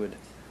that he would.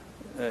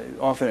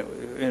 Often,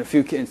 in a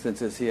few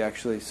instances, he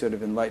actually sort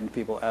of enlightened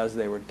people as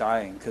they were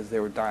dying, because they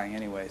were dying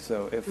anyway.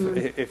 So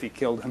if he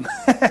killed them,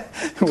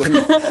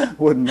 it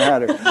wouldn't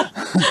matter.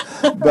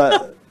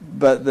 But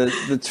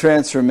the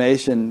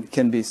transformation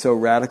can be so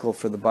radical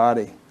for the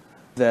body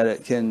that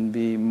it can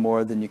be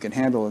more than you can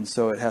handle, and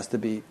so it has to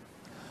be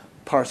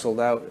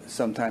parceled out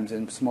sometimes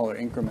in smaller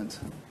increments.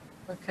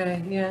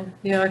 Okay.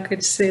 Yeah, I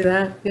could see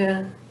that.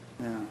 Yeah.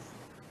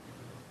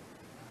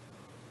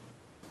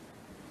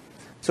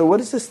 So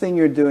what is this thing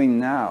you're doing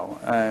now?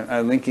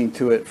 I'm linking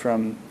to it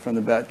from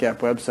the Bat Gap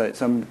website,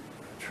 some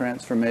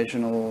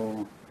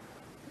transformational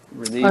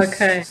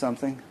release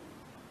something?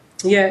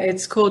 Yeah,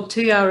 it's called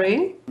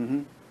TRE,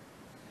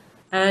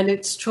 and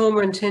it's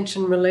Trauma and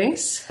Tension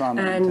Release.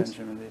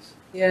 Tension Release.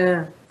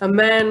 Yeah, a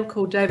man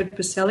called David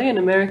Baselli, an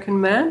American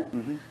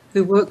man,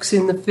 who works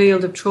in the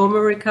field of trauma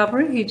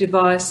recovery. He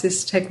devised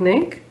this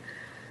technique,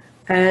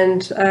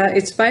 and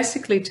it's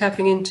basically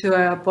tapping into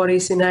our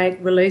body's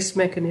innate release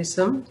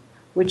mechanism,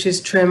 which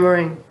is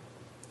tremoring.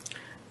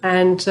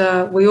 And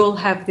we all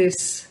have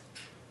this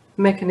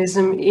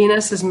mechanism in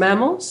us as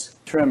mammals.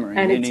 Tremoring,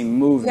 meaning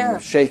moving,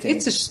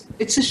 shaking.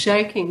 It's a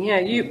shaking, yeah.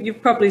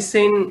 You've probably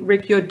seen,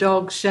 Rick, your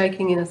dog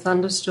shaking in a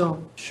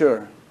thunderstorm.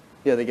 Sure.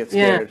 Yeah, they get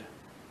scared.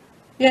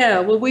 Yeah,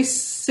 well, we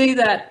see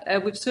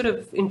that, we've sort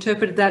of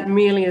interpreted that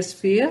merely as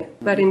fear,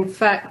 but in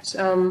fact,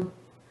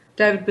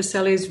 David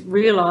Baselli has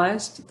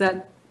realised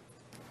that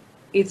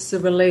it's the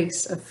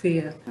release of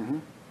fear.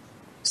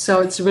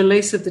 So it's a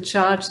release of the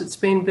charge that's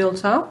been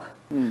built up,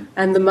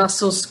 and the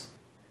muscles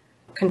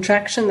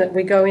contraction that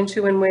we go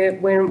into when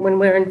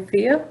we're in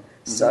fear.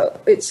 So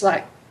it's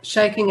like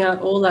shaking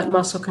out all that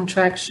muscle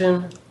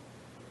contraction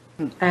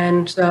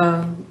and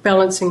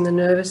balancing the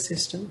nervous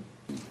system.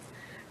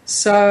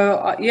 So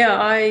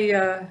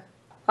I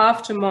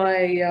after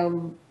my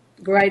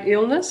great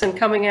illness and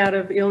coming out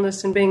of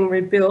illness and being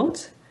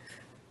rebuilt,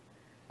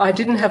 I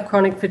didn't have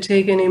chronic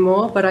fatigue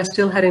anymore, but I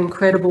still had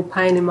incredible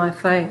pain in my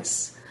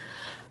face.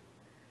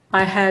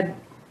 I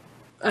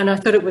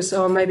thought it was,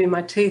 maybe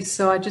my teeth,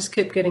 so I just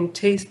kept getting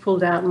teeth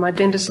pulled out, and my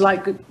dentist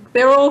like,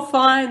 they're all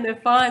fine, they're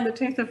fine, the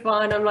teeth are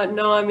fine. I'm like,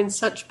 no, I'm in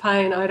such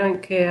pain, I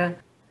don't care.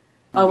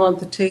 I want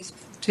the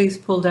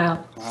teeth pulled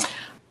out. Wow.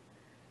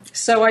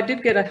 So I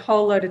did get a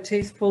whole load of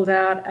teeth pulled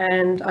out,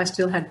 and I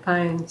still had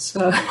pain.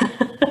 So,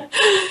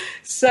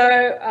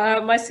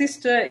 my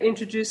sister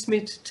introduced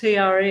me to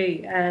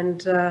TRE,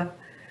 and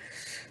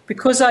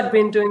because I'd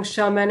been doing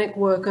shamanic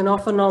work and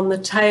often on the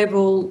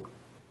table,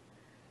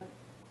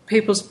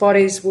 people's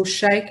bodies will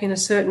shake in a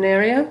certain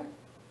area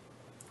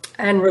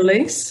and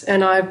release,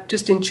 and I've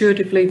just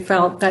intuitively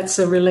felt that's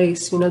a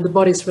release, the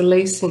body's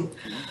releasing.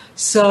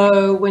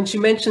 So when she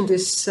mentioned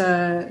this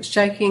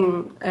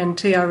shaking and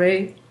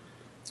TRE,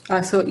 I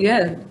thought,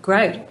 yeah,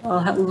 great, I'll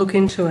have to look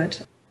into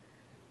it.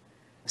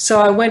 So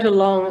I went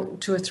along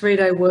to a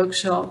 3-day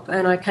workshop,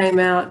 and I came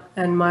out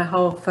and my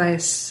whole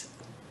face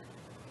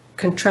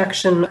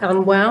contraction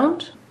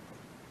unwound.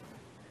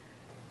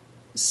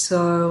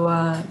 So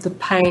the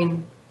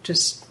pain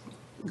just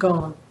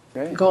gone.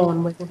 Great.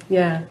 Gone with it.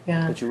 Yeah.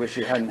 But you wish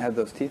you hadn't had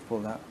those teeth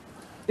pulled out.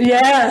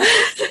 Yeah.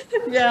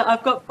 Yeah,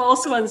 I've got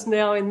false ones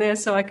now in there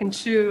so I can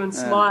chew and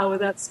smile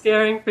without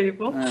scaring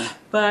people.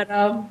 But,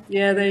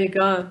 there you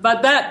go.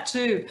 But that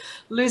too,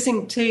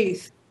 losing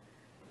teeth,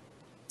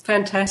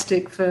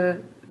 fantastic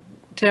for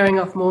tearing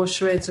off more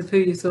shreds of who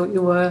you thought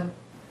you were.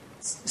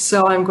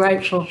 So I'm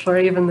grateful for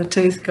even the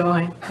teeth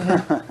going.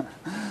 Yeah.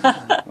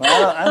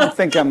 Well, I don't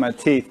think I'm my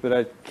teeth, but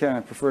I kind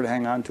of prefer to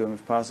hang on to them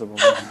if possible.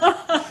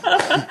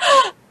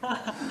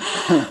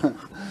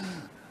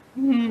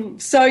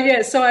 So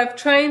I've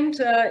trained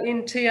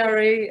in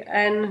TRE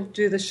and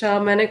do the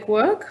shamanic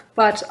work,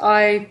 but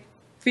I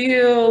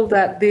feel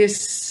that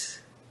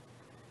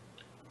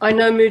I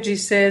know Mooji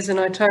says, and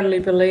I totally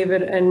believe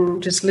it,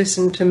 and just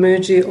listen to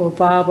Mooji or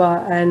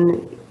Baba,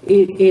 and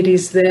it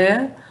is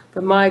there.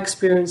 But my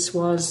experience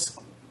was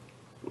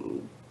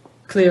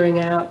clearing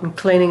out and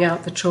cleaning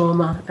out the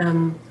trauma,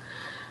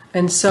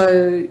 and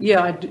so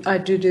I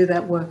do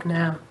that work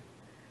now.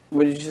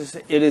 What did you just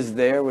say? It is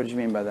there? What did you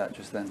mean by that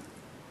just then?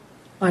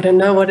 I don't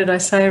know. What did I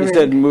say? You Rick?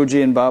 said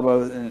Mooji and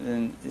Baba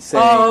and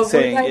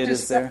saying it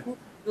is there?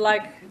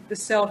 Like the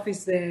self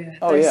is there.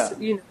 Oh, yeah.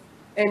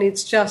 And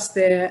it's just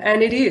there,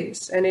 and it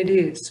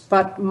is.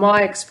 But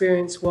my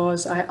experience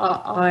was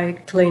I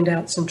cleaned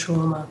out some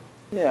trauma.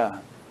 Yeah.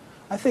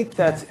 I think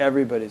that's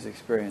everybody's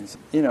experience.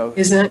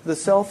 Isn't it? The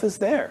self is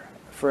there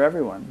for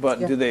everyone, but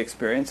Yeah. do they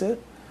experience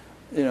it?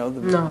 No.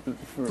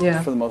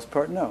 For the most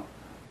part, no.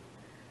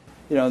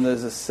 And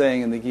there's a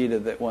saying in the Gita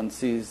that one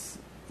sees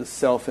the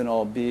self in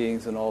all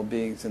beings and all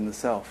beings in the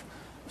self.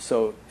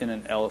 So in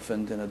an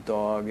elephant, in a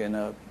dog,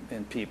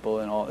 in people,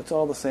 and all, it's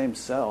all the same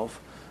self,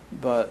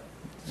 but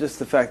just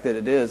the fact that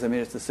it is,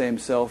 it's the same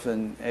self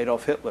in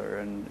Adolf Hitler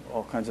and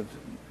all kinds of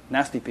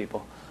nasty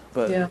people,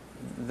 but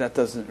that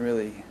doesn't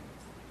really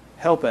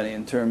help any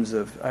in terms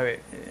of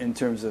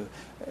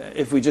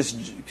if we just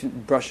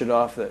brush it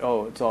off that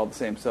it's all the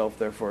same self,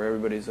 therefore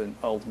everybody's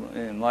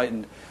ultimately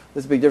enlightened.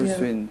 There's a big difference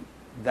between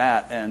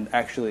that and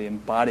actually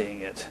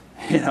embodying it,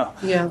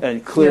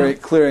 and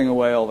clearing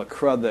away all the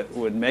crud that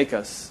would make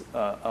us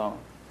a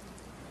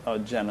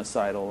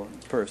genocidal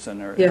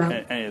person or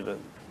any of the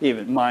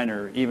even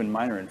minor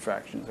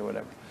infractions or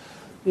whatever.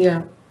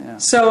 Yeah.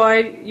 So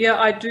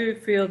I do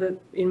feel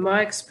that in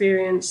my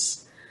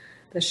experience,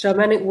 the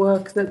shamanic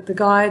work that the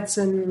guides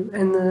and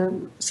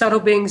the subtle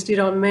beings did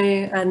on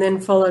me, and then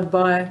followed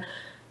by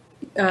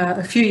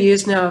a few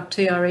years now of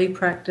TRE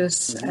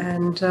practice.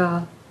 And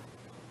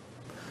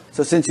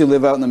so since you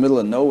live out in the middle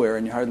of nowhere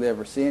and you hardly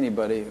ever see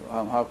anybody,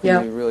 how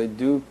can you really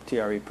do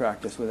TRE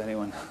practice with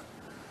anyone?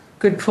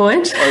 Good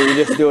point. Or you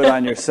just do it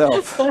on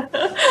yourself?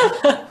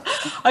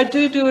 I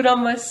do it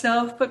on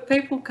myself, but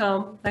people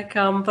come. They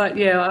come.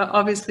 But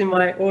obviously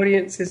my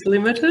audience is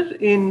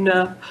limited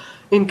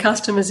in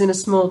customers in a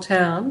small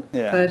town.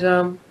 Yeah. But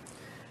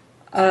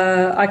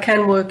I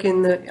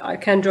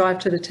can drive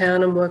to the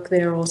town and work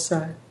there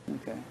also.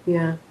 Okay.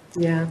 Yeah.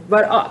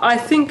 But I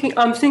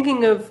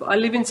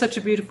live in such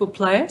a beautiful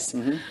place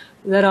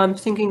that I'm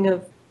thinking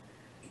of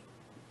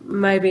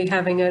maybe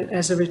having it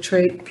as a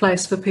retreat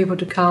place for people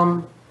to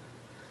come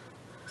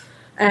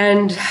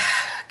and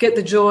get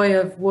the joy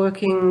of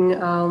working,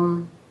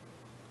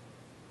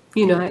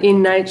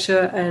 in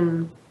nature,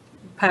 and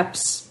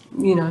perhaps,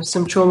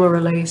 some trauma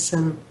release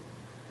and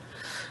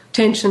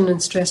tension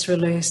and stress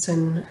release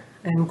and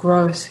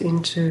growth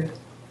into,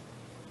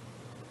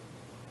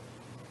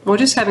 or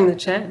just having the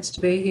chance to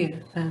be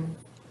here and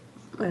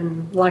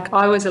like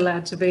I was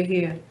allowed to be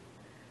here.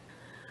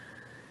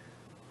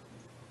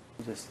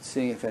 Just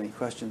seeing if any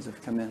questions have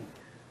come in.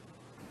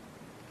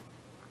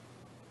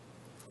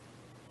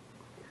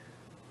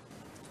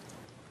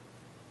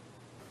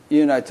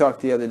 You and I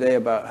talked the other day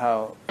about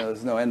how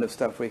there's no end of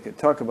stuff we could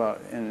talk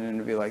about in an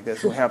interview like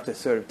this. We have to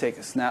sort of take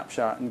a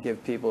snapshot and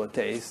give people a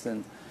taste.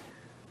 And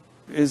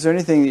is there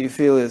anything that you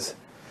feel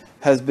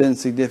has been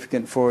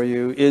significant for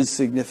you, is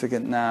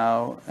significant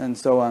now, and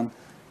so on,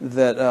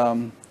 that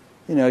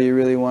you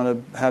really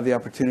want to have the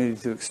opportunity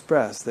to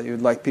express, that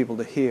you'd like people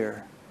to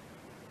hear?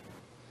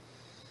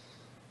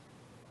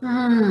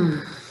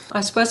 I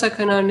suppose I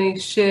can only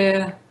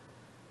share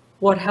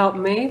what helped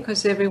me,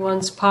 because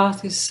everyone's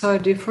path is so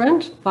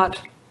different.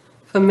 But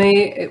for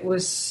me, it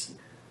was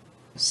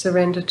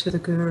surrender to the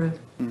Guru.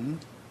 Mm-hmm.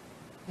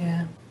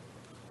 Yeah.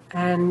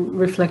 And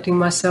reflecting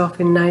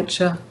myself in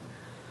nature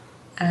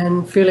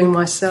and feeling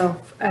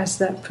myself as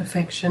that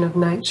perfection of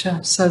nature.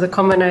 So the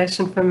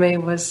combination for me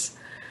was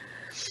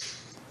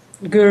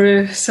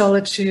Guru,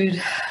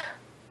 solitude,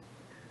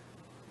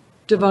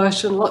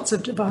 devotion, lots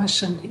of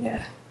devotion,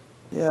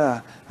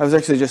 Yeah, I was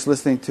actually just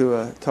listening to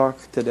a talk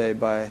today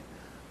by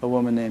a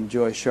woman named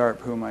Joy Sharp,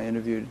 whom I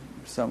interviewed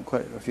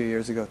quite a few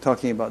years ago,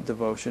 talking about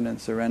devotion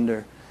and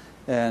surrender.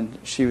 And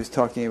she was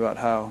talking about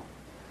how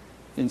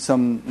in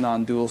some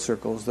non-dual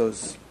circles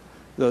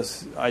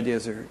those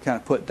ideas are kind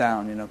of put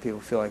down. People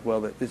feel like,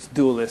 well, it's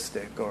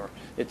dualistic or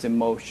it's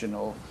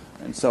emotional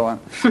and so on.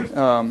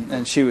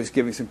 And she was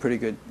giving some pretty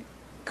good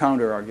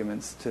counter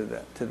arguments to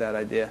that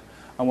idea.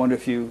 I wonder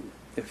if you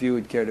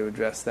would care to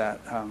address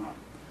that.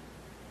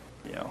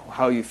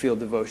 How you feel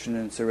devotion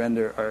and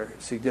surrender are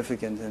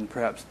significant and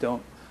perhaps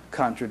don't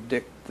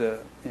contradict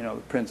the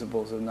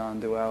principles of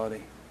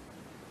non-duality.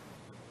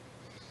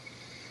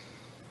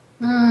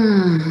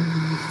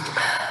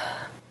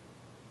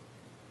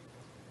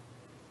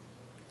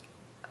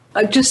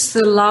 Just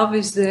the love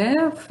is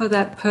there for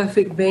that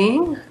perfect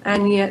being,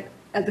 and yet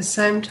at the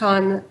same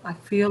time I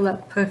feel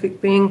that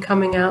perfect being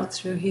coming out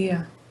through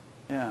here.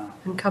 Yeah.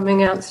 And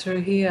coming out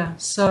through here.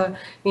 So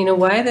in a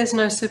way there's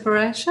no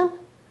separation,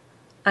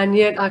 and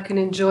yet I can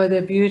enjoy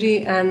their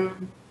beauty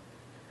and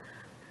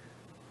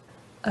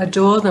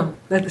adore them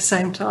at the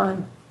same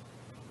time.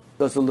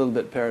 So it's a little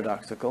bit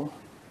paradoxical.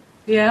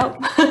 Yeah.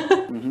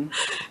 Mm-hmm.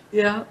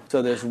 Yeah.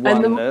 So there's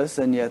oneness,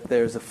 and yet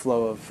there's a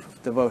flow of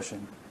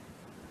devotion.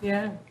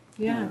 Yeah.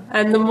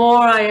 And the more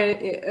I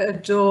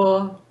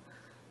adore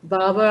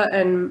Baba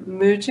and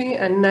Muji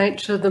and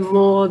nature, the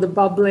more the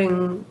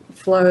bubbling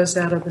flows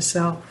out of the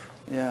self.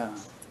 Yeah.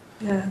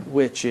 Yeah.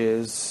 Which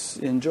is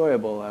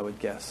enjoyable, I would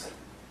guess.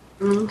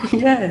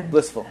 Yeah.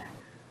 Blissful.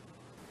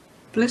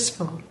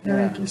 Blissful.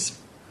 Very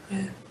blissful.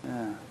 Yeah.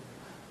 Yeah.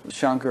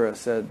 Shankara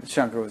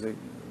was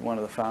one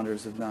of the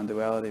founders of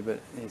non-duality, but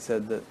he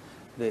said that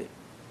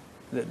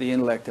the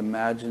intellect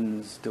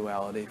imagines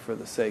duality for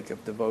the sake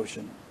of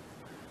devotion.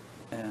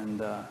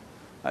 And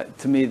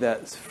to me,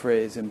 that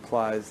phrase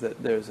implies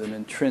that there's an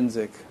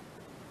intrinsic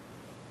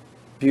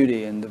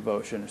beauty in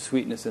devotion, or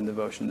sweetness in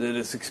devotion, that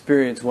it's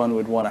experience one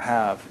would want to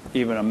have,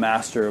 even a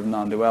master of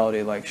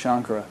non-duality like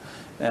Shankara,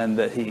 and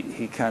that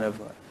he kind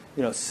of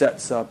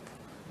sets up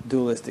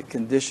dualistic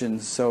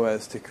conditions so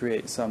as to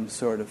create some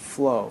sort of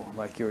flow,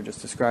 like you were just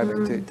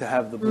describing, to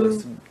have the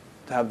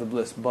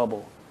bliss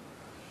bubble.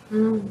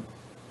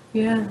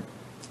 Yeah,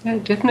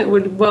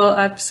 definitely. Well,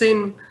 I've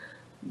seen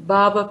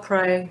Baba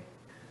pray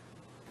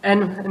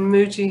and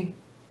Muji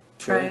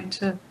pray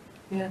to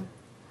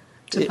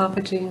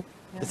Papaji.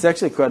 Yeah. It's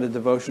actually quite a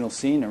devotional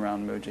scene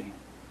around Muji,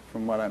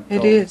 from what I'm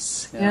told. It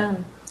is, yeah.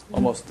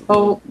 Almost a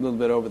little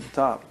bit over the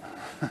top.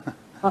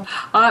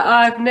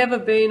 I've never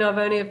been, I've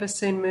only ever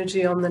seen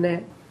Muji on the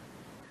net.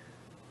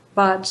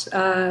 But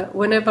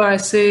whenever I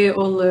see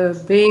all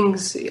the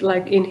beings,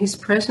 like in his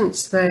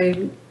presence,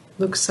 they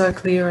look so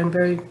clear and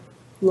very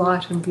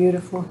light and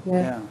beautiful.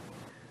 Yeah.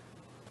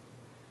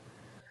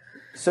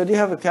 So do you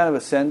have a kind of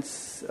a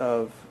sense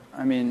of,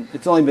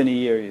 it's only been a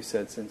year, you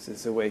said, since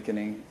this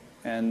awakening,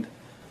 and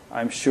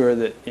I'm sure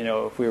that,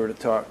 if we were to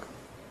talk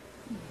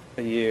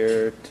a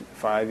year,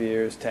 5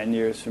 years, 10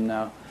 years from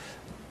now,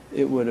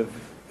 it will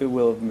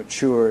have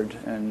matured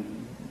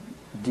and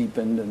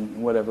deepened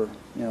and whatever,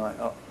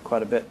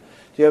 quite a bit.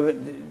 Do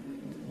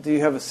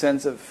you have a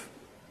sense of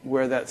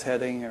where that's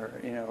heading, or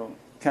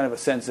kind of a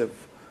sense of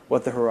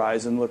what the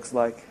horizon looks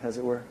like, as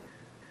it were?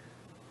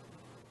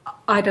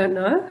 I don't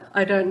know,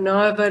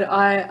 but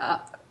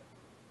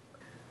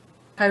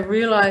I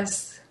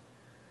realized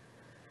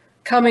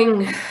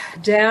coming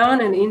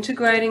down and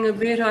integrating a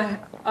bit,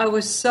 I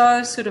was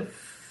so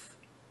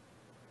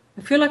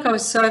I feel like I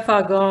was so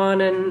far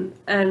gone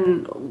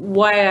and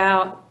way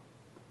out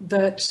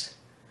that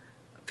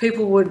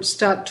people would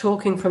start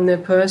talking from their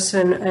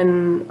person,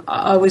 and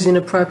I was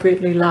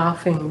inappropriately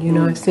laughing,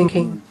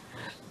 thinking,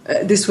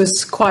 this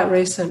was quite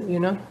recent,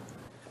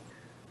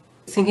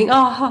 thinking,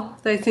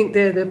 they think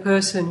they're their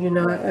person,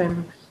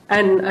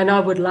 and I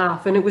would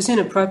laugh, and it was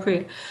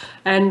inappropriate.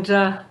 And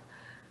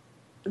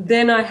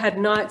then I had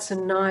nights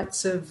and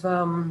nights of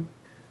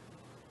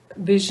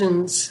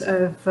visions,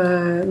 of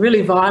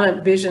really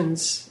violent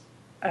visions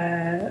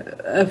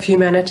of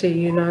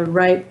humanity,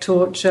 rape,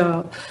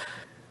 torture,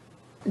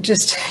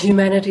 just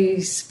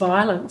humanity's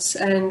violence.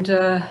 And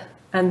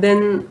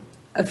then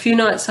a few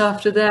nights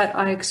after that,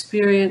 I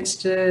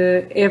experienced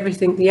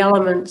everything, the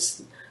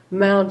elements,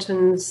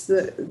 mountains,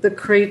 the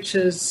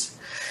creatures,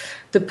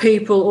 the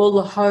people, all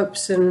the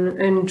hopes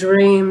and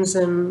dreams,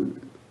 and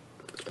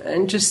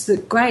just the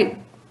great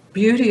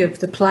beauty of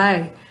the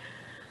play.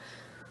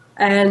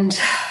 And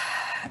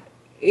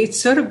it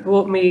sort of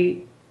brought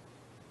me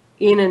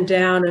in and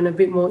down and a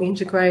bit more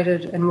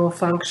integrated and more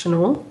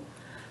functional.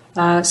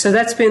 So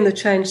that's been the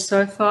change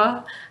so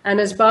far. And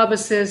as Baba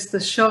says, the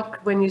shock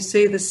when you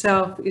see the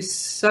self is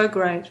so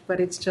great, but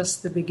it's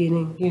just the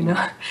beginning,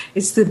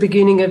 It's the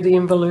beginning of the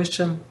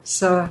involution.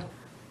 So,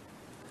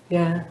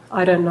 yeah,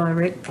 I don't know,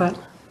 Rick, but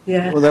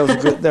yeah. Well,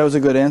 that was a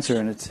good answer,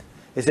 and it's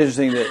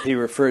interesting that he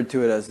referred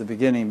to it as the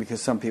beginning,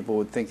 because some people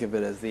would think of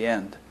it as the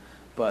end.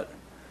 But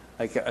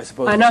I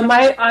suppose... And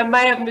I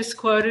may have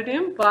misquoted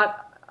him,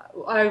 but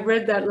I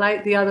read that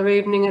late the other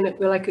evening, and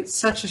it's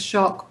such a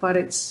shock, but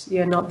it's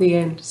not the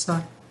end.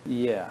 So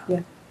yeah.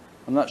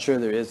 I'm not sure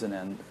there is an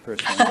end,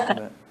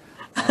 personally.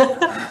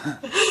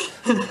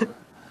 But,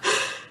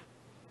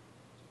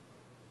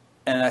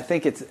 and I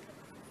think it's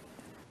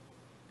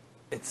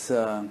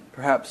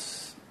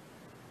perhaps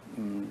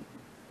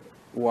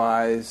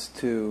wise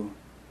to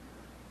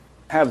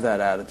have that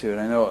attitude.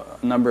 I know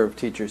a number of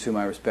teachers whom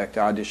I respect,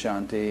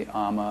 Adyashanti,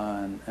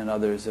 Amma, and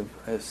others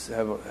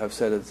have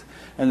said it,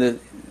 and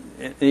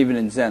even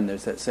in Zen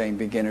there's that saying,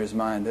 beginner's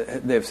mind.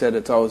 They've said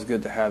it's always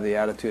good to have the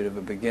attitude of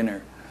a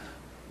beginner,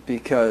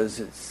 because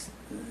it's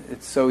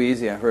so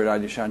easy. I've heard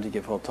Adyashanti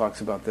give whole talks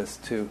about this,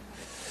 to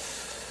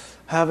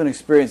have an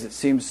experience that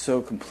seems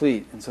so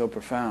complete and so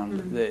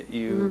profound that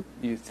you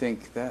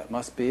think that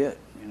must be it.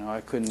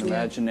 I couldn't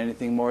imagine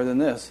anything more than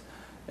this.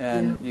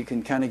 And you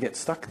can kind of get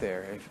stuck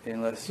there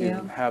unless you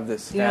have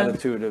this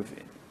attitude of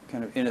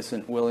kind of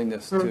innocent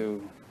willingness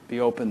to be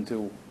open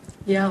to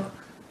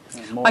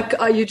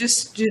More. You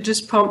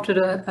just prompted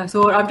a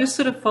thought. I'm just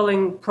sort of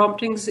following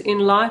promptings in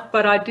life,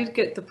 but I did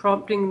get the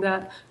prompting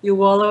that you're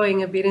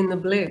wallowing a bit in the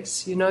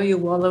bliss. You know, you're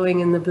wallowing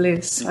in the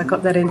bliss. I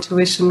got that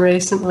intuition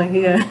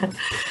recently, yeah.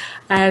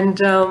 And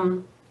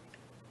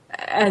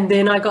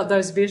then I got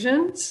those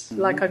visions,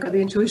 like I got the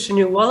intuition,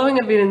 you're wallowing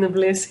a bit in the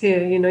bliss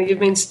here. You know, you've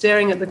been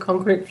staring at the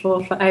concrete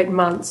floor for 8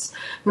 months,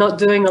 not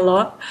doing a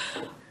lot.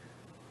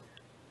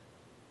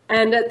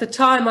 And at the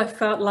time I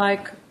felt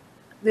like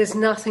there's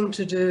nothing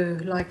to do.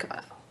 Like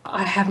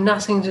I have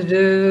nothing to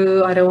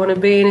do. I don't want to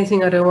be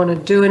anything. I don't want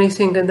to do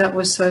anything. And that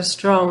was so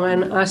strong.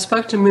 And I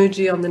spoke to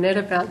Muji on the net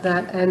about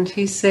that. And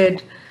he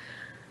said,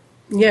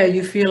 yeah,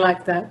 you feel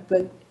like that,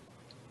 but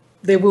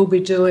there will be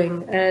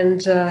doing.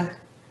 And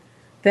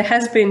there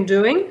has been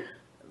doing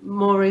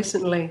more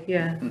recently,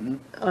 yeah.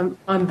 Mm-hmm.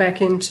 I'm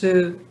back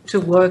into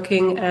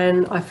working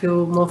and I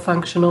feel more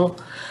functional.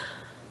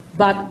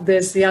 But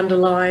there's the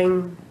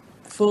underlying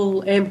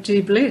full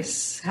empty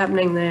bliss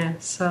happening there.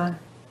 So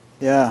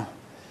yeah.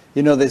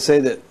 You know, they say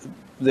that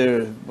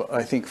there are,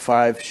 I think,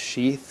 5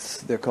 sheaths.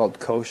 They're called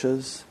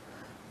koshas.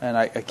 And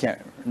I can't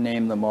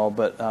name them all,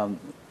 but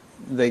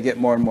they get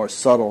more and more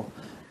subtle.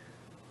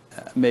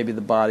 Maybe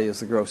the body is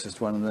the grossest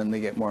one, and then they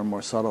get more and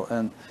more subtle.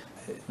 And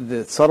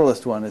the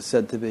subtlest one is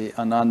said to be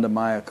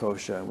Anandamaya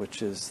kosha,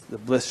 which is the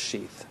bliss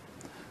sheath.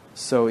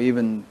 So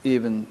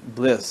even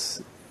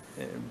bliss,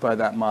 by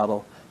that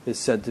model, is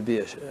said to be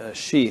a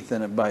sheath,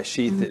 and by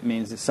sheath it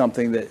means it's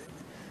something that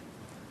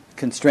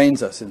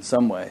constrains us in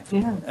some way.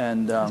 Yeah.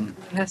 And it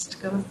has to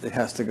go. It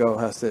has to go,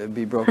 has to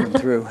be broken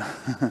through.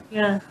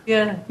 Yeah.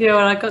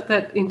 Well, I got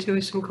that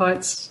intuition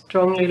quite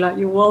strongly, like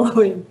you're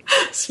wallowing,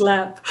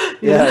 slap.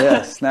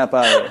 Yeah, snap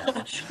out of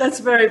it. That's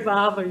very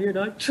Baba, you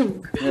know.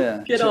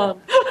 Yeah. Get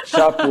on.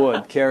 Chop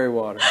wood, carry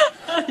water.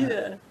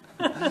 Yeah.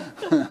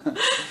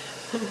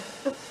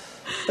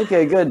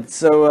 Okay, good.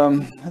 So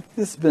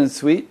this has been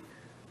sweet.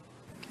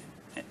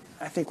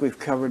 I think we've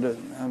covered a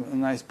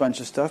nice bunch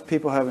of stuff.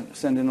 People haven't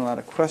sent in a lot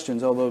of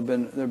questions, although there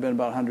have been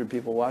about 100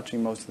 people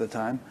watching most of the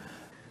time.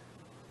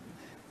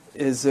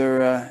 Is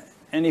there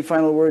any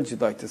final words you'd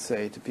like to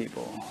say to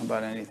people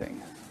about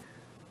anything?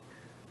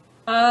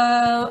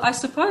 I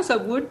suppose I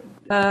would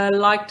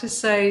like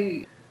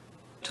to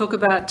talk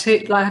about,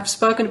 I've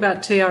spoken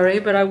about TRE,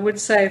 but I would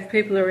say if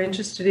people are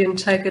interested in,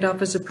 take it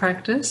up as a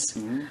practice,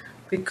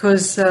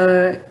 because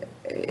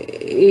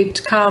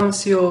it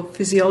calms your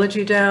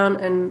physiology down,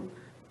 and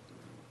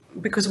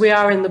because we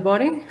are in the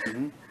body,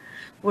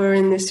 we're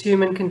in this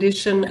human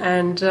condition,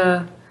 and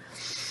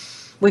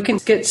we can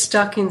get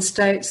stuck in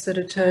states that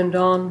are turned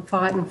on,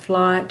 fight and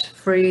flight,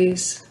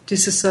 freeze,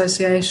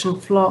 disassociation,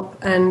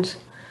 flop, and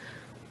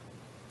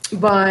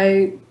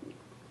by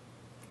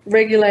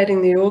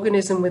regulating the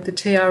organism with the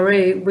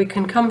TRE, we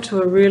can come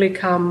to a really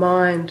calm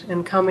mind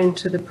and come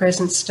into the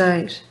present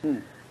state.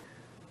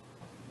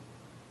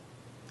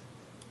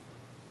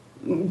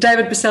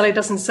 David Baselli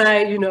doesn't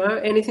say,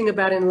 anything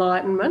about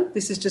enlightenment.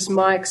 This is just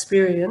my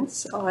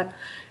experience.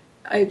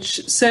 It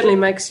certainly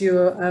makes you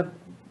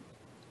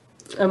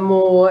a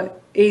more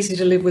easy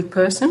to live with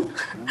person.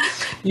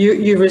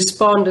 You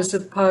respond as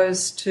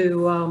opposed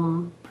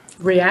to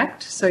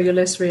react, so you're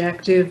less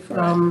reactive.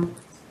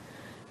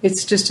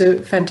 It's just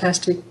a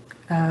fantastic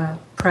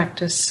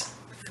practice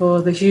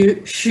for the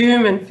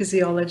human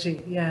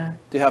physiology, yeah.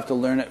 Do you have to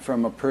learn it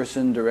from a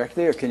person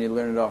directly, or can you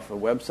learn it off a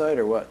website,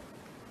 or what?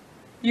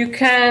 You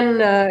can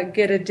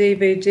get a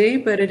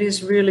DVD, but it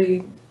is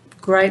really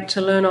great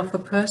to learn off a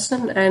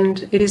person,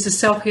 and it is a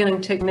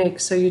self-healing technique,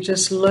 so you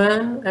just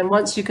learn, and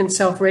once you can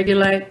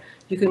self-regulate,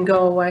 you can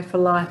go away for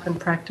life and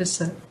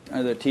practice it.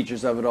 Are there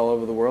teachers of it all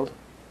over the world?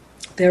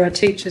 There are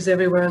teachers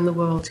everywhere in the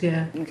world,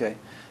 yeah. Okay.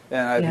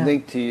 And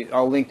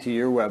I'll link to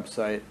your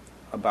website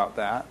about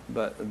that,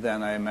 but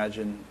then I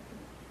imagine,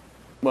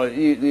 well,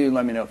 you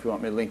let me know if you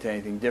want me to link to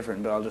anything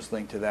different, but I'll just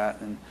link to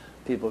that, and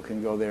people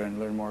can go there and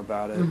learn more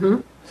about it.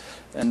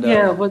 And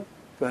well,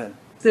 go ahead.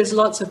 There's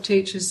lots of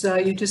teachers.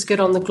 You just get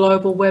on the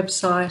global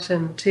website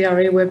and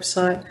TRE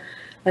website,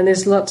 and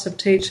there's lots of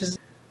teachers.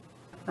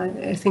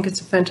 I think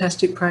it's a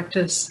fantastic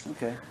practice.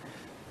 Okay.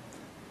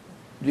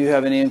 Do you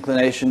have any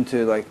inclination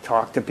to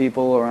talk to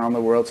people around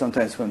the world?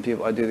 Sometimes when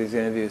I do these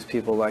interviews,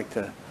 people like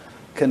to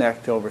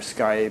connect over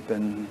Skype,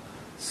 and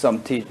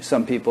some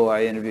people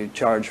I interview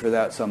charge for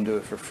that. Some do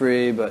it for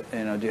free. But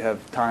do you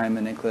have time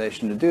and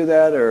inclination to do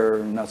that,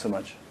 or not so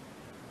much?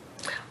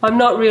 I'm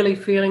not really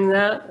feeling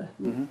that,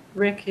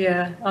 Rick.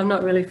 Yeah, I'm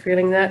not really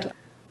feeling that.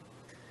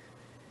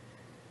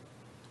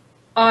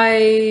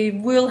 I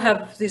will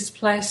have this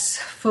place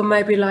for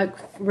maybe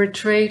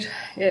retreat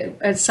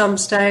at some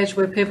stage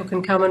where people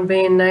can come and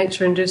be in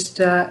nature and just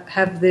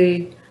have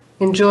the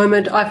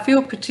enjoyment. I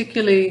feel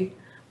particularly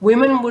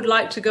women would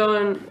like to go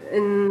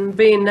and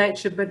be in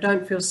nature but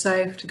don't feel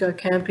safe to go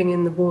camping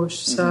in the bush.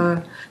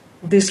 So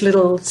this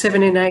little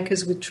 17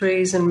 acres with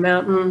trees and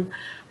mountain,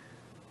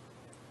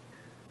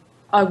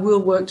 I will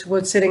work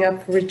towards setting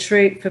up a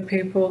retreat for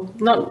people,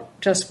 not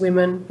just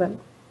women, but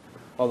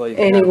although you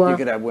anyone. You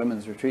could have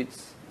women's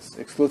retreats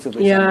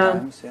exclusively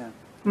sometimes, yeah.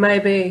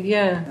 Maybe,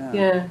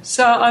 yeah.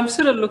 So I'm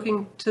sort of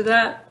looking to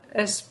that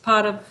as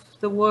part of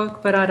the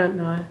work, but I don't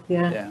know.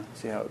 Yeah. Yeah,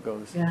 see how it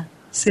goes. Yeah.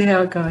 See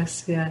how it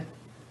goes, yeah.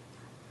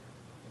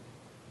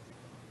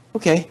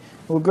 Okay,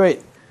 well,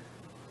 great.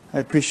 I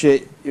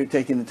appreciate you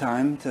taking the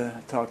time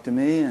to talk to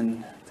me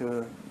and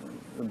to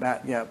the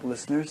Bat Gap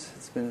listeners.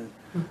 It's been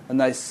a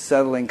nice,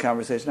 settling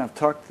conversation. I've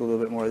talked a little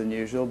bit more than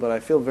usual, but I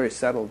feel very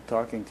settled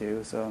talking to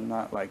you, so I'm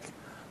not like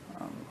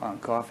on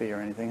coffee or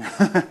anything.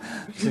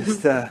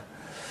 Just,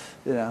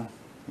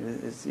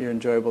 you're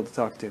enjoyable to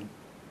talk to.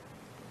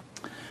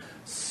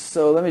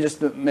 So let me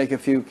just make a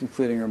few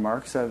concluding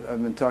remarks.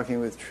 I've been talking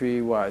with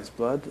Tree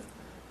Wiseblood.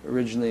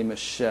 Originally,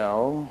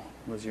 Michelle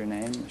was your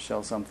name,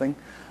 Michelle something.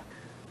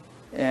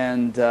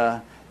 And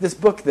this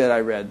book that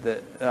I read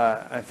that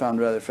I found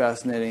rather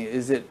fascinating,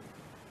 is it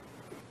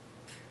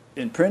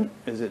in print?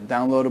 Is it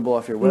downloadable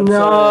off your website?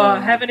 No, I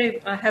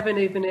haven't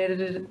even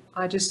edited it.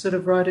 I just sort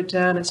of wrote it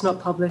down. It's not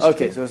published.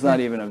 Okay, so it's not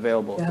even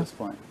available at this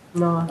point.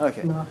 No.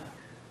 Okay. No.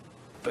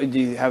 But do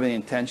you have any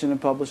intention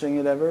of publishing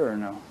it ever, or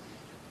no?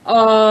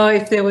 Oh,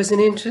 if there was an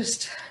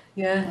interest,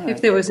 yeah. All right.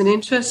 If there was an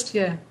interest,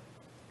 yeah.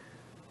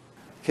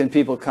 Can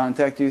people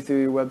contact you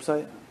through your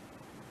website?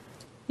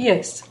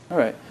 Yes. All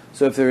right.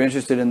 So if they're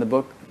interested in the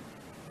book,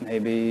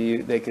 maybe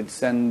they could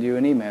send you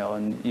an email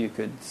and you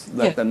could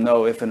let them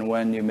know if and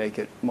when you make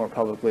it more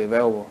publicly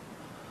available.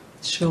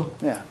 Sure.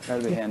 Yeah,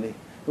 that'd be handy.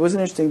 It was an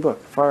interesting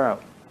book, far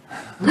out.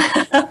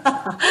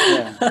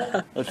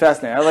 Yeah. It's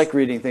fascinating. I like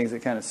reading things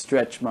that kind of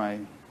stretch my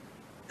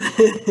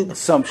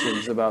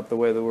assumptions about the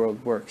way the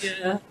world works.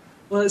 Yeah.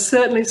 Well, it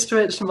certainly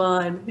stretched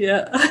mine,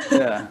 yeah.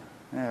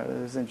 Yeah,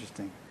 it was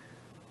interesting.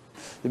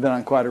 You've been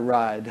on quite a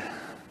ride.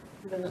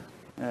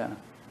 Yeah.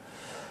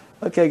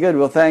 Okay, good.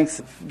 Well,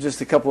 thanks.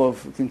 Just a couple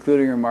of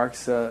concluding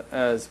remarks.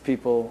 As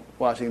people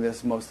watching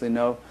this mostly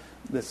know,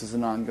 this is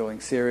an ongoing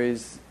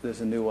series.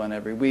 There's a new one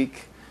every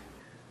week.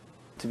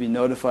 To be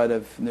notified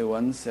of new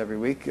ones every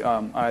week,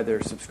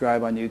 either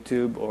subscribe on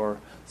YouTube or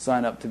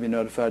sign up to be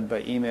notified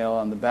by email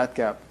on the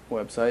BatGap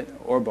website,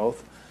 or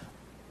both.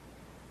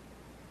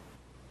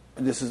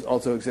 This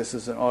also exists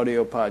as an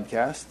audio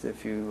podcast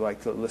if you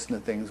like to listen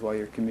to things while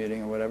you're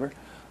commuting or whatever.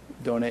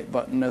 Donate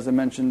button, as I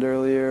mentioned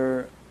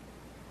earlier,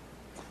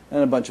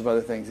 and a bunch of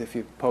other things. If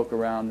you poke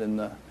around in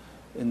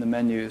the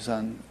menus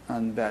on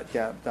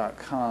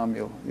batgap.com,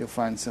 you'll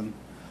find some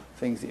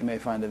things that you may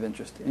find of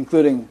interest,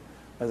 including,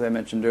 as I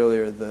mentioned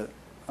earlier,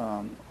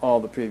 all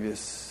the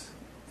previous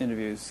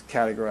interviews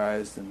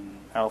categorized and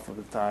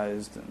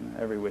alphabetized and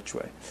every which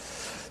way.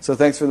 So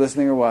thanks for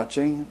listening or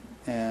watching,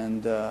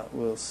 and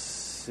we'll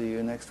see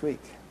you next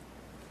week.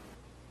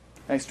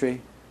 Thanks,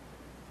 Tree.